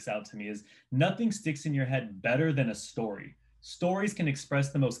really sticks out to me, is nothing sticks in your head better than a story. Stories can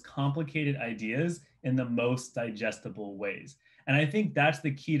express the most complicated ideas in the most digestible ways. And I think that's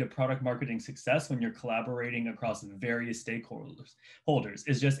the key to product marketing success when you're collaborating across various stakeholders,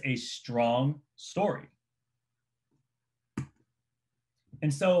 is just a strong story.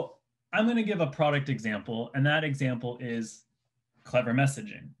 And so I'm going to give a product example, and that example is Clever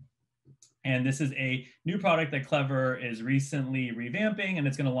Messaging. And this is a new product that Clever is recently revamping, and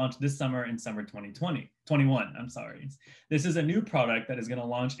it's going to launch this summer in summer 2021. I'm sorry. This is a new product that is going to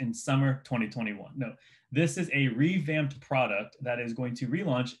launch in summer 2021. No, this is a revamped product that is going to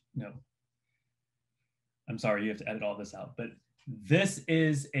relaunch. No, I'm sorry, you have to edit all this out. But this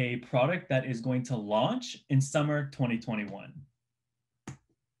is a product that is going to launch in summer 2021.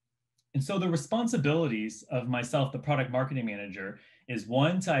 And so the responsibilities of myself, the product marketing manager, is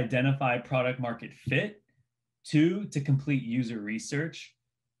 1, to identify product market fit, 2, to complete user research,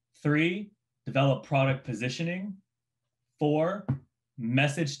 3, develop product positioning, 4,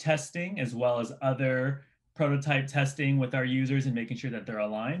 message testing, as well as other prototype testing with our users and making sure that they're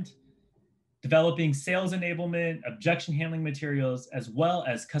aligned, developing sales enablement, objection handling materials, as well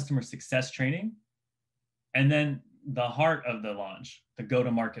as customer success training, and then the heart of the launch, the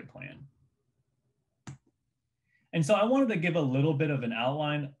go-to-market plan. And so I wanted to give a little bit of an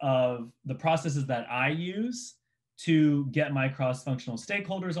outline of the processes that I use to get my cross-functional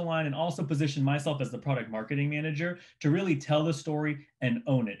stakeholders aligned, and also position myself as the product marketing manager to really tell the story and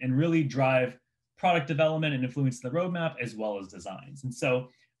own it, and really drive product development and influence the roadmap as well as designs. And so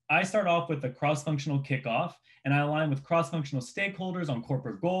I start off with a cross-functional kickoff, and I align with cross-functional stakeholders on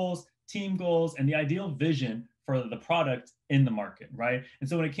corporate goals, team goals, and the ideal vision for the product in the market, right? And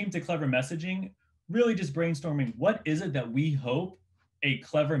so when it came to Clever Messaging, really just brainstorming, what is it that we hope a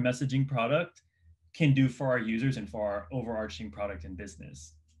Clever Messaging product can do for our users and for our overarching product and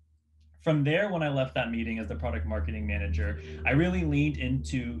business. From there, when I left that meeting as the product marketing manager, I really leaned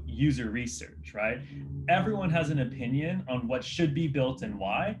into user research, right? Everyone has an opinion on what should be built and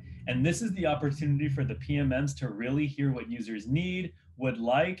why. And this is the opportunity for the PMMs to really hear what users need, would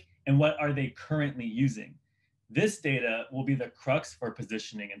like, and what are they currently using. This data will be the crux for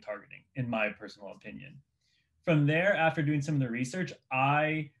positioning and targeting, in my personal opinion. From there, after doing some of the research,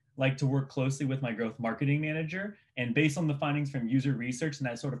 I like to work closely with my growth marketing manager. And based on the findings from user research and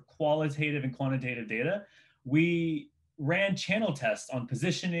that sort of qualitative and quantitative data, we ran channel tests on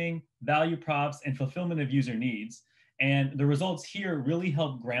positioning, value props, and fulfillment of user needs. And the results here really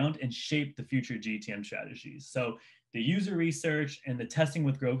help ground and shape the future GTM strategies. So the user research and the testing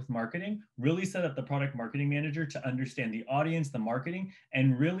with growth marketing really set up the product marketing manager to understand the audience, the marketing,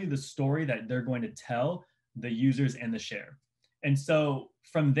 and really the story that they're going to tell the users and the share. And so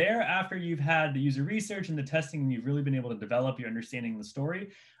from there, after you've had the user research and the testing, and you've really been able to develop your understanding of the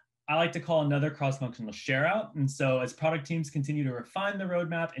story, I like to call another cross-functional share out. And so as product teams continue to refine the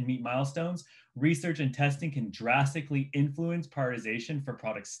roadmap and meet milestones, research and testing can drastically influence prioritization for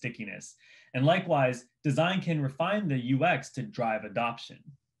product stickiness. And likewise, design can refine the UX to drive adoption.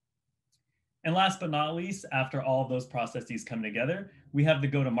 And last but not least, after all of those processes come together, we have the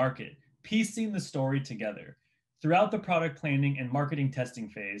go-to-market, piecing the story together. Throughout the product planning and marketing testing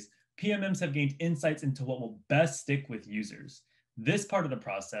phase, PMMs have gained insights into what will best stick with users. This part of the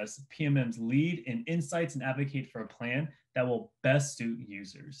process, PMMs lead in insights and advocate for a plan that will best suit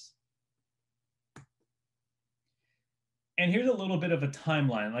users. And here's a little bit of a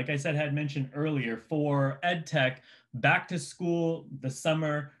timeline. Like I said, had mentioned earlier, for EdTech, back to school, the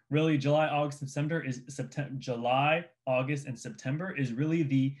summer, really July, August, July, August, and September is really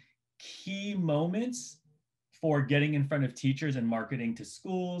the key moments for getting in front of teachers and marketing to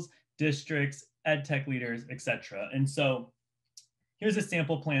schools, districts, EdTech leaders, etc. And so here's a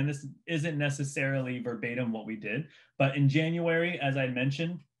sample plan. This isn't necessarily verbatim what we did, but in January, as I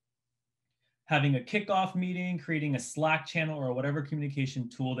mentioned, having a kickoff meeting, creating a Slack channel or whatever communication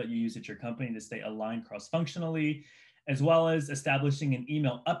tool that you use at your company to stay aligned cross-functionally, as well as establishing an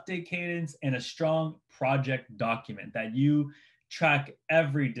email update cadence and a strong project document that you track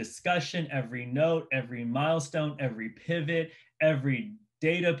every discussion, every note, every milestone, every pivot, every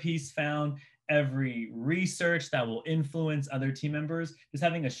data piece found, every research that will influence other team members. Just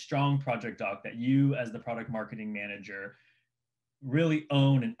having a strong project doc that you as the product marketing manager really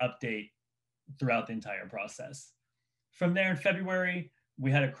own and update throughout the entire process. From there in February,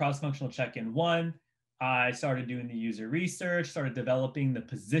 we had a cross-functional check-in 1. I started doing the user research, started developing the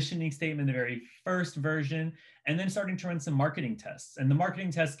positioning statement, the very first version, and then starting to run some marketing tests. And the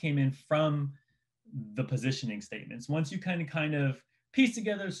marketing tests came in from the positioning statements. Once you kind of piece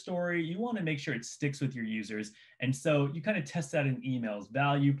together a story. You want to make sure it sticks with your users. And so you kind of test that in emails,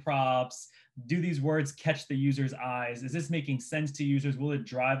 value props. Do these words catch the user's eyes? Is this making sense to users? Will it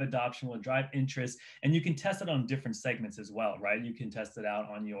drive adoption? Will it drive interest? And you can test it on different segments as well, right? You can test it out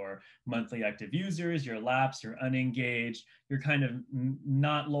on your monthly active users, your lapsed, your unengaged, your kind of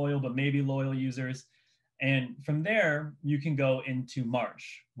not loyal, but maybe loyal users. And from there, you can go into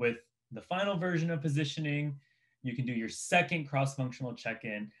March with the final version of positioning. You can do your second cross-functional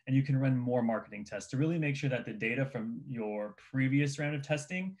check-in, and you can run more marketing tests to really make sure that the data from your previous round of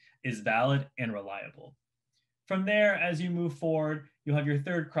testing is valid and reliable. From there, as you move forward, you'll have your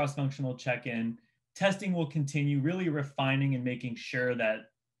third cross-functional check-in. Testing will continue, really refining and making sure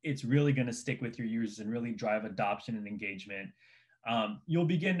that it's really going to stick with your users and really drive adoption and engagement. You'll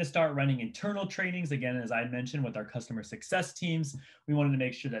begin to start running internal trainings. Again, as I mentioned, with our customer success teams, we wanted to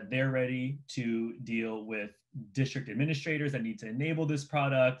make sure that they're ready to deal with district administrators that need to enable this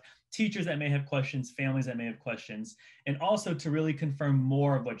product, teachers that may have questions, families that may have questions, and also to really confirm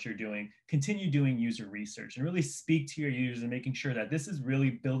more of what you're doing, continue doing user research and really speak to your users and making sure that this is really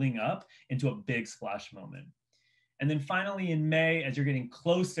building up into a big splash moment. And then finally in May, as you're getting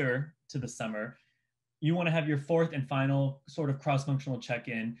closer to the summer, you want to have your fourth and final sort of cross-functional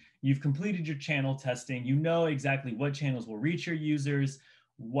check-in. You've completed your channel testing. You know exactly what channels will reach your users,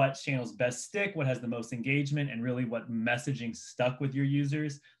 what channels best stick, what has the most engagement, and really what messaging stuck with your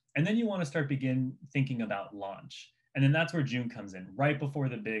users. And then you want to start begin thinking about launch. And then that's where June comes in, right before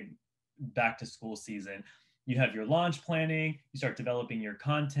the big back to school season. You have your launch planning, you start developing your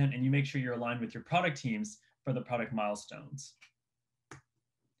content, and you make sure you're aligned with your product teams for the product milestones.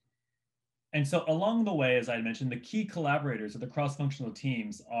 And so along the way, as I mentioned, the key collaborators of the cross-functional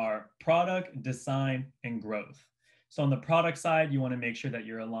teams are product, design, and growth. So on the product side, you want to make sure that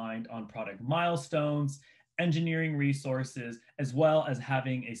you're aligned on product milestones, engineering resources, as well as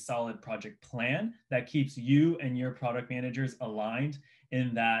having a solid project plan that keeps you and your product managers aligned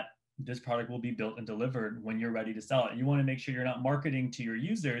in that this product will be built and delivered when you're ready to sell it. You want to make sure you're not marketing to your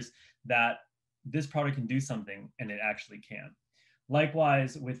users that this product can do something, and it actually can.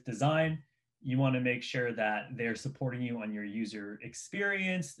 Likewise, with design, you want to make sure that they're supporting you on your user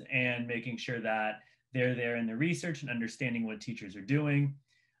experience and making sure that they're there in the research and understanding what teachers are doing.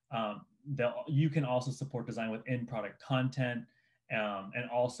 You can also support design with in-product content and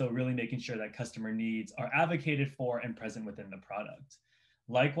also really making sure that customer needs are advocated for and present within the product.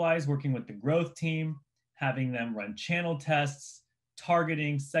 Likewise, working with the growth team, having them run channel tests,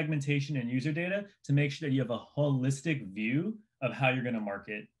 targeting, segmentation, and user data to make sure that you have a holistic view of how you're going to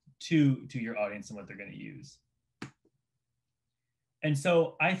market to your audience and what they're going to use. And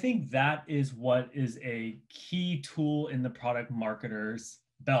so I think that is what is a key tool in the product marketer's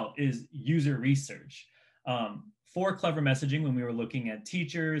belt is user research. For clever messaging, when we were looking at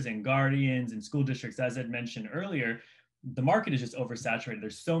teachers and guardians and school districts, as I'd mentioned earlier, the market is just oversaturated.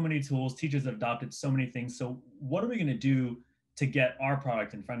 There's so many tools, teachers have adopted so many things. So what are we going to do to get our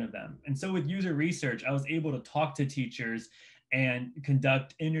product in front of them? And so with user research, I was able to talk to teachers and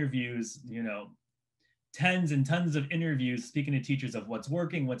conduct interviews, tens and tons of interviews, speaking to teachers of what's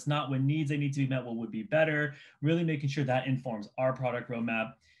working, what's not, what needs they need to be met, what would be better, really making sure that informs our product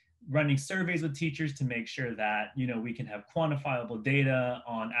roadmap, running surveys with teachers to make sure that, we can have quantifiable data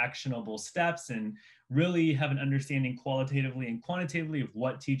on actionable steps and really have an understanding qualitatively and quantitatively of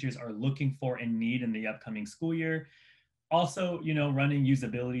what teachers are looking for and need in the upcoming school year. Also, running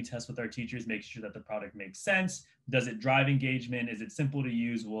usability tests with our teachers, making sure that the product makes sense. Does it drive engagement? Is it simple to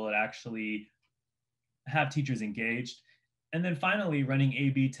use? Will it actually have teachers engaged? And then finally, running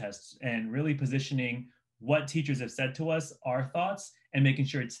A/B tests and really positioning what teachers have said to us, our thoughts, and making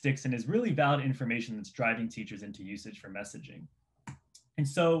sure it sticks and is really valid information that's driving teachers into usage for messaging. And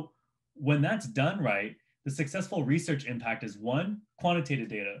so when that's done right, the successful research impact is 1, quantitative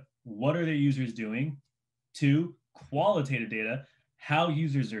data. What are their users doing? 2, qualitative data, how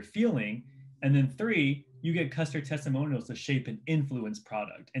users are feeling. And then 3, you get customer testimonials to shape and influence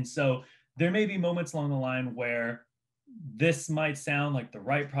product. And so there may be moments along the line where this might sound like the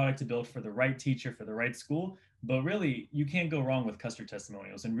right product to build for the right teacher, for the right school, but really you can't go wrong with customer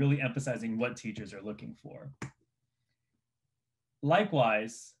testimonials and really emphasizing what teachers are looking for.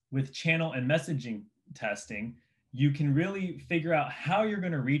 Likewise, with channel and messaging testing, you can really figure out how you're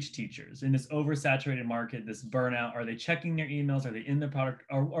going to reach teachers in this oversaturated market, this burnout. Are they checking their emails? Are they in the product?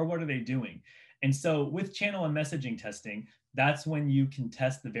 Or what are they doing? And so with channel and messaging testing, that's when you can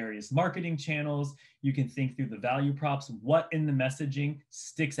test the various marketing channels. You can think through the value props, what in the messaging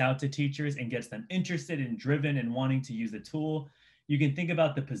sticks out to teachers and gets them interested and driven and wanting to use the tool. You can think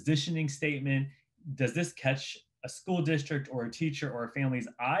about the positioning statement. Does this catch a school district or a teacher or a family's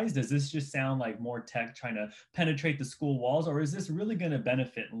eyes? Does this just sound like more tech trying to penetrate the school walls, or is this really going to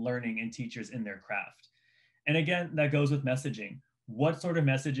benefit learning and teachers in their craft? And again, that goes with messaging. What sort of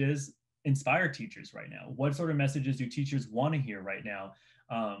messages inspire teachers right now? What sort of messages do teachers want to hear right now?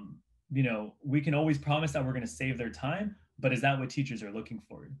 You know, we can always promise that we're going to save their time, but is that what teachers are looking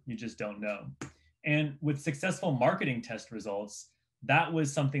for? You just don't know. And with successful marketing test results, that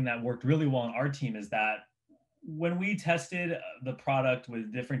was something that worked really well on our team, is that when we tested the product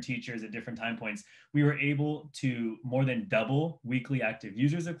with different teachers at different time points, we were able to more than double weekly active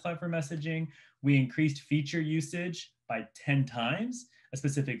users of Clever Messaging. We increased feature usage by 10 times, a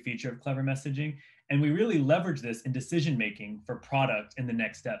specific feature of Clever Messaging. And we really leveraged this in decision-making for product in the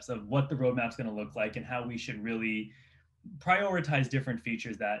next steps of what the roadmap's going to look like and how we should really prioritize different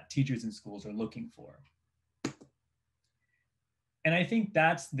features that teachers and schools are looking for. And I think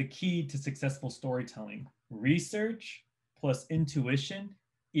that's the key to successful storytelling. Research plus intuition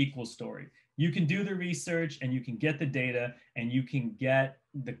equals story. You can do the research and you can get the data and you can get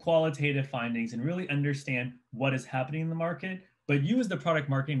the qualitative findings and really understand what is happening in the market. But you as the product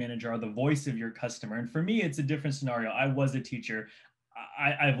marketing manager are the voice of your customer. And for me, it's a different scenario. I was a teacher.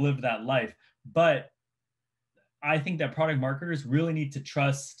 I've lived that life. But I think that product marketers really need to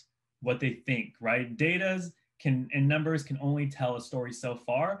trust what they think, right? Data and numbers can only tell a story so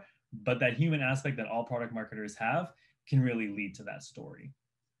far, but that human aspect that all product marketers have can really lead to that story.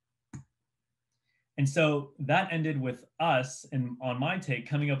 And so that ended with us, and on my take,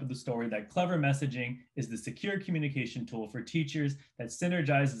 coming up with the story that Clever Messaging is the secure communication tool for teachers that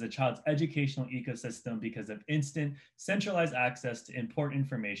synergizes a child's educational ecosystem because of instant, centralized access to important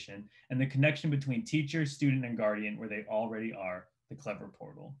information and the connection between teacher, student, and guardian where they already are, the Clever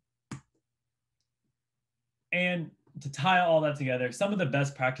portal. And to tie all that together, some of the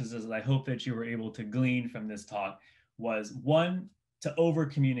best practices that I hope that you were able to glean from this talk was, one, to over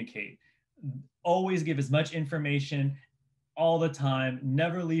communicate. Always give as much information all the time.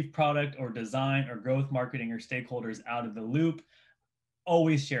 Never leave product or design or growth marketing or stakeholders out of the loop.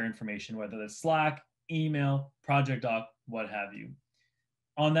 Always share information, whether it's Slack, email, project doc, what have you.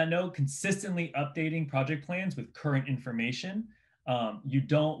 On that note, consistently updating project plans with current information. You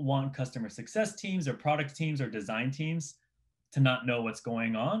don't want customer success teams or product teams or design teams to not know what's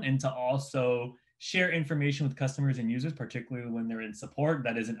going on, and to also share information with customers and users, particularly when they're in support,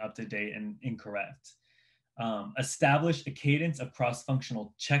 that isn't up to date and incorrect. Establish a cadence of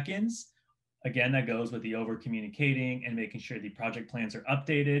cross-functional check-ins. Again, that goes with the over-communicating and making sure the project plans are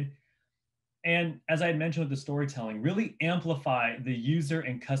updated. And as I had mentioned with the storytelling, really amplify the user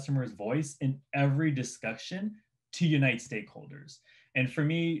and customer's voice in every discussion to unite stakeholders. And for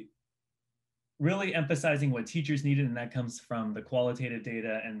me, really emphasizing what teachers needed, and that comes from the qualitative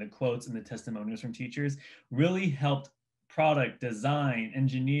data and the quotes and the testimonials from teachers, really helped product, design,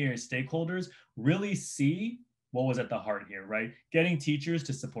 engineers, stakeholders really see what was at the heart here, right? Getting teachers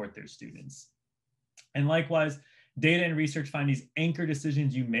to support their students. And likewise, data and research findings anchor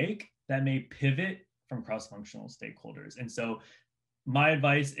decisions you make that may pivot from cross-functional stakeholders. And so my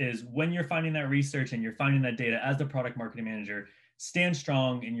advice is, when you're finding that research and you're finding that data as the product marketing manager, stand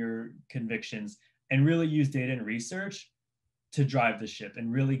strong in your convictions and really use data and research to drive the ship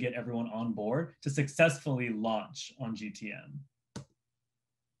and really get everyone on board to successfully launch on GTM.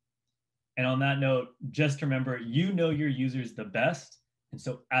 And on that note, just remember, you know your users the best, and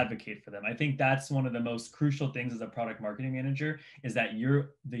so advocate for them. I think that's one of the most crucial things as a product marketing manager, is that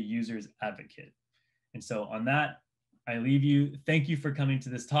you're the user's advocate. And so on that, I leave you. Thank you for coming to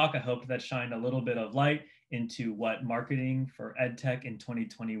this talk. I hope that shined a little bit of light into what marketing for EdTech in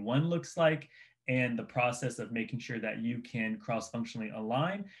 2021 looks like, and the process of making sure that you can cross-functionally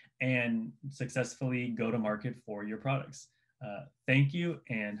align and successfully go to market for your products. Thank you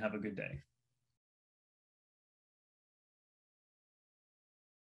and have a good day.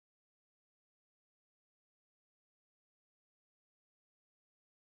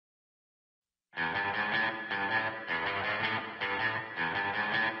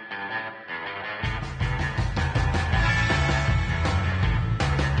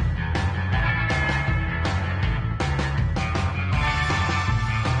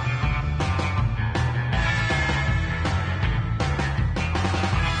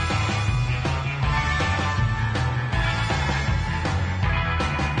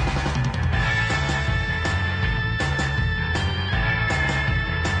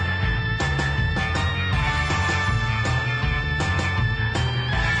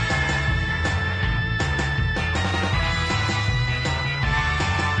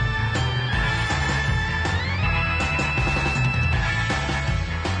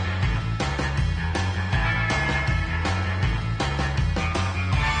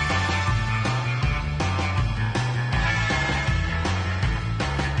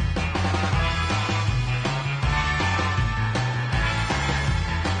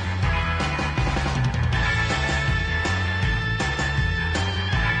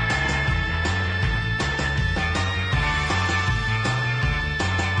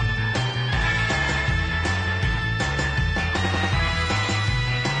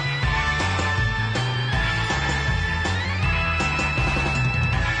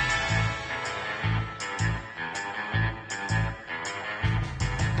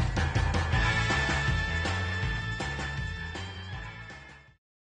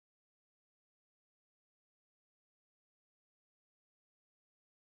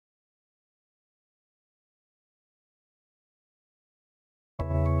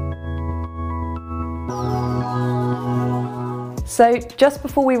 So just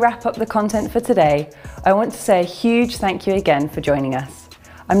before we wrap up the content for today, I want to say a huge thank you again for joining us.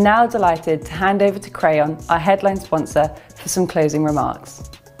 I'm now delighted to hand over to Crayon, our headline sponsor, for some closing remarks.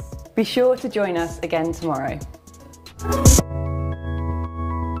 Be sure to join us again tomorrow.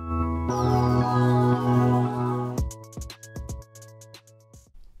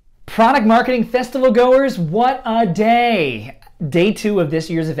 Product Marketing Festival goers, what a day! Day 2 of this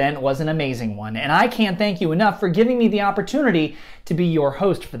year's event was an amazing one, and I can't thank you enough for giving me the opportunity to be your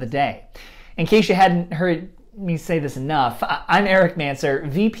host for the day. In case you hadn't heard me say this enough, I'm Eric Manser,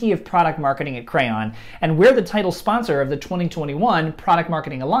 VP of Product Marketing at Crayon, and we're the title sponsor of the 2021 Product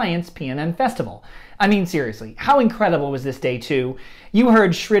Marketing Alliance PMM Festival. I mean, seriously, how incredible was this day 2? You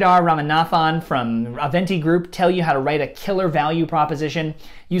heard Sridhar Ramanathan from Aventi Group tell you how to write a killer value proposition.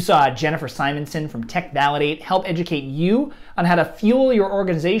 You saw Jennifer Simonson from Tech Validate help educate you on how to fuel your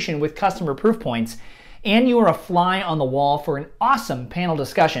organization with customer proof points. And you were a fly on the wall for an awesome panel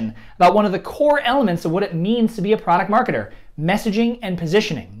discussion about one of the core elements of what it means to be a product marketer, messaging and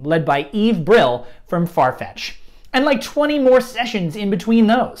positioning, led by Eve Brill from Farfetch. And like 20 more sessions in between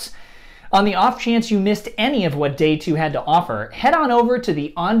those. On the off chance you missed any of what Day 2 had to offer, head on over to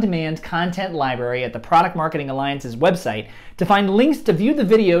the on-demand content library at the Product Marketing Alliance's website to find links to view the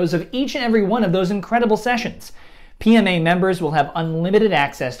videos of each and every one of those incredible sessions. PMA members will have unlimited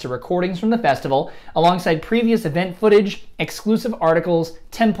access to recordings from the festival, alongside previous event footage, exclusive articles,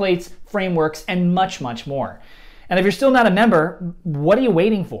 templates, frameworks, and much, much more. And if you're still not a member, what are you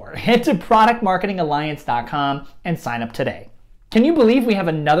waiting for? Head to productmarketingalliance.com and sign up today. Can you believe we have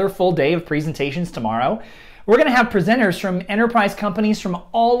another full day of presentations tomorrow? We're going to have presenters from enterprise companies from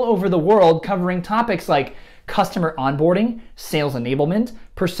all over the world covering topics like customer onboarding, sales enablement,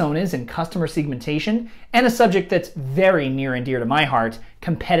 personas and customer segmentation, and a subject that's very near and dear to my heart,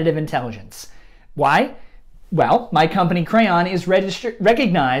 competitive intelligence. Why? Well, my company Crayon is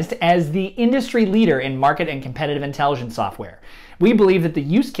recognized as the industry leader in market and competitive intelligence software. We believe that the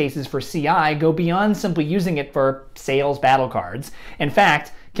use cases for CI go beyond simply using it for sales battle cards. In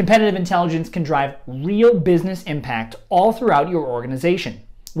fact, competitive intelligence can drive real business impact all throughout your organization.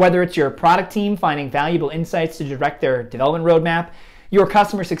 Whether it's your product team finding valuable insights to direct their development roadmap, your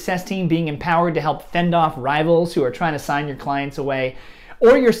customer success team being empowered to help fend off rivals who are trying to sign your clients away,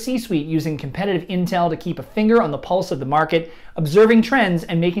 or your C-suite using competitive intel to keep a finger on the pulse of the market, observing trends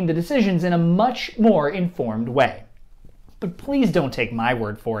and making the decisions in a much more informed way. But please don't take my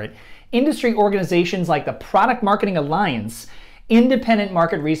word for it. Industry organizations like the Product Marketing Alliance, independent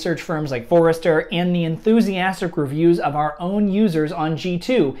market research firms like Forrester, and the enthusiastic reviews of our own users on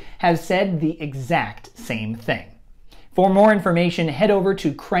G2 have said the exact same thing. For more information, head over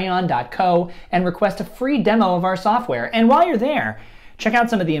to crayon.co and request a free demo of our software. And while you're there, check out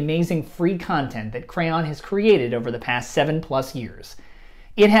some of the amazing free content that Crayon has created over the past 7+ years.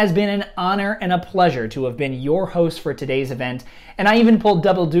 It has been an honor and a pleasure to have been your host for today's event, and I even pulled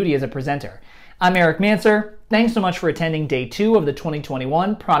double duty as a presenter. I'm Eric Manser. Thanks so much for attending Day 2 of the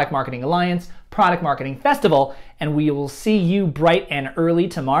 2021 Product Marketing Alliance Product Marketing Festival, and we will see you bright and early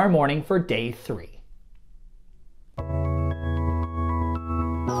tomorrow morning for Day 3.